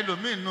food.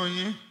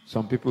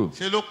 Some people,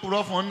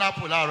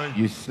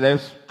 you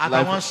slept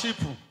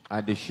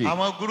and the sheep.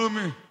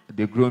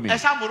 The grooming.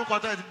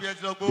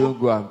 Don't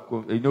go and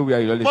you know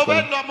where you always go.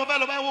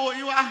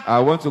 I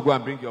want to go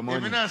and bring your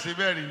money.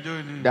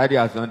 Daddy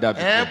has done that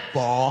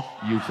before.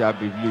 You shall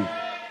be blue.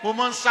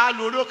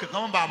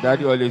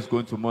 Daddy always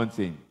going to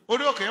mountain.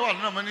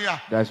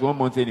 There's one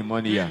mountain in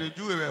Monia.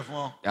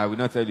 I will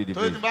not tell you the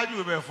place.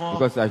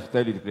 Because I should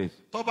tell you the place.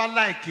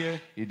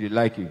 He did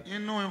like you. He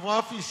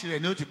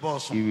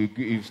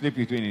will sleep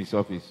between his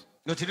office.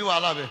 You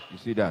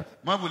see that?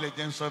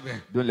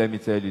 Don't let me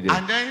tell you that.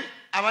 And then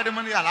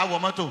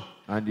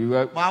And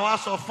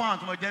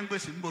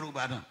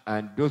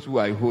those who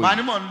I hold, he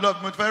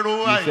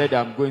said,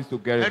 I'm going to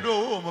get it.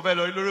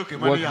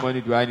 What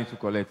money do I need to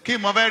collect?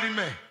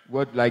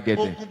 What do I get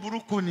there?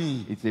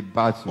 It's a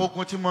battle.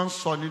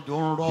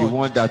 The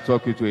one that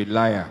talks you to a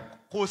liar.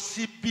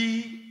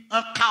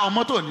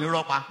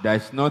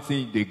 There's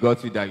nothing they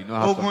got you that you know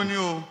how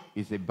to.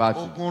 It's a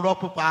battle.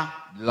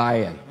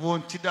 Liar.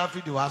 Let's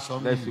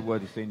see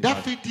what he's saying.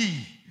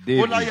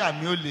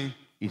 David,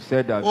 he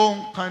said that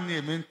one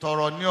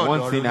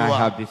thing I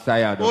have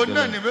desired of the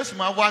Lord,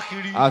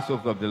 house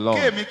of the Lord,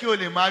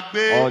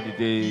 all the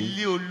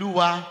days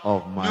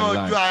of my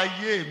life,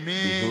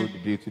 behold the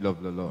beauty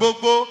of the Lord.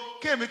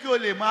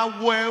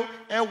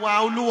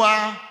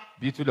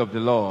 Beauty of the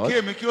Lord,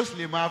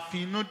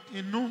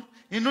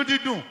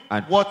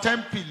 and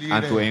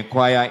to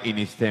inquire in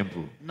his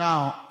temple.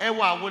 Now, look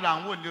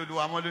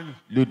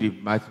the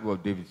master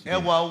of David today.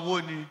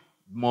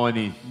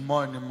 Money.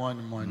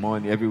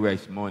 Everywhere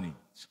is money.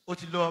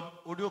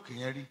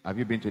 Have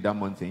you been to that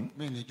mountain?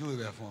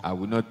 I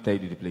will not tell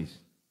you the place.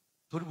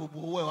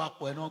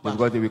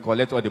 Because they will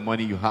collect all the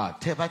money you have.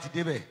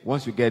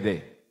 Once you get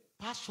there,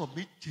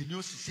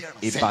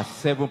 about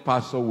 7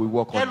 pastors will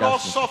work on that.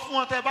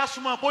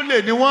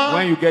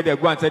 When you get there,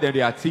 go and tell them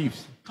they are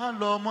thieves. They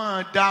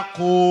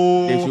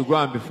should go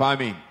and be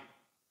farming.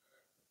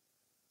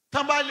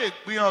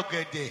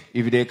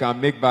 If they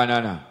can make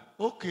banana.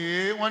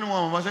 Okay,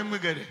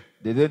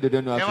 they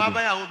don't know how to do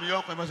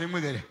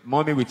it.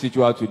 Mommy will teach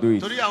you how to do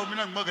it.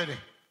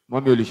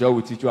 Mommy will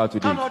teach you how to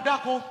do it.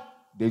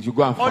 They should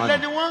go and farm.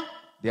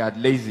 They are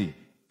lazy.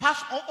 About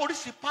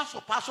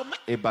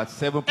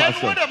 7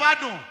 pastors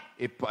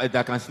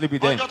that can sleep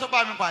with them.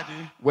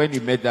 When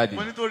you met Daddy,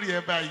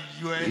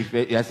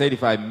 I said,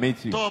 if I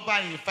met you,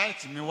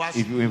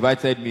 if you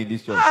invited me in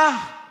this church,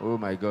 oh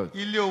my God,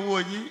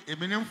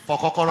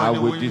 I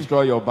will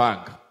destroy your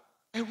bank.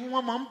 We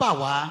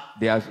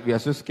are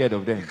so scared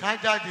of them.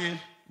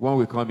 One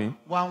will come in.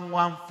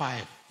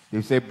 115.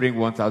 They say bring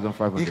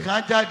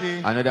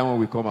 1,500. Another one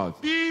will come out.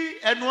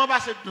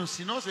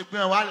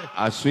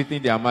 As sweet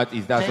in their mouth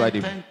is that's why they.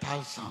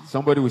 10,000.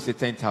 Somebody will say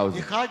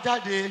 10,000.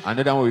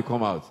 Another one will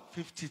come out.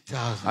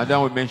 50,000. Another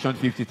one will mention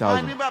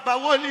 50,000. And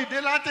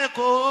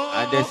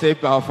they say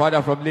our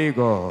father from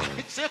Lagos.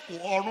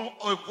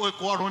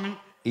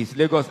 Is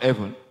Lagos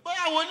heaven?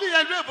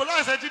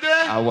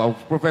 Our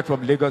prophet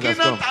from Lagos has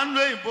come.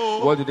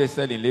 What do they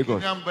sell in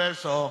Lagos?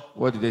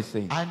 What do they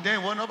say? And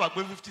then one over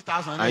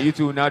 50,000. And you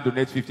two now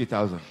donate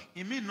 50,000.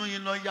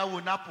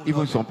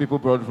 Even some people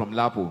brought from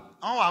Lapo.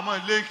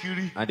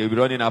 And they'll be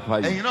running up high.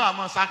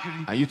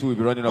 And you two will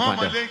be running up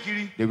and down.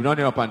 They'll be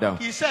running up and down.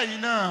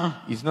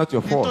 It's not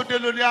your fault.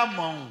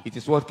 It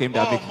is what came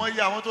that make.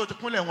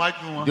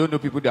 Don't know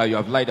people that you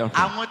have lied down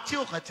for. See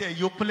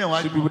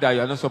people that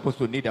you are not supposed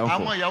to kneel down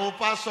for.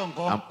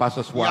 And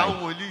pastor's wife.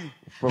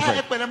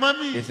 Prophet.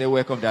 They say,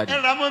 welcome, Daddy.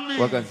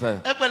 Welcome, sir.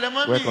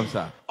 Welcome,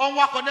 sir.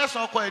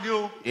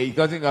 It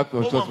doesn't have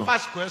to talk.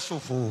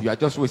 You are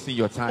just wasting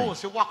your time.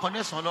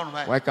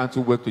 Why can't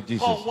you work to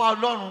Jesus?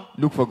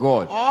 Look for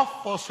God.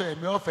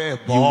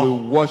 You will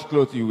wash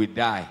clothes, you will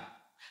die.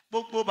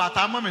 You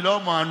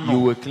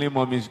will clean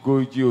mommy's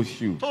gorgeous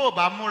shoe. You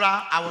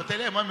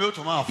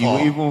will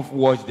even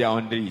wash their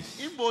undies.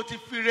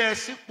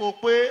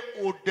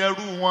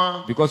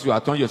 Because you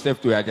have turned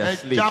yourself to their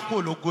slave.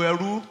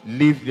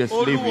 Leave the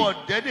slavery.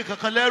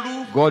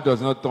 God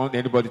does not turn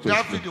anybody to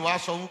a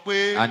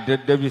slave. And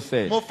David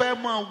said, I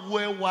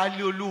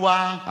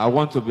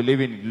want to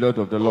believe in the Lord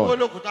of the Lord.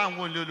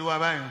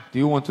 Do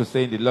you want to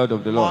say in the Lord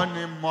of the Lord?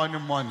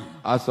 Money.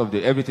 As of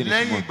the everything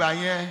is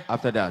money.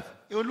 After that,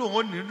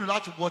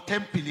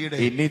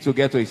 he needs to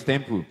get to his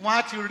temple.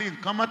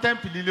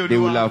 They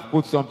will have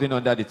put something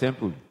under the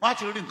temple.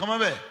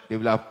 They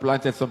will have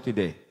planted something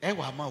there. And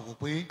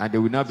they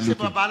will not be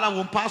looking.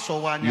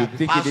 You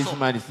think this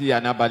man is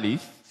an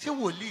herbalist?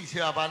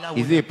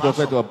 Is he a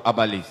prophet or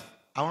herbalist?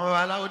 And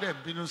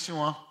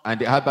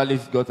the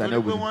herbalists got an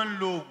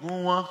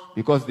elbow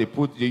because they're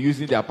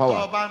using their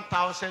power.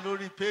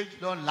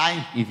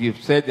 If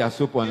you've said their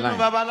soap online,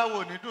 the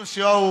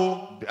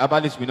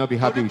herbalists will not be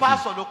happy with you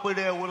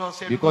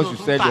because you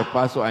said your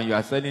pastor and you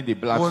are selling the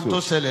black soap.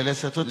 Let's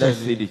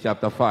see the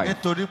chapter 5.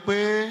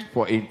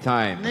 For in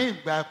time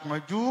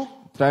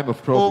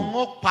of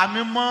trouble,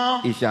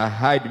 he shall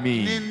hide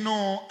me in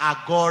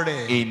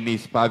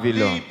his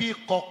pavilion,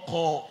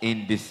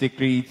 in the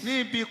secret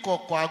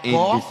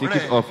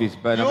of his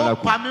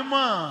tabernacle.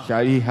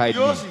 Shall he hide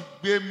me?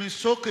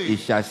 He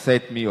shall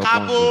set me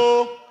upon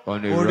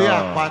on a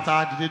rock.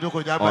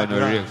 On a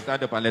rock.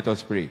 Stand up and let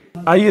us pray.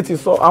 Ayé ti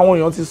sọ, àwọn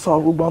èèyàn ti sọ,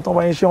 gbogbo àwọn tó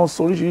bá ń ṣe wọn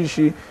sọ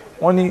oríṣiríṣi.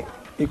 Wọ́n ní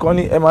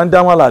ìkànnì ẹ máa ń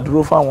dá màlà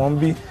dúró fáwọn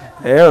bí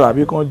ẹ rà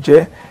bí kan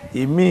jẹ́.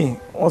 Èmi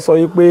wọ́n sọ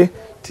yìí pé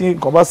tí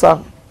nǹkan bá sá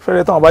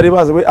fẹ́rẹ́ táwọn bá dé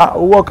bá sọ pé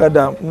owó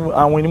ọ̀kadà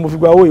àwọn ni mo fi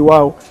gba owó ìwá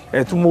o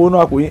ẹ̀tún mú owó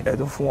náà àpò yín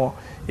ẹ̀tún fún wọn.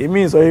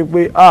 Èmi sọ yìí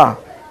pé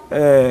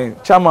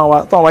chairman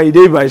wa táwọn wáyé dé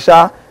ìbà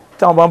ìṣá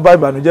táwọn bá ń bá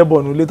ìbànújẹ́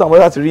bọ̀ nílé táwọn bá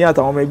láti rí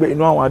àtàwọn ọmọ ẹgbẹ́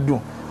inú àwọn adùn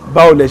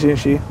báwo lẹ ṣe ń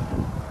ṣe.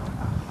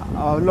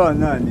 Ọlọ́run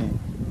náà ni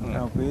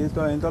pé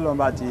tọ́lọ́run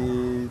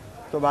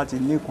bá ti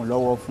níkùn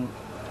lọ́wọ́ fún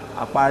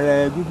àpẹẹrẹ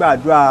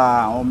gbígbàdúrà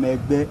àwọn ọmọ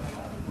ẹgbẹ́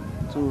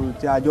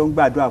tí a jọ ń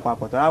gbàdúrà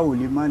papọ̀ tó láwò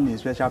lè mọ́ ní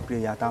special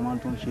prayer tá a máa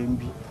tún ṣe ń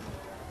bí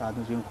tá a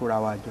tún ṣe ń kóra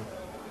wa jọ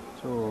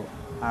so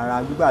ara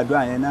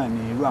gbígbàdúrà yẹn náà ni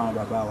irú àwọn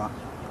bàbá wa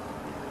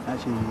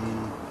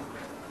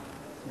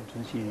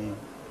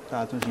tá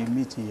a tún ṣe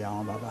mítì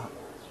àwọn bàbá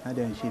náà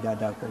dẹ̀ ń ṣe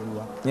dáadáa pẹ̀lú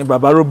wa. ní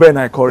bàbá Reuben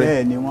Aikore.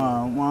 bẹ́ẹ̀ ni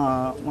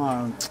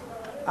wọ́n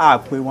á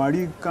pè wọ́n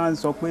rí kán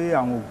sọ pé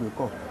àwọn ògbé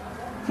kọ̀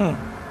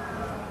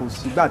kò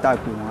sígbà tá a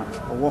pè wọ́n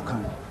ọwọ́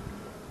kan.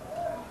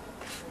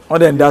 wọ́n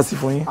dẹ̀ ń dá sí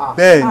fún yín.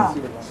 bẹ́ẹ̀ ni.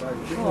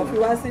 wọ́n fi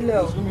wá sílẹ̀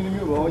o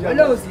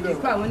Ọlọ́run sì lè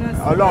fún àwọn náà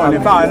sílẹ̀. Ọlọ́run lè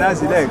fún àwọn náà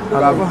sílẹ̀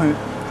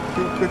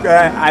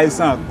pípẹ́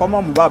àìsàn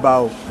kọ́mọ̀ mú bàbá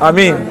o.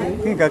 àmín.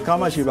 kí nǹkan kan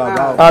má ṣe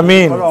bàbá o.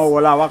 àmín. Ọlọ́run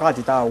wọlá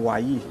wákàtí tá a wà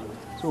yìí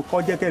so kọ́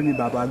jẹ́ kẹ́mi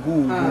bàbá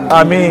gùn.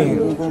 àmín.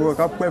 gbogbo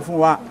kan pẹ́ fún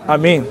wa.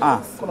 àmín.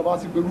 kọ́nà bá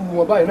ti gbèrú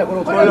wọn báyìí náà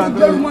kọ́nà Ọlọ́run ti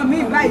gbèrú wọn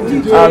míì báyìí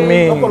díje.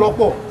 àmín.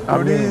 lọ́pọ̀lọpọ̀.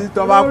 torí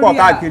tó bá pọ̀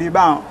káàkiri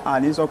báwọn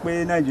àní sọ pé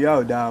Nàìjíríà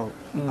ò dáa o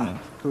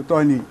tó tọ́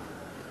ni.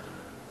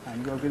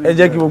 ẹ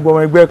jẹ́ kí gbogbo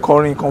ọmọ ẹgbẹ́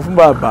kọrin kan fún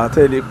bàbá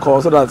tẹ́lẹ̀ kọ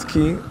so that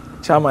kí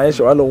chairman ẹ̀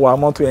ṣe wá lọ wá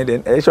mọ́tò yẹn dẹ̀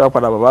ẹ̀ ṣe wá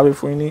padà bàbá fi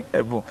fún yín ní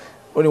ẹ̀bùn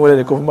ó ní wọlé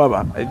nìkan fún bàbá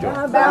ẹ jọ.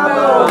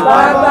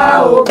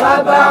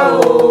 bàbá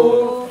o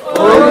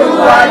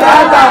Olúwa dá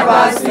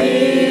bàbá sí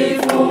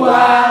fún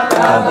wa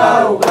bàbá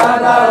o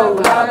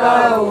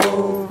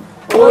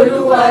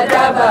Olúwa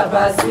dá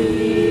bàbá sí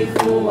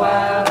fún wa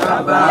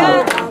bàbá o.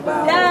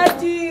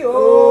 Dádì o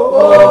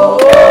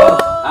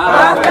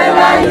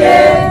Afẹ́láyé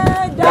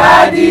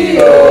dádì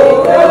o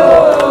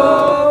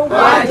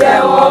wá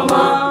jẹ́wọ́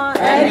mọ́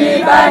ẹni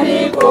bá ní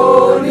kò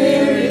ní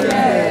rí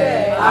rẹ̀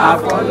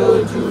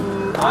àfọlójú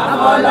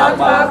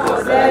ọmọlọ́pàá kò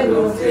sẹ́nu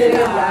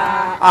fèrèlà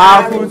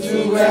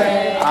àfùtúwẹ̀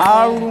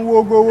àrùn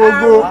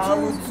wogowogo.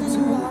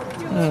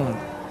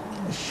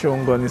 ṣeun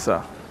gan ni sà.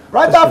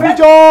 Brighter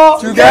future.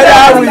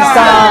 Together we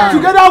stand.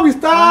 Together we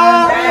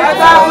stand.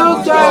 Brighter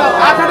future.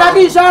 Àkàndá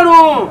kì í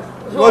sọ̀rùn.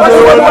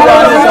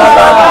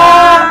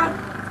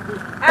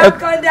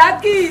 Àkàndá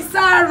kì í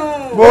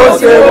sàrùn. Bó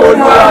ṣe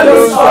Olúwa ló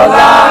ń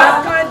ṣọlá.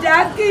 Àkàndá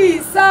kì í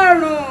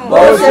sàrùn.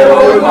 Bó ṣe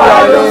Olúwa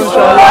ló ń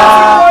ṣọlá.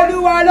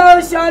 Olúwa ló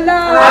ń ṣọlá.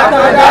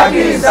 Àkàndá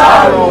kì í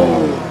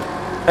sàrùn.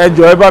 ẹ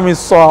jọ̀ọ́ ẹ bá mi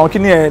sọ àwọn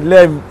kíní ẹ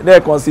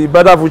lẹ́ẹ̀kan sí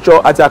Brighter future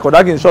àti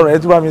àkàndá kì í sọ̀rọ̀ ẹ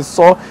tún bá mi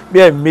sọ bí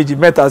ẹ méjì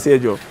mẹ́ta sí ẹ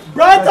jọ̀ọ́.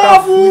 Brighter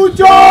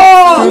future.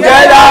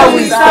 Together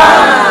we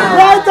stand.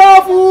 Brighter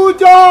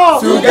future.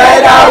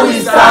 Together we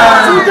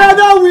stand.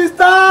 Together we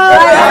stand.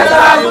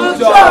 Brighter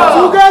future.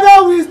 Together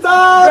we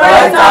stand.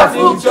 Brighter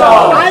future.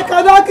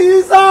 Àkàndá kì í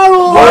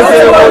sàrùn. Bó ṣe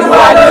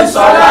Olúwa ló ń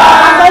ṣọlá.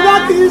 Àkàndá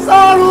kì í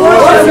sàrùn. Bó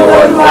ṣe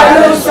Olúwa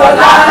ló ń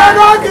ṣọlá.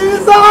 Àkàndá kì í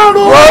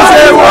sàrùn. Bó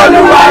ṣe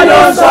Olúwa ló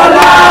ń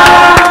ṣọlá.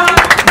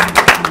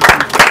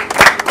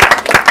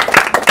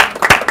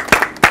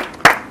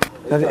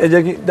 ẹ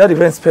jẹ́ kí dáàdì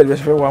fẹ́ spell bí ẹ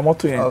ṣe fẹ́ wa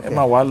mọ́tò yẹn ẹ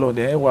máa wà á lọ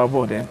dẹ̀ ẹ wà á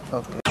bọ̀ dẹ̀.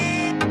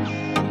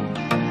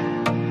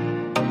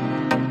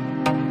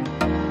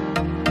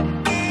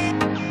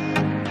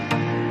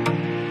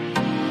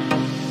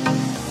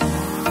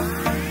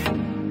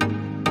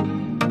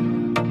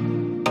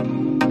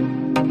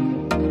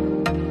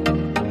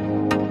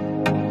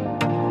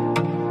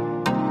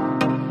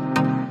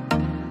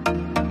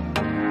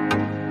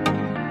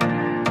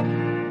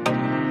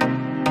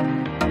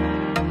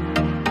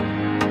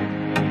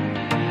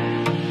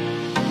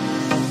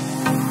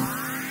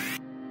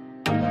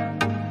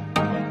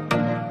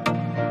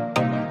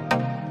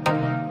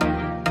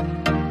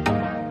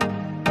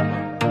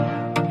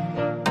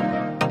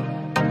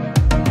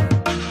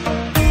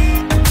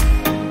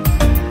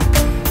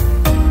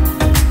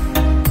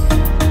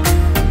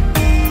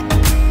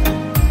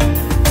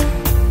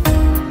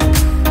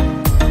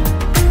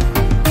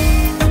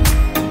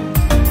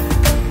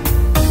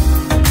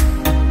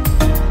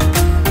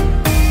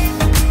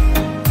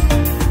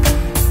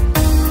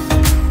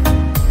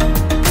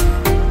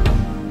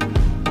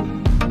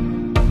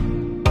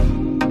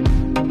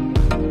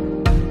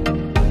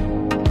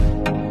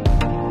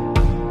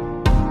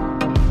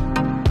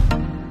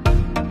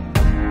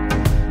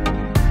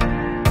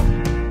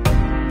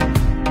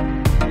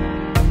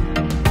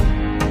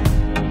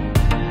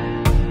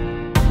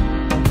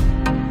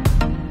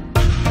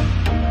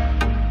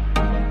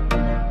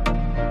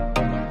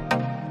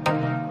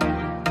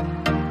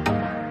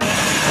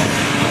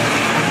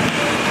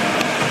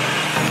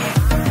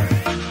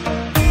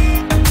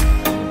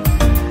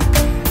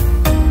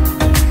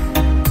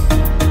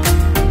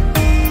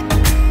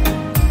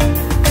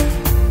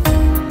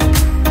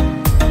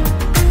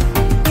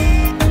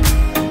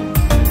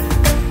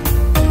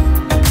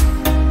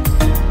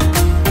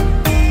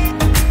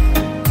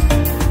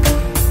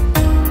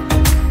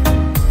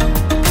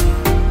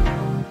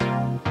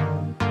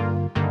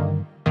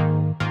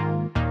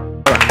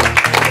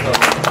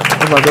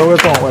 ìgbàgbọ́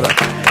wẹ́pọ̀ wọn padà.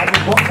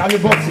 kámi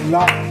bọ́ọ̀sì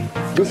ńlá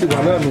ló sì wà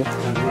náà nù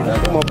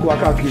ọmọ kó wa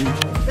káàkiri.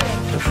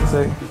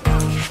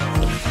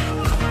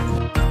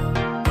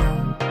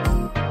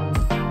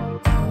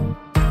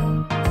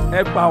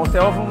 ẹ pa àwọn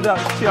tẹ́wọ́ fún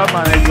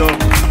chairman ẹjọ́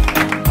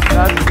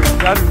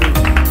láti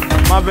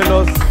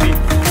marvelous feats.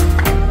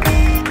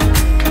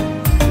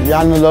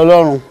 Ìyanu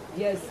lọ́lọ́run.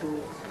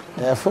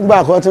 Fúngbà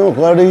àkọ́kọ́ tí mo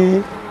kọ́ rí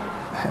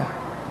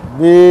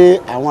bí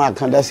àwọn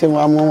àkàndá ṣe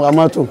máa mú wa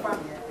mọ́tò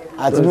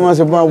àti bí wọ́n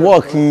ṣe máa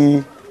wọ́ọ̀kì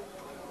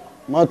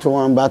mọ́tò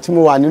wọn bá tí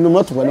mo wà nínú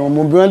mọ́tò pẹ̀lú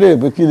mo bí wọ́n lè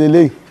pé kí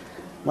lélẹ̀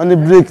wọ́n ní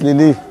brake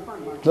lélẹ̀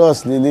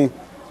plus lélẹ̀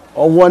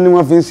ọwọ́ ni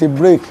wọ́n fi ń ṣe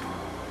brake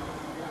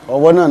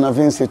ọwọ́ náà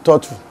fi ń ṣe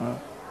tọ́tù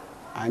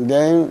and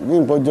then bí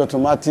nǹkan jẹ́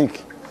automatic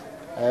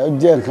ó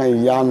jẹ́ nǹkan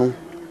ìyanu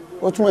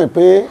ó túmọ̀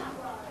pé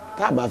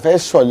tá a bá fẹ́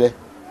ṣọ̀lẹ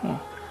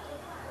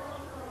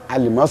a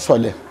lè mọ́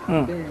ṣọ̀lẹ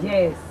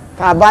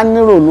tá a bá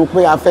nírònú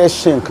pé a fẹ́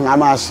ṣe nǹkan a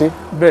máa ṣe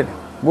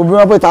gbogbo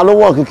wọn pé ta ló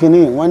wọ́ọ̀kì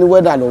kínní wọ́n ní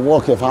wẹ́dà ló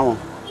wọ́ọ̀kì fáwọn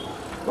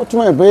ó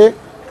túmọ̀ pé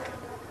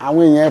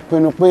àwọn èèyàn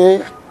pinnu pé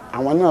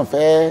àwọn náà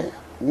fẹ́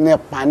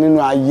nípa nínú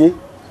ayé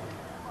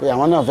pé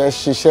àwọn náà fẹ́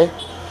ṣiṣẹ́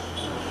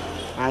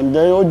and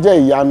then ó jẹ́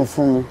ìyanu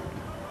fún mi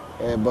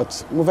but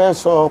mo fẹ́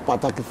sọ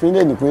pàtàkì fún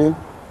ilé ni pé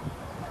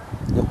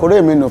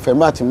ìkórè mi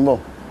November tí ń bọ̀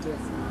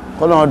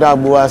kọ́lọ́run dá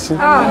gbogbo wa sí.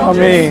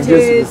 Àmín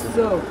Jésù.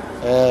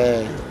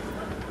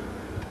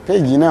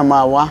 Péjì náà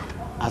máa wá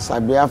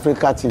Àṣàbí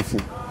Africa TV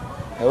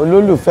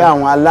olólùfẹ́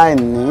àwọn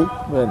aláìní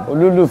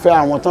olólùfẹ́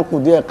àwọn tó kù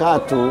díẹ̀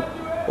káàtó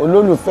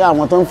olólùfẹ́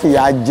àwọn tó ń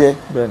fìyà jẹ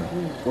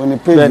òní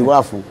péjì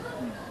wà fún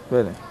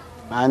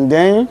and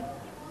then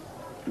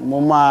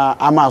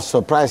a máa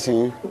surprise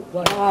yín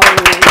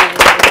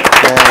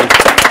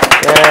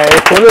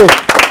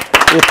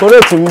ìkórè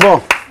tí ń bọ̀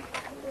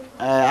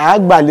a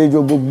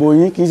gbàlejò gbogbo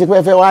yín kì í ṣe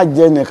pé fẹ́ wá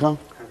jẹ nìkan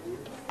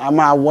a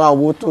máa wá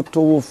owó tó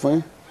tówó fún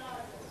yín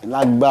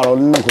lágbára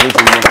nínú ìkórè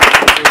tí ń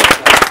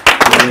bọ̀.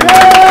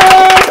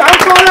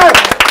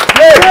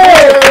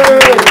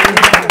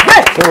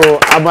 So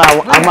a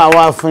máa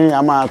wá fún yín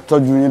a máa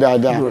tọ́jú yín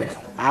dáadáa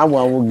a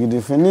wà wo gidi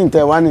fún ní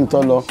ìtẹ́ wá ní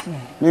ìtọ́ lọ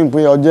ní pé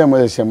ọjọ́ ìmọ̀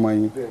ẹ̀ṣẹ̀ mọ̀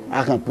yín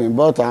a kàn pín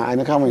bọ́ọ̀tà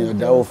àníkàwọn èèyàn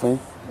dáwó fún yín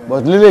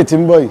but lílé tí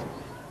ń bọ̀ yìí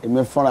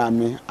èmi fúnra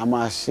mi a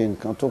máa ṣe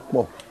nǹkan tó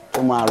pọ̀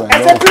tó máa rọ̀ ẹ́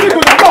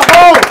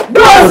lọ́wọ́.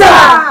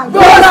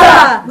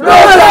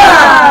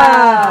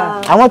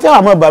 Àwọn tí àwọn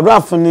ọmọ gbàdúrà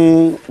fún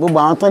ni gbogbo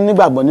àwọn tó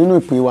nígbàgbọ́ nínú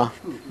ìpè wa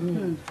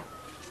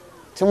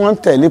tí wọ́n ń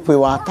tẹ̀lé ìpè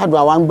wa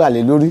tádùá wa ń gbà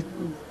lé lórí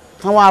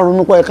káwọn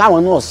aronú pọ̀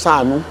káwọn náà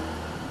ṣàánú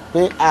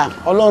pé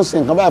Ọlọ́run ṣe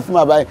nǹkan báyìí fún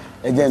bàbá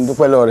ẹ jẹ́ n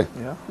dúpẹ́ lọ́wọ́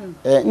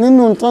rẹ̀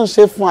nínú tó ń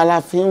ṣe fún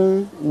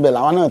aláfin ibẹ̀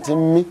làwọn náà ti ń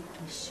mí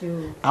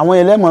àwọn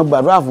ẹlẹ́mọ̀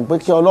gbàdúrà fún pé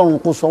kí Ọlọ́run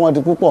kó sọ wọ́n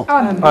di púpọ̀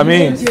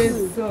àmín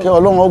kí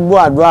Ọlọ́run ó gbọ́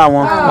àdúrà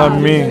wọn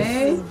àmín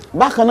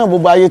bákan náà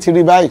gbogbo ayé ti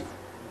rí báyìí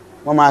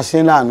wọ́n máa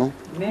ṣe láàánú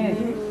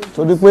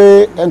torí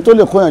pé ẹni tó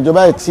lè kó yànjọ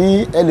báyìí tí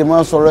ẹ lè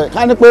máa sọ̀rọ̀ ẹ̀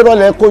ká ní pé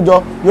rọ́lẹ̀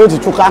kójọ yóò ti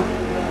túká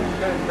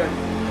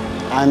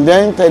and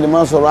then tẹ̀lé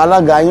máa sọ̀rọ̀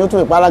alága yín ó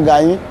tún ìpa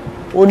alága yín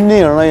ó ní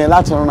ìran yẹn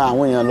láti ran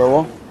àwọn èèyàn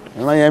lọ́wọ́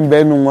ìran yẹn ń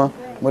bẹ́nu wọn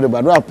mo lè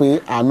gbàdúrà pé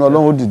àánú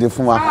Ọlọ́run ó dìde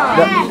fún wa.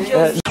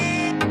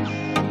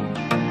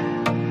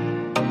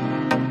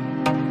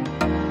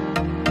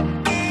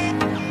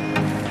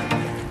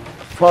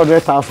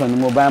 400,000 ni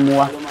mo bá mú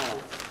wá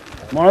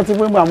mo rántí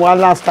pé gbà mú wá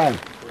last time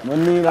mo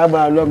ní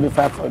lágbára lọ́n bí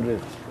 500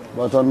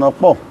 but ọ̀nà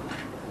pọ̀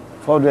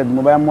 400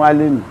 mo bá mú wá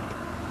lẹ́nu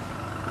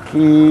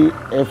kí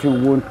ẹ fi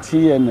wo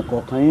tí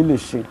ẹnìkọ̀ọ̀kan yín lè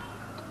ṣe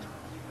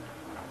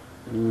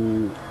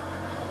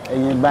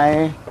ẹ̀yìn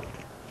báyẹn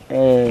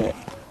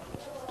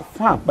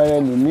fún àpẹẹrẹ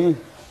lòmíì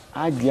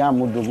á jẹ́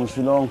àmúdogun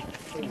sí lọ́rùn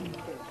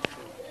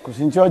kò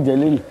sí ní tí ọ̀jẹ̀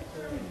lẹ́nu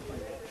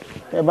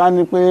ẹ bá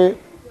ní pé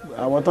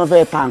àwọn tó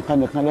fẹ́ ta nǹkan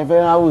nìkan lè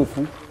fẹ́ ráwè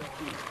fún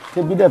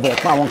tẹ́bí dẹ̀ fẹ́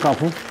pa àwọn kan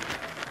fún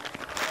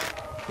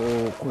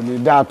kò lè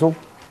dáa tó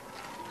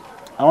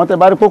àwọn tẹ́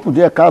bá rí pòkù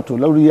díẹ̀ káàtó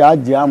lórí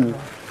àjẹ́ àmú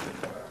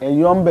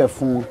ẹ̀yọ́ ń bẹ̀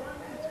fún wọn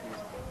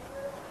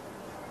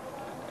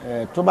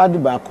tó bá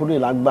dìbò àkórè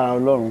lágbára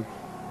Ọlọ́run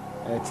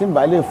tí n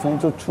bá lè fún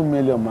tó 2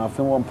 million máa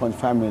fún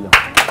 1.5 million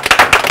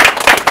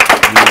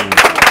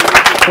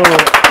so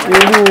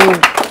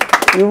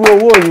irú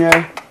owó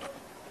yẹn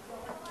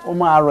ó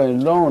máa rọ̀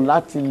ẹ́ lọ́rùn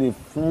láti lè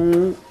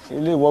fún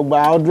ilé ìwọ́gba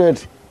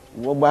 100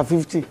 ìwọ́gba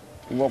 50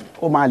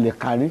 ó máa lè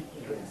kárí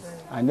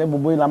àǹdẹ́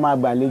gbogbo yìí la máa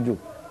gbàlejò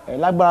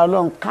lágbára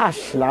Ọlọ́run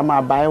cash la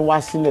máa bá ẹ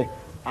wá sílẹ̀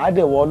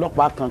àádẹ́wọ̀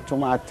ọlọ́pàá kan tó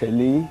máa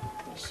tẹ̀lé yín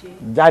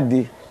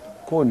jáde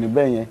kó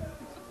níbẹ̀ yẹn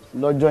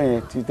lọ́jọ́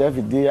yẹn tí tẹ́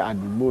fi dé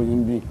àdúgbò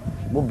yín bí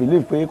mo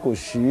believe pé kò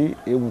sí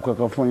ewu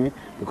kankan fún yín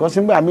because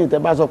nígbà míì tẹ́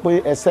bá sọ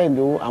pé ẹ send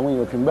owó àwọn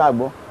èèyàn kì í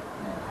gbàgbọ́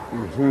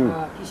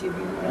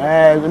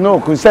no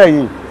kò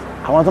sẹ́yìn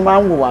àwọn tó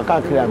máa ń wò wá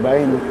káàkiri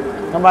àgbáyé ni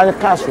wọ́n bá ní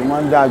cash ó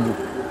máa ń dáa jù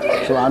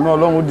so àánú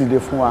Ọlọ́run dìde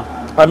fún wa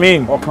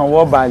àmín ọkàn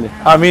wọ́ balẹ̀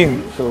àmín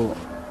so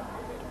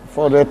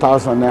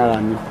 400,000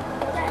 naira ni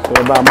so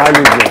ẹ bá máa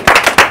lè jẹ.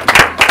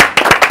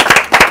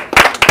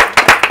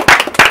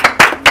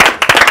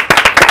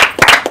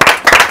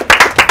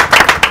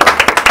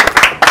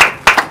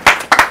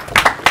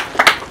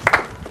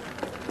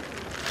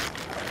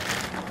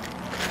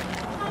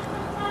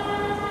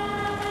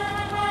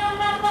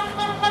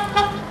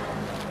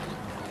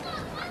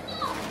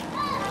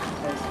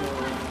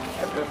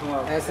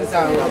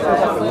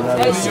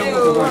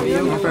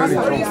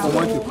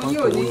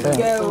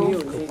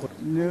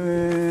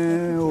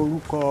 ní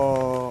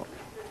orúkọ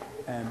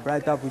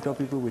Brighter Future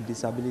People with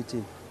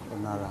Disability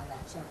ọ̀nàrà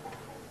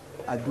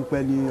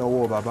adúpẹ́ ní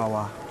ọwọ́ bàbá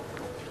wa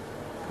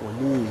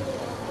òní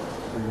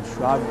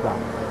olùṣọ́ àgbà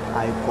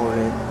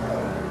Aikore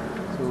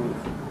so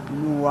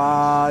inú wa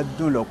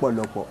dùn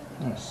lọ́pọ̀lọpọ̀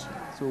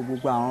so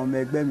gbogbo àwọn ọmọ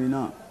ẹgbẹ́ mi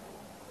náà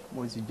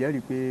mo sì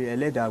jẹ́rìí pé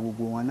ẹlẹ́dàá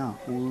gbogbo wọn náà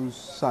ó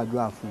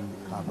ṣàdúrà fún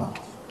bàbá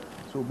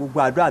so gbogbo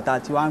àdúrà tá a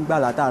ti wá ń gbà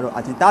látàárọ̀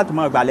àti táàtù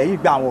mọ́ ìgbà lẹ́yìn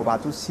ìgbà àwọn ọba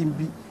tó sí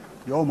bí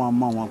yóò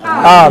mọ̀ wọn.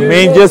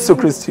 Àmín Jésù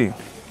Kristi.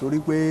 torí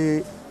pé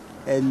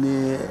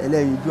ẹni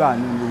ẹlẹ́yinjú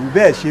àánú ló wí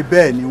bẹ́ẹ̀ ṣe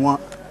bẹ́ẹ̀ ni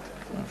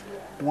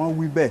wọ́n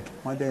wí bẹ́ẹ̀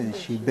wọ́n dẹ̀ ń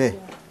ṣe bẹ́ẹ̀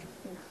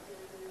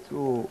so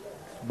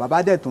bàbá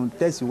dẹ̀ tó ń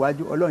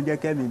tẹ̀síwájú Ọlọ́run jẹ́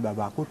kẹ́mi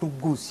bàbá kó tó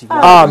gùn sí wa.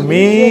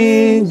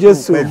 Àmín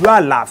Jésù. pẹ̀lú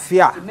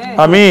àlàáfíà.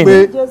 Àmín. pé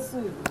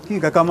kí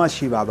nǹkan kan má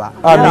ṣe bàbá.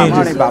 Àmín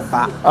Jésù.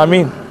 bàbá.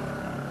 Àmín.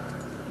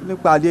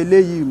 nípa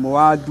eléyìí mo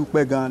wá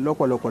dúpẹ́ gan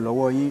lọ́pọ̀lọpọ̀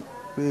lọ́wọ́ yín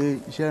pé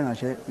iṣẹ́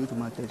ìrànṣẹ́ yóò tún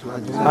máa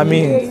tẹ̀síwájú.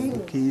 Àmín.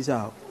 kì í sà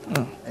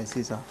ẹ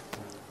ṣé sà.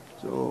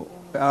 so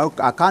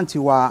àkáǹtì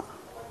wa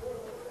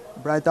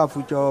Brighter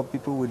Future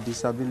People with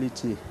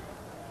Disability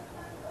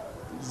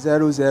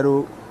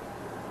 00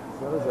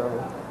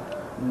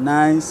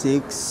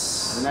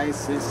 96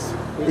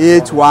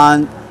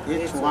 81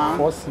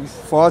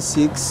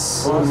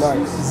 46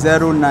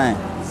 09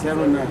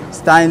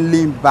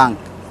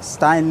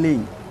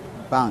 Sterling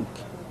Bank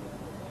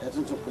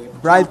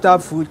Brighter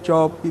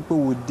Future People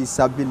with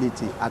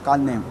Disability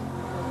account name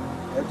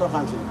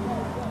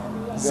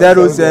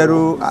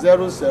 00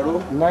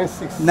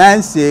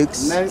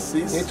 96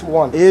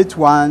 81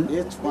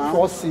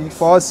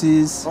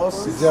 46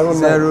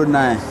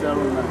 09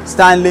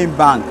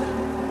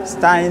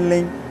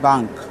 Sterling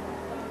Bank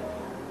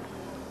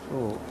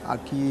so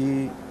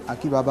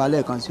aki baba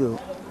lẹ́ẹ̀kan sí o.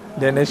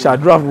 dẹ̀nẹ̀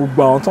ṣàdúrà fún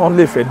gbogbo àwọn tó ń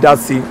lè fẹ́ dá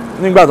sí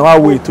nígbà tó wá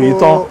wo ètò yìí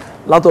tán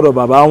látọ̀dọ̀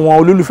bàbá wọn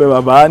olólùfẹ́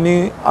bàbá ní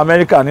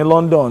Amẹ́ríkà ní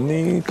London ní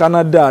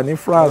Canada ní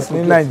France ní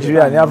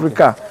Nàìjíríà ní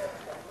Áfíríkà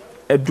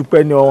ẹ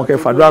dúpẹ́ ní ọwọ́n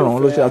kẹfàdúrà ràn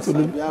wọ́n ló ṣe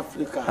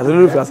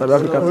àtolólùfẹ́ South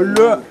Africa.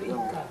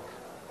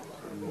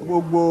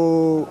 gbogbo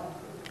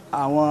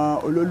àwọn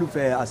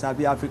olólùfẹ́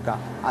àṣàbí Áfíríkà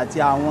àti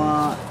àwọn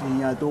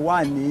èèyàn tó wà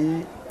ní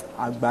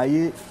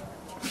àgbáyé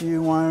tí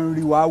wọ́n ń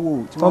rí wa wò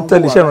tí wọ́n ń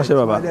tẹ̀lé iṣẹ́ ìránṣẹ́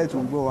bàbá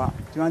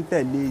tí wọ́n ń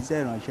tẹ̀lé iṣẹ́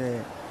ìránṣẹ́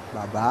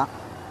bàbá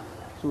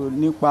so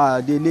nípa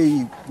délé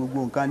yìí gbogbo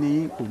nǹkan ní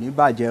kò ní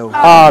bàjẹ́ o.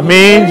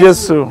 Àmín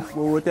Jésù.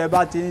 gbogbo tẹ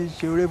bá ti ń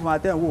ṣe oore fún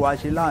atẹ́wò wá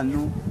ṣe láàánú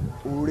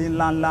oore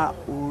ńláńlá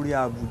oore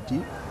àbùdí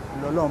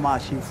lọ́lọ́ máa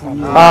ṣe fún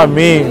yín.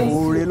 Àmín.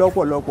 oore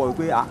lọ́pọ̀lọpọ̀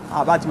pé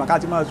àbátìmọ̀ ká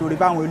ti máa sọ oore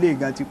báwọn ilé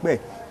ìgan ti pẹ́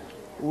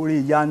oore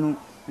ìyanu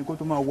ni kó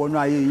tó máa wọnú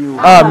ayé yín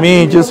o.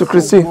 Àmín Jésù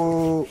Kristi.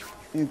 gbogbo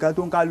nǹkan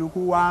tó ń kálukú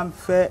wá ń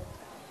fẹ́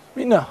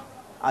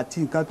àti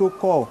nǹkan tó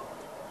kọ̀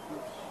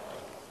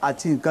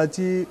àti nǹkan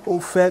tí ó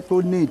fẹ́ tó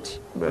need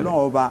Ọlọ́run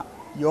ọba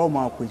yóò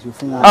máa pèsè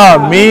fún wọn.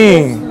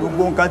 Àmín.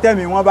 gbogbo nǹkan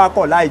tẹ́mi wọ́n bá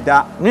kọ̀ láì dá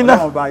Ọlọ́run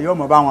ọba yóò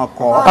máa bá wọn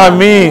kọ̀.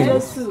 Àmín.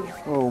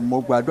 mo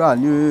gbàdúrà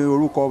ní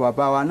orúkọ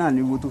bàbá wa náà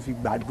ni mo tún fi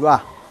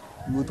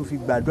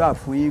gbàdúrà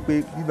fún yín pé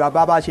bí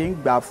bàbá bá ṣe ń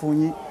gbà fún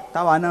yín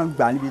táwa náà ń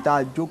gbà níbi tá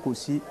a jókòó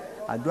sí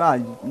àdúrà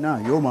náà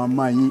yóò máa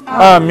mọ yín.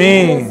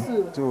 Àmín.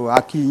 tó a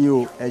kí yín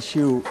o ẹ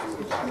ṣé o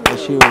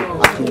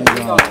a kí yín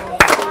gan.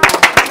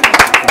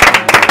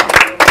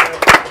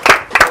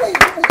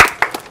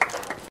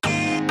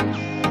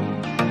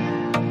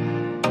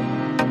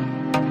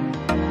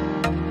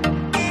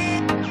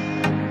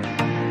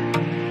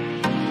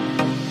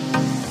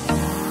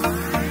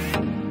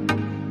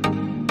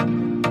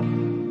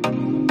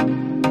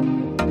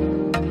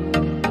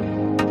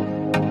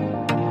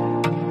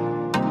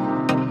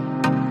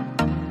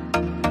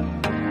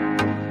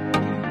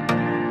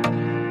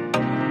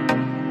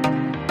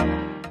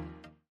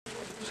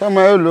 sọmọ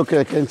yóò lo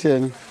kẹ̀kẹ́ tí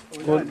ẹni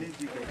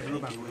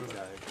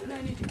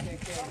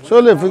ṣé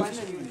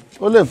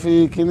ó lè fi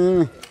kíní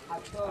rìn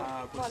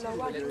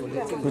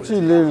kò tí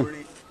ì lè rìn.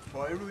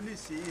 irú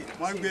nísìnyí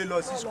wọ́n gbé lọ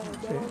sí skul.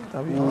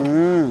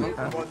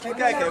 tí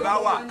kẹ̀kẹ́ bá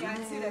wà.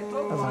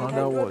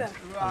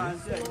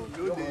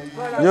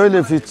 yóò lè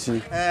fi tì í.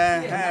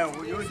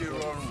 yóò lè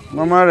rọrùn.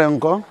 màmá rẹ̀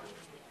ńkọ́.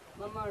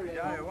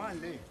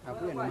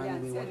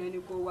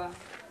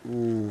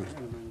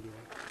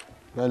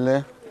 pẹ̀lẹ́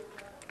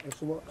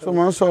so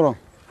máa ń sọ̀rọ̀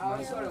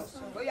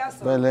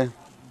pẹ̀lẹ́.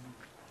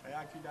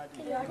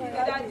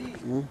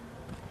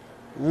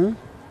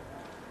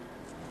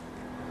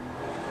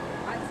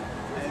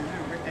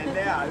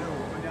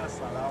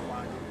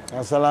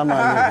 Assalamu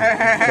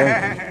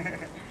alaikum.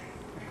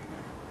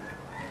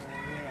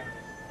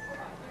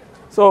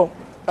 So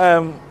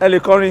ẹ lè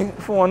kọrin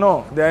fún wọn náà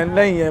then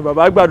lẹ́yìn yẹn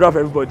bàbá gbàdúrà for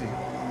everybody.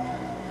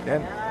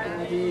 Then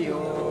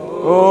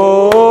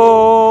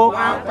ooo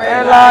pẹ́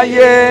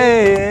láyé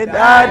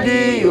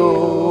dádì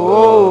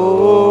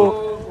ooo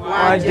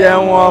wọ́n jẹ́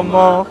wọn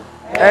mọ́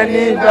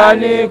ẹni bá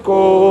ní kò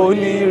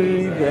ní rí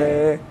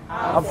bẹ́ẹ̀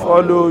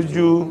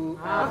afọlójú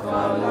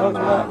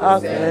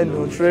afẹnu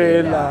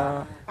tírélà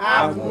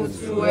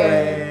àkùtù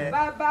ẹ̀.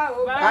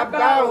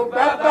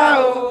 bàbá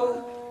o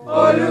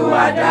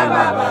Olúwa dá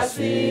bàbá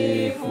sí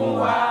fún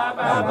wa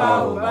bàbá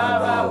o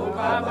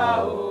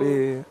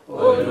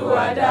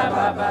Olúwa dá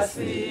bàbá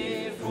sí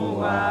fún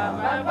wa.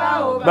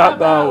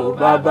 Bàbá o,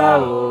 bàbá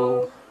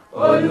o.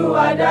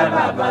 Olúwa dá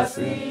bàbá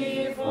sí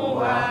fún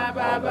wa.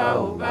 Bàbá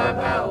o,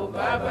 bàbá o,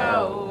 bàbá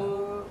o.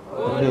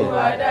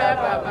 Olúwa dá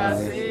bàbá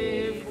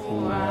sí fún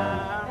wa.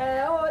 Ẹ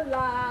ó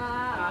la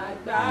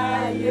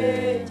àgbáyé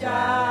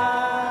já.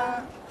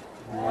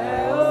 Ẹ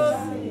ó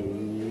sì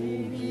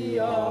bí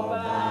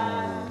ọba.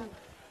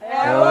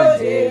 Ẹ ó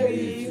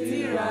débi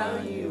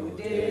tìrànyìn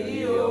òde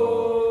yìí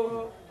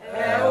o.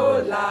 Ẹ ó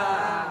la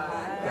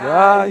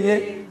àgbáyé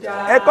já.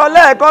 Ẹ̀kọ́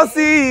lẹ́ẹ̀kan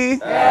sí i.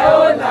 Ẹ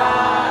ó la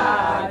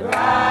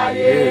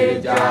àgbáyé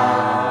já.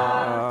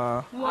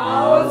 Wọ́n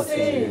ó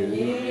sì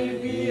yìn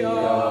bí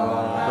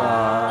ọba.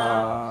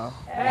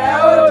 Ẹ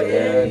ó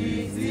débi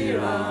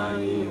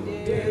tìrànyìn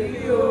òde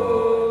yìí o.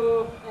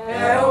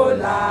 Ẹ ó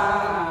la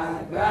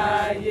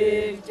àgbáyé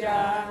já.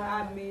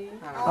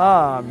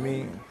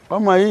 Àmín.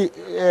 Ọmọ yìí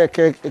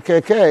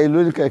kẹ̀kẹ́ èlò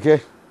ní kẹ̀kẹ́.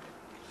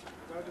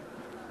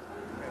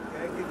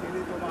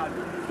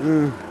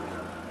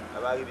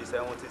 Bàbá rí bí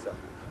 70 sir.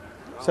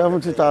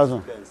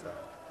 70,000.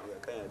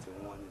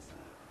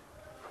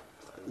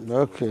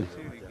 Okay.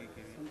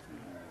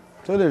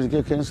 So lè rí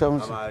kékeré ní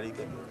 70.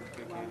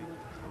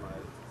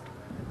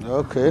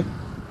 Okay.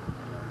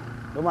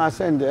 Ló máa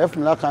send ẹ̀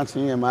fún lákàntì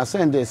yẹn, máa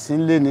send ẹ̀ sí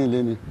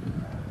léni.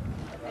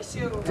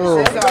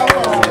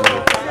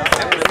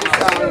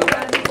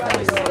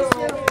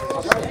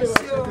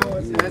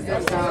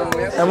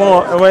 Ẹ mọ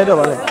ẹ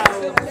dọ̀bálẹ̀.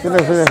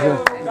 Fílẹ̀.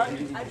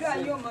 Àdúrà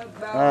yóò máa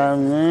gbà.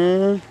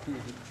 Àmín.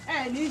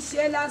 Ẹ ní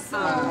ṣe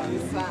lásán.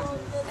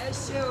 Ẹ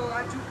ṣé o,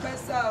 a dúpẹ́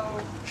sá o.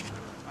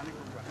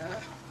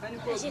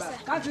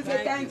 Ká tún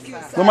say thank you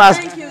sir.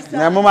 Thank you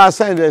sir. Mo máa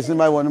send ẹ̀ sí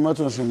báyìí wọ ní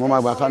mọ́tò sí, mo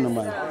máa gbà ká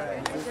nọ́mbà yìí.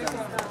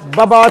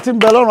 Bàbá wa tí ń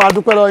bẹ lọ́run, a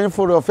dúpẹ́ lọ́wọ́ yín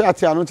fún ọ̀fẹ́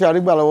àti àánú tí a rí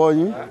gbà lọ́wọ́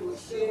yín.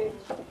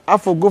 A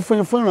fògo fún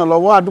yín fún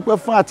ìrànlọ́wọ́, a dúpẹ́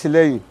fún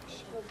àtìlẹ́yìn.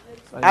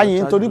 A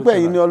yìn nítorí pé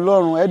ẹ̀yin ni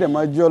Ọlọ́run, ẹ dẹ̀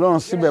máa jẹ́ Ọlọ́run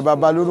síbẹ̀.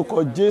 Bàbá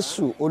lórúkọ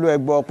Jésù, Olúwa ẹ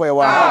gbọ́ ọpẹ́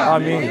wa.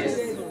 Àmín.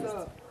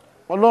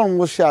 Ọlọ́run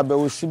mo ṣe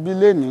àbẹ̀wò síbí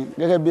lénìí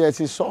gẹ́gẹ́ bí ẹ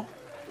ti sọ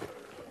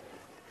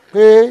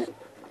pé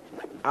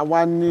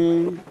àwa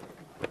ni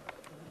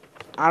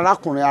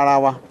arákùnrin ara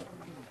wa,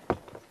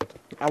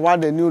 àwa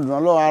dẹ̀ ni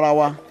olùrànlọ́wọ́ ara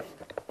wa.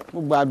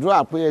 Mo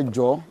gbàdúrà pé ẹ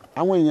jọ̀ọ́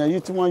àwọn èèyàn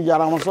yìí tí wọ́n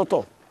yára wọn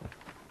sọ́tọ̀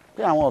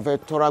pé àwọn ò fẹ́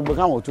tọrọ agbé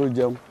káwọn tó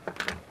jẹun,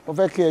 wọ́n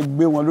fẹ́ kí ẹ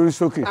gbé wọn lórí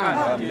sókè,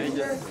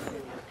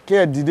 kí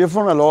ẹ dìde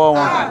fúnra lọ́wọ́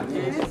wọn.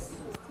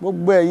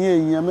 Gbogbo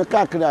ẹ̀yin èèyàn mi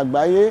káàkiri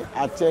àgbáyé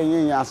àti ẹ̀yin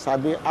èèyàn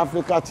Àṣàbí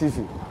Africa TV,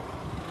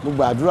 mo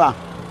gbàdúrà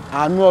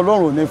àánú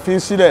Ọlọ́run ò ní fi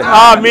sílẹ̀.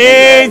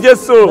 Àmín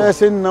Jésù. Bẹ́ẹ̀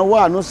ṣe ń náwó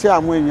àánú sí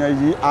àwọn èèyàn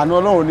yìí, àánú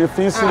Ọlọ́run ò ní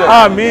fi sílẹ̀.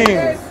 Àmín.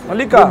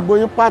 Gbogbo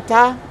yín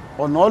pátá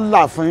ọ̀nà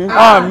ọ̀là fún yín.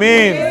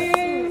 Àmín.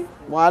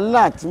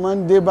 Wàhálà tí máa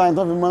ń dé báyìí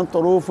tó fi máa ń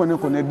tọrọ owó fún ni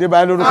kò ní dé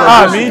báyìí lórúkọ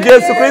Jésù. Àmín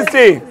Jésù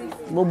Kristi.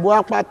 Gbogbo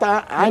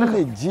apáta a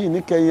lè jí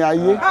níkẹyìn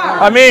ayé.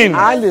 Àmín.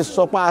 A lè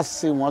sọ pé a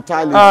ṣe wọ́n tá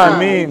a lè ṣe.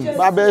 Àmín.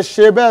 Bàbá ẹ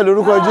ṣe bẹ́ẹ̀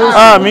lórúkọ Jésù.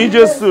 Àmín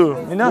Jésù.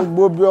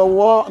 Gbogbo bí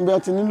ọwọ́ bí wọ́n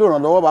ti nílò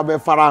ìrànlọ́wọ́ bàbá ẹ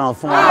farahàn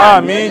fún wa.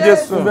 Àmín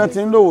Jésù. Bí wọ́n ti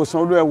nílò ìwòsàn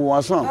Olúwa ẹ wò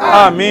wọ́n sàn.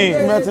 Àmín.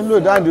 Bí wọ́n ti nílò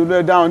ìdáǹdè Olúwa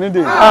ẹ dá wọn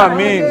nídè.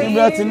 Àmín. Bí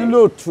wọ́n ti nílò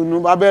ìtùnú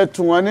bàbá ẹ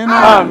tù wọ́n nínú.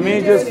 Àmín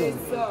Jésù.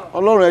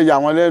 Ọlọ́run ẹ yà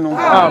wọ́n lẹ́nu.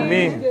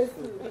 Àmín.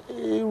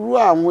 Irú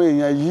àwọn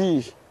èèyàn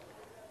yìí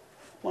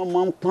wọ́n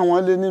máa ń pọ́n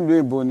wọn lé nílùú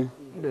èbó ni.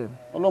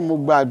 Ọlọ́run mo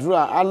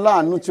gbàdúrà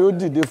aláàánú tí ó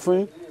dìde fún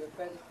yín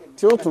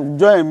tí ó tún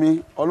jọ́ ẹ̀mí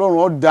Ọlọ́run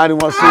ó darí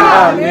wọn sí.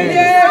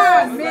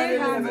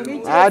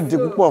 Á di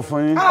púpọ̀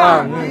fún yín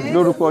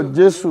lórúkọ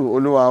Jésù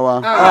Olúwa wa.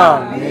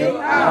 Àmín.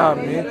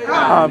 Àmín.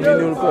 Àmín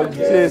lórúkọ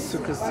Jésù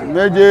Kristi.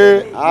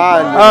 Méje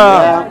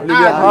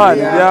hallelujah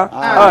hallelujah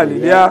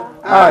hallelujah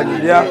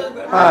hallelujah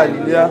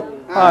hallelujah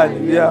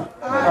hallelujah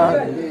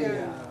hallelujah.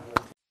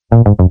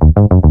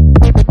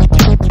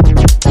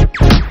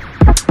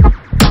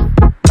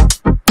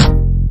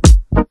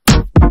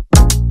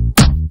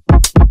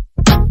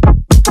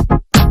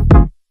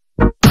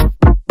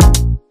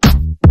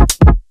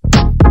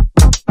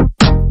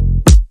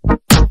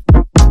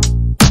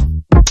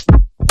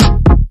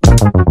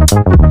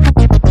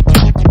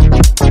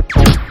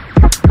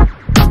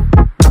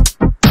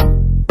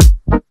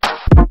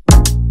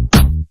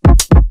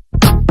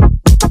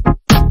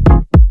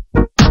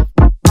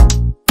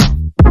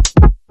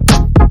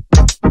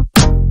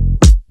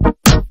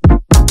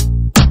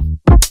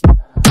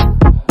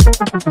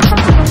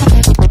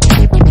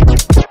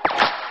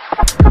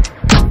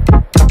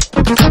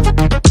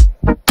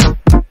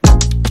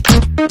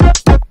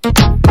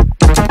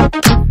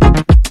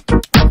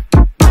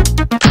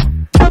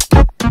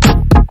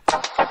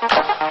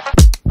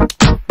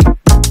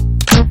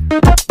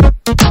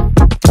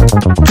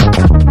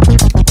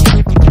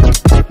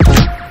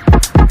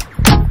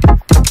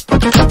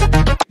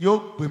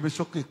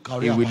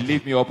 It will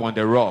lift me up on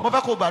the rock.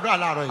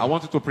 I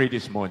want you to pray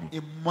this morning.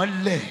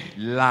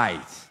 Light.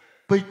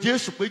 Call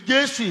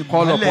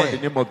upon the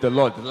name of the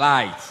Lord.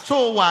 Light.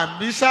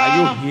 Are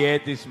you here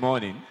this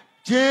morning?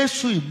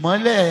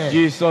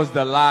 Jesus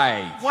the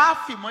light. Come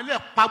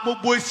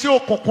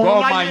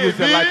and use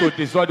the light to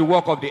destroy the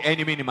work of the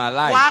enemy in my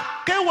life.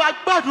 You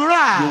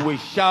will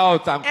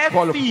shout and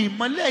call.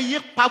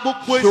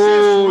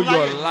 Show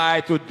your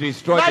light to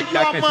destroy the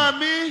darkness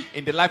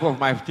in the life of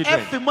my children.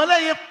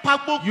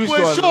 Use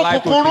your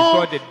light to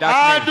destroy the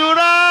darkness.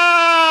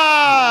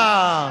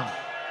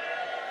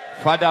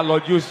 Father,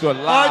 Lord, use your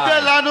light.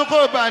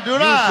 Use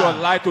your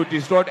light to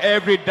destroy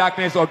every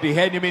darkness of the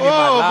enemy in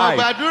my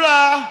life.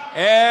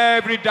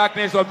 Every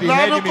darkness of the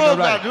enemy in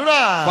my life.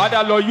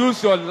 Father, Lord,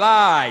 use your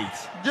light.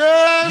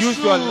 Use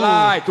your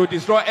light to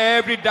destroy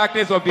every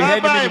darkness of the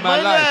enemy in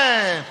my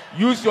life.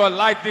 Use your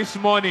light this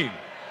morning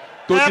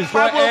to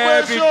destroy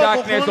every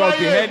darkness of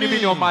the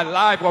enemy on my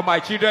life, on my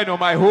children, on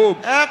my home,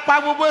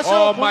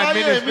 on my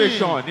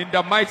administration, in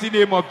the mighty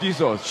name of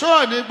Jesus.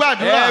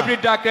 Every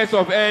darkness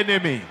of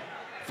enemy.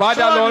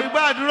 Father, Lord,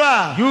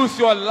 use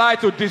your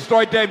light to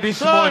destroy them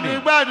this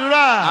morning.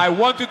 I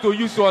want you to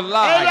use your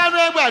light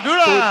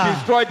to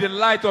destroy the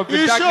light of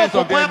the darkness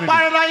of the enemy.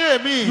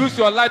 Use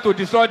your light to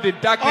destroy the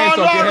darkness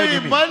of the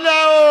enemy.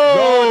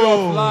 Lord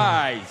of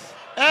lights.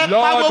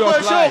 Lord of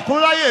light,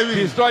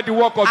 destroy the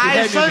work of the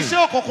enemy.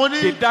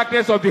 The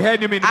darkness of the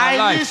enemy in my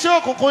life. You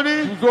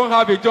don't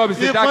have a job, it's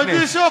the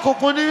darkness. The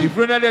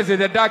fruitfulness is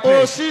the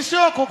darkness.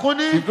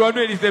 The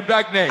glory is the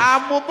darkness.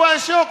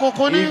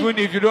 Even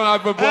if you don't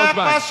have a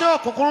husband.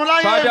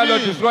 Father,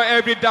 Lord, destroy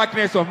every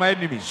darkness of my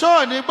enemy.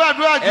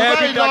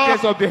 Every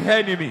darkness of the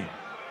enemy.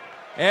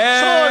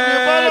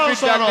 Every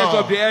darkness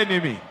of the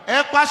enemy.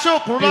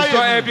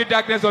 Destroy every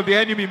darkness of the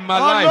enemy in my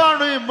life.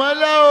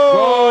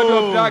 God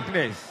of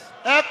darkness.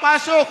 God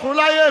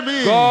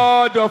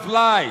of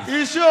light.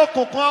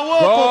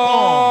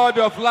 God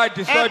of light,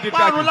 destroy the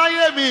darkness.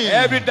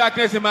 Every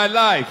darkness in my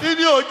life.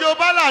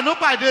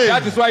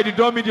 That is why you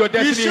don't meet your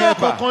destiny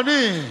helper.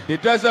 The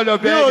darkness of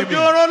the enemy.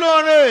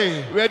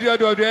 Radio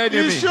of the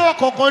enemy.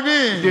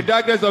 The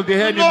darkness of the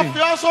enemy.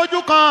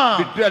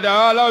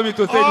 Allow me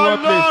to say in one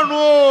place.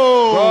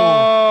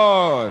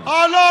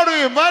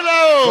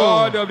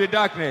 God of the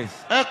darkness.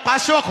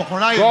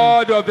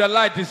 God of the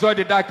light, destroy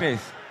the darkness.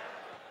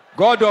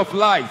 God of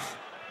light,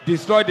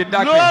 destroy the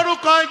darkness.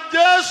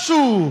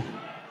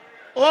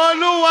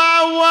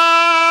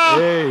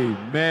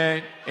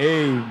 Amen,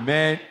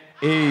 amen,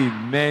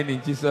 amen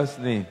in Jesus'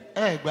 name.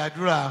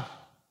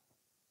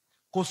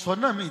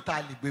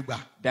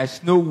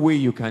 There's no way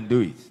you can do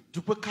it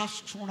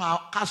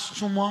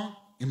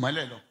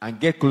and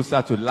get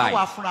closer to light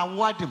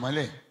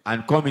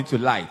and come into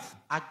light.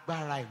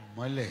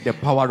 The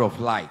power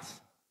of light.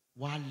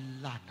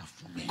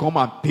 Come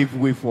and pave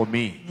way for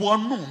me.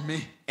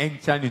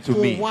 Enter into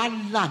me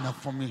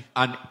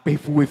and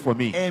pave way for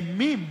me.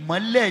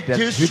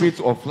 The spirit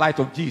of light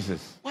of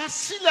Jesus.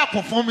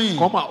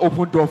 Come and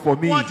open door for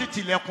me.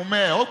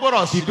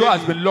 The door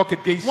has been locked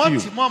against you.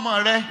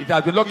 It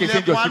has been locked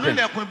against your children.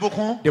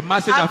 The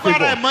message and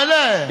favor.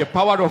 The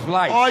power of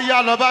light. Go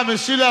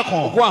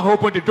and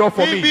open the door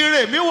for me.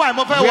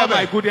 Where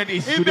my goodness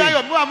is today.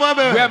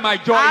 Where my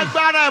joy is. The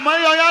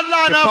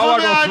power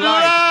of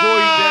light. Go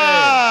in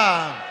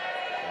there.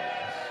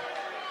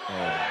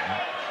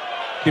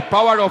 The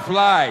power of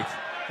light.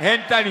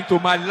 Enter into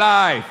my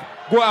life.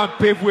 Go and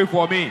pave way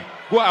for me.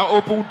 Go and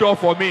open door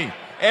for me.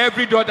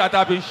 Every door that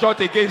has been shut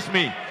against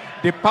me.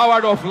 The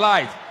power of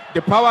light.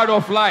 The power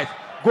of light.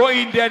 Go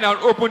in there and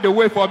open the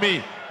way for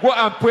me. Go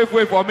and pave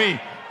way for me.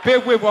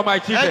 Pave way for my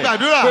children.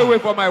 Pave way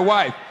for my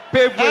wife.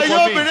 Pave way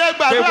for me.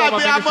 Pave way for my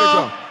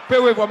ministration.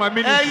 Pave way for my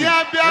ministry.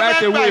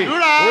 Right away.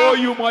 Oh,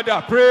 you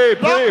mother. Pray,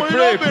 pray,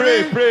 pray,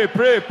 pray, pray,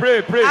 pray,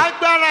 pray, pray.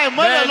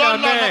 Amen,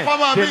 amen. The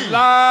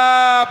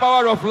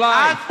power of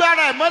light.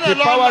 The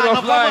power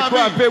of light. Go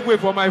and pave way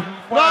for my wife.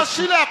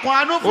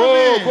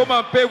 Oh, come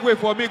and pave way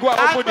for me. Go and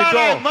open the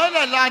door.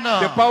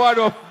 The power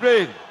of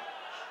rain.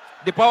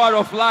 The power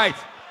of light.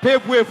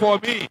 Pave way for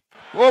me.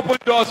 Open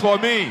doors for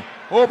me.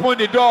 Open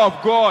the door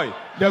of God.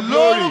 The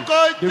glory.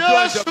 The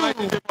glory in the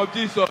mighty name of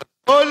Jesus.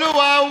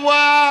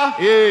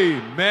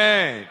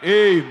 Amen.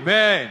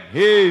 Amen.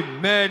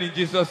 Amen in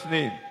Jesus'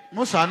 name.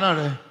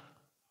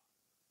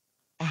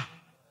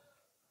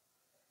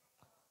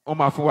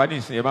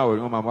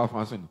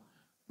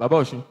 Baba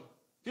Osun.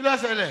 Kí ló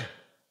ṣẹlẹ̀?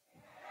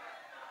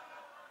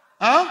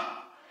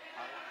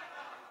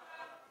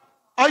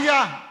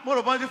 Ọya, mo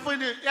rò bọ́n ti fún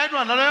yín. Ẹnu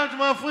àná lọ́yọ́ tí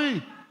wọ́n fún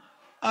yín.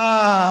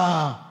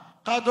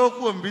 Ká tó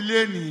kú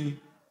òǹbílẹ̀ ni.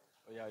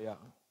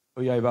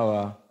 Oya,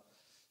 Ibawa.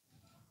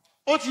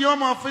 Ó ti yán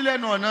máa fún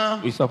lẹ́nu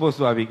ọ̀nà. We're supposed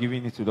to have been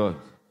giving it to God.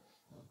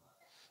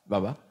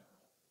 Baba.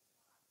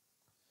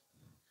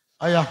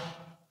 Ọya,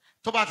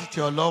 tó bá ti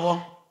tẹ̀ ọ́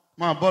lọ́wọ́,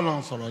 máa bọ́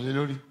lọ́n sọ̀rọ̀ lé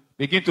lórí.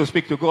 Begin to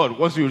speak to God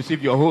once you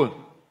receive your own.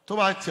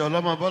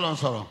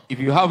 If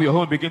you have your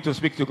own, begin to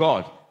speak to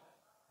God.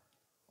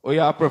 Oh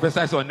yeah,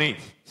 prophesy on it.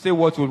 Say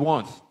what you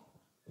want.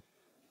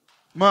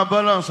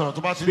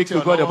 Speak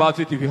to God about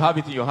it if you have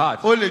it in your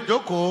heart. You can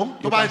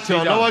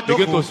sit down.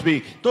 Begin to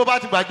speak.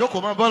 Once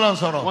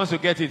you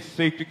get it,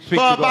 speak to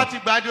God.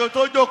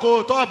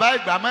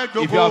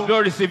 If you have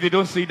not received it,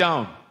 don't sit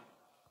down.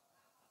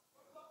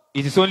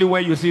 It is only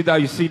when you sit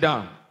down, you sit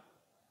down.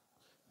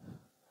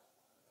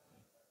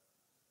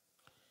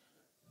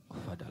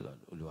 Father Lord,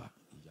 Olúwa,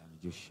 ìyanu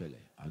jó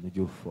ṣẹlẹ̀, àánú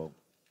jó fọ́.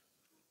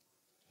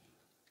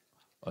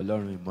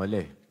 Ọlọ́run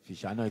ìmọ́lẹ̀,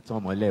 fìṣáná ìtàn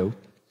mọ́lẹ̀ o.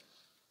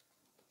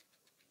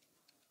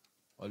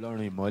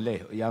 Ọlọ́run ìmọ́lẹ̀,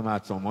 ó yá máa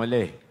tàn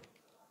mọ́lẹ̀.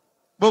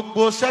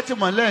 Gbogbo sẹ́tì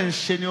mọ́lẹ̀ ń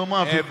ṣe ni ó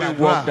máa fi gbàdúrà.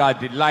 Every work that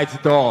the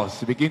light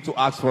does, begin to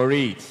ask for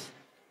it.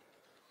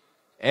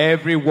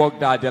 Every work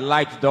that the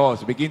light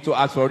does, begin to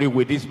ask for it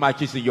with these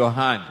matches in your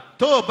hand.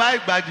 Tó o bá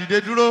ìgbà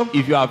dìde dúró.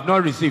 If you have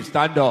not received,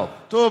 stand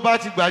up. Tó o bá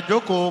ti gbà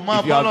jókòó,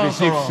 máa bọ́ lọ́rùn sọ̀rọ̀. If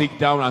you have received, sit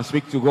down and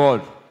speak to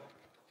God.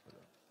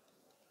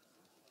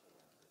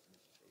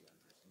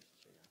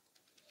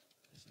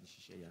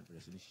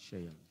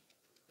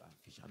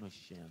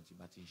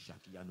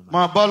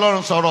 Máa bọ́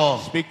lọ́rùn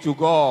sọ̀rọ̀. Speak to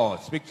God.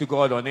 Speak to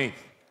God on it.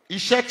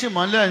 Iṣẹ́ tí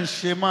mọ́lẹ̀ ń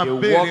ṣe máa The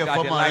béèrè work that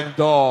the fọmọ rẹ. light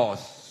does.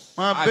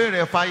 Máa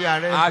béèrè fáyà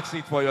rẹ. Ask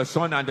it for your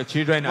son and the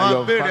children and Máa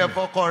your béèrè family.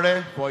 fọkọ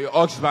rẹ. For your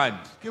husband.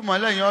 Kí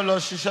mọ́lẹ̀ yẹn lọ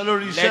ṣiṣẹ́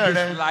lórí iṣẹ́ rẹ.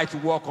 Let this light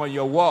work on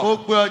your work. Ó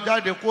gbé ọ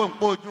jáde kó ń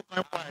pò ojú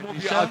kan pa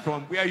Move you out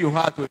from where you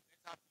are to.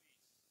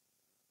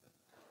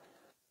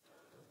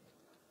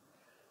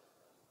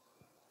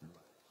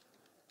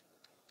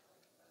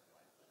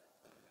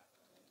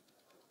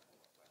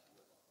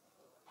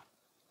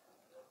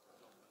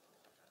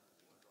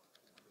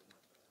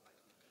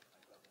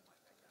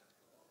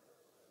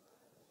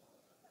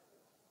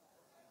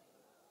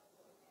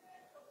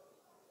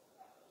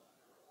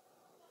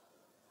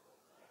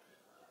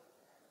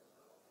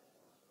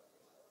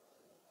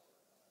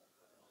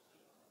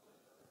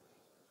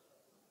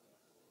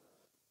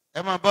 Ẹ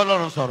máa bọ́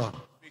lọ́rùn sọ̀rọ̀.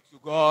 Speak to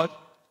God.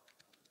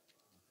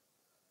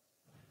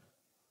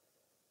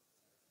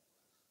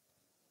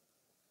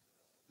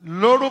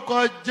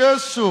 Lórúkọ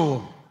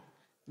Jésù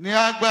ní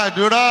a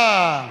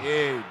gbàdúrà.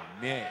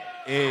 Amen.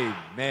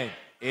 Amen.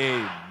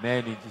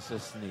 Amen in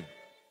Jesus' name.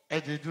 Ẹ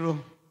jẹ́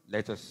dúró.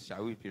 Let us,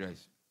 shall we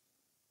rise?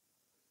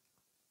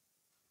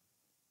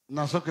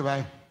 Nà sókè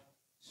báyìí.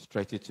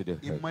 Stretch it to the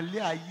head.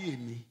 Ìmọ́lẹ̀ ayé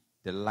mi.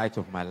 The light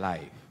of my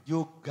life.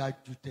 Yóò ga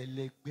jù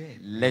tẹlẹgbẹ́.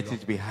 Let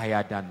it be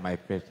higher than my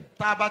present.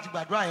 Tá a bá ti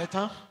gbàdúrà yẹn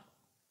tán,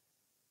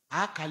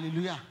 a kà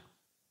hallelujah.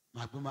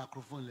 Màá gbé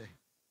microphone lẹ̀.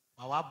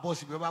 Màá wá bọ́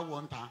síbi bá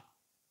wọ̀ ń ta.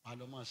 Màá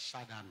lọ mọ̀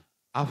ṣá dànù.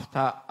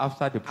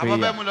 After the prayer.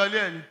 Àbọ̀ bẹ́ẹ̀ mu lọ ilé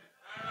ẹ̀ ni.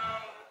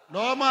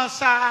 Lọ́wọ́ máa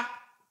ṣá.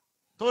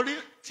 Torí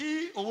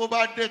tí owó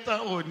bá dé tán,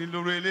 ò ní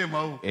lórí ilé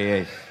mọ́ o.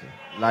 Yes.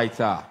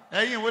 Lighter.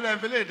 Ẹ̀yin ìwé lẹ́yìn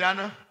fi lè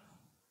dáná.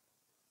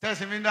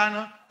 Tẹ̀sí mi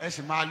dáná, ẹ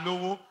sì máa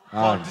lówó.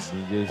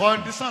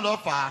 Condition lọ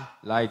fà á.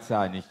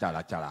 Lighter ni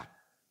chara.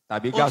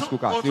 Tàbí gas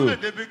cooker tí o. O tún lè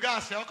débi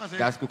gáàsì ọkàn sí.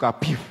 Gas cooker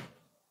piu.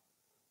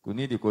 Kò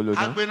ní ìdíkò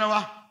lóná. Agbéná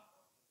wa.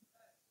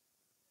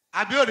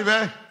 Àbí òdì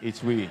bẹ́ẹ̀.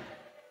 It's we.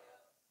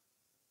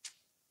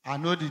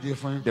 Àná dìde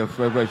fún yín. The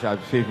favor shall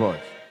be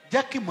favored.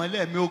 Jẹ́ kí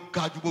ìmọ́lẹ̀ mi ó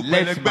ga ju gbogbo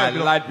Let ẹlẹgbẹ́ my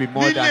lọ. light be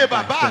more than Nílé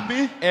bàbá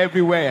mi.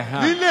 Everywhere I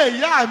am. Nílé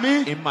ìyá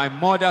mi. In my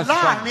mother's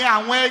family.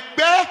 Láàrin àwọn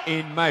ẹgbẹ́.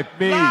 In my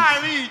mates.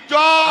 Láàrin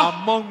ìjọ.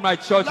 Among my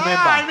church members.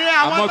 Láàrin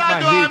àwọn among my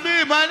tájọ mi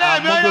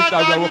ìmọ́lẹ̀ mi ó yá ga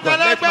ju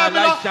Let my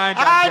light shine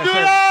than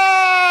Àdúrà.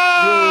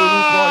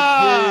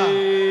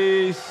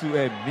 Jésù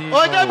ẹ̀mí.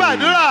 Ó jẹ́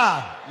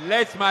gbàdúrà.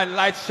 Let my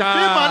light shine.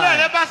 Bí ìmọ́lẹ̀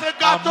rẹ bá ṣe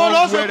ga tó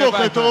ló ṣe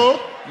gòkè tó.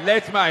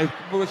 Let my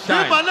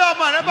shine.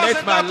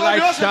 Let my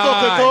light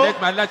shine.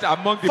 Let my light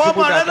among the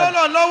people that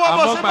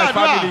among my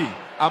family,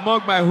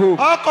 among my home,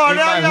 in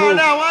my home, in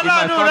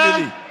my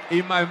family,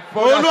 in my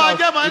father's house,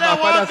 in my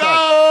father's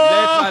house.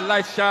 Let my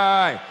light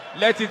shine.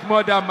 Let it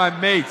more than my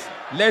mates.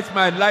 Let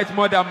my light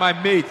more than my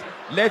mates.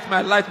 Let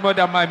my light more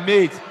than my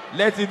mates.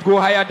 Let it go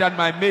higher than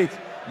my mates.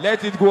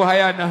 Let it go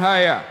higher and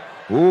higher.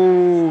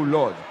 Oh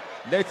Lord,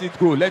 let it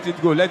go. Let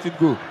it go. Let it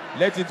go.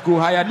 Let it go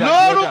higher than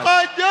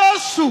Lórúkọ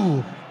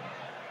Jésù.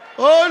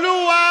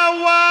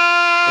 Olúwa wa.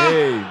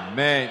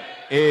 Amen.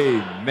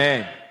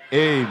 Amen.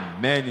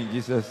 Amen in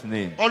Jesus'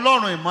 name.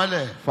 Ọlọ́run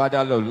ìmọ́lẹ̀. Father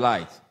of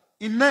light.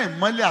 Iná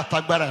ìmọ́lẹ̀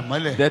àtagbára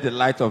ìmọ́lẹ̀. Let the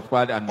light of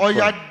God and God.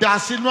 Ọ̀yà dà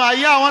sínú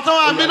ayé àwọn tó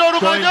wà mí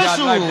lórúkọ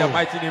Jésù. In the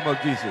mighty name of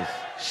Jesus.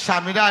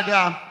 Ṣàmì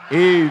dáadáa.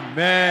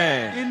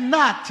 Amen.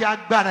 Iná àti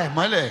agbára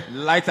ìmọ́lẹ̀.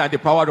 Light and the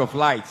power of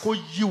light. Kó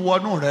yí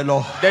wọnú rẹ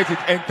lọ. Let it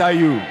enter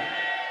you.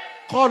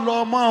 Kọ́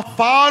lọ mọ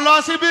fà ọ́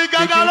lọ síbi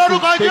gángan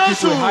lórúkọ Jésù. Take you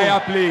to a higher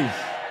place.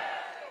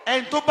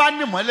 Ẹni tó bá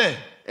ní ìmọ́lẹ̀.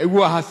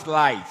 Who has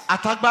light.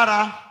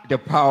 Àtagbára. The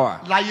power.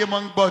 Láyé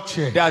máa ń gbọ́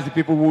tiẹ̀. That's the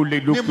people who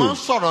look to. Ní máa ń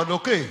sọ̀rọ̀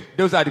lókè.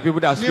 Those are the people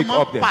that speak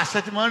up there. Ní máa ń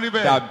pàṣẹ tí máa ń rí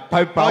bẹ́ẹ̀. That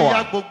power.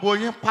 Ọ̀yà gbogbo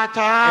yín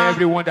pátá.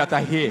 Everyone that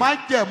are here. Má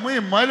jẹ̀mú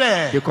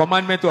ìmọ́lẹ̀. The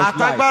commandment of light.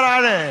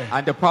 Àtagbára rẹ̀.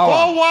 And the power.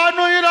 Kó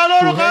wọnú yín lọ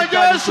lórúkọ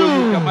Jésù.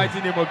 In the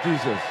mighty name of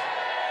Jesus.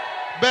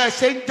 Bẹ́ẹ̀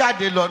ṣe ń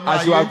jáde lọ nù ayé.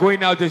 As you are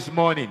going out this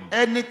morning.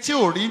 Ẹni tí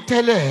ò rí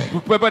tẹ́lẹ̀. The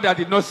people that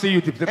did not see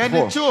you before.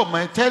 Ẹni tí ò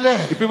mọ̀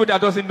tẹ́lẹ̀. The people that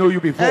doesn't know you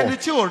before. Ẹni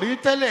tí ò rí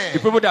tẹ́lẹ̀. The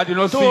people that did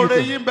not see you before.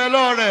 Tó rẹ yín bẹ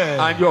lọ́rẹ̀.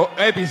 And your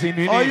help is in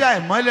it.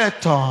 Ọ̀yà ìmọ́lẹ̀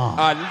tàn.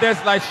 And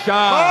let's light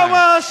shine.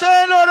 Ọmọ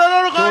ṣe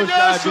lórúkọ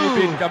Jésù. So shall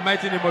be in the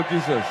mighty name of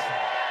Jesus.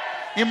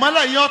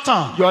 Ìmọ́lẹ̀ yóò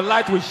tàn. Your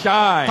light will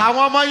shine.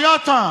 Tàwọn ọmọ yóò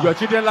tàn. Your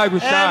children's light will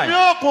shine.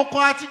 Ẹ̀mí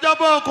òkùnkùn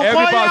àtijọba òkùnkùn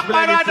Every yóò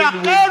possibility paradà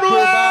will kẹ́rù.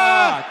 go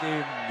back.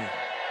 Amen.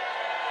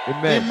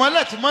 Amen.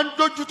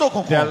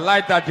 The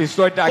light that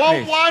destroys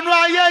darkness.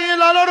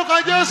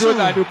 So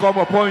that will come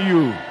upon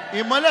you.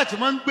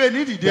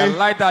 The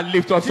light that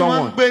lifts up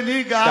someone.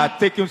 That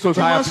takes him so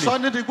high.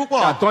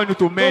 That turns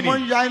into many.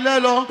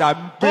 That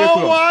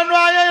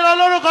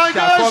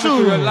comes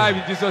into your life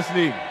in Jesus'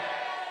 name.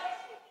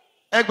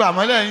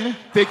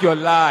 Take your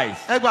lies.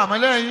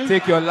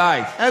 Take your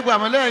lies.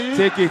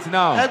 Take it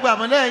now.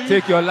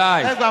 Take your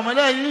lies.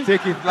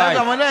 Take it life.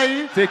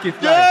 Take it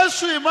life.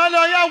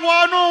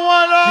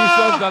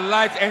 Jesus, the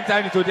light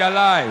entered into their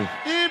life.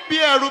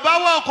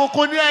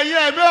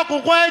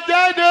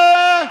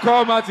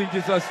 Come out in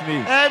Jesus'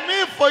 name.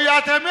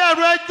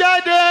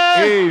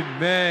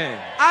 Amen.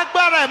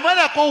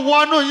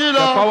 The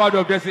power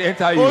of destiny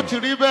enter you.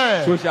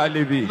 So shall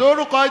it be.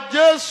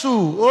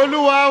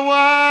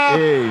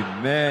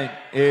 Amen.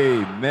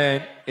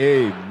 Amen.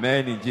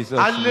 Amen. In Jesus'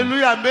 name.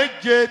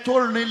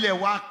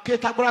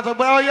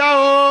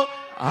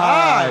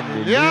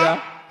 Hallelujah.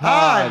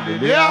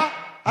 Hallelujah.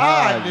 Hallelujah.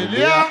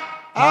 Hallelujah.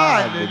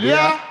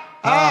 Hallelujah.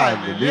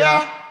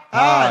 Hallelujah.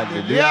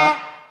 Hallelujah.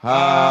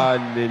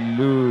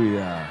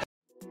 Hallelujah.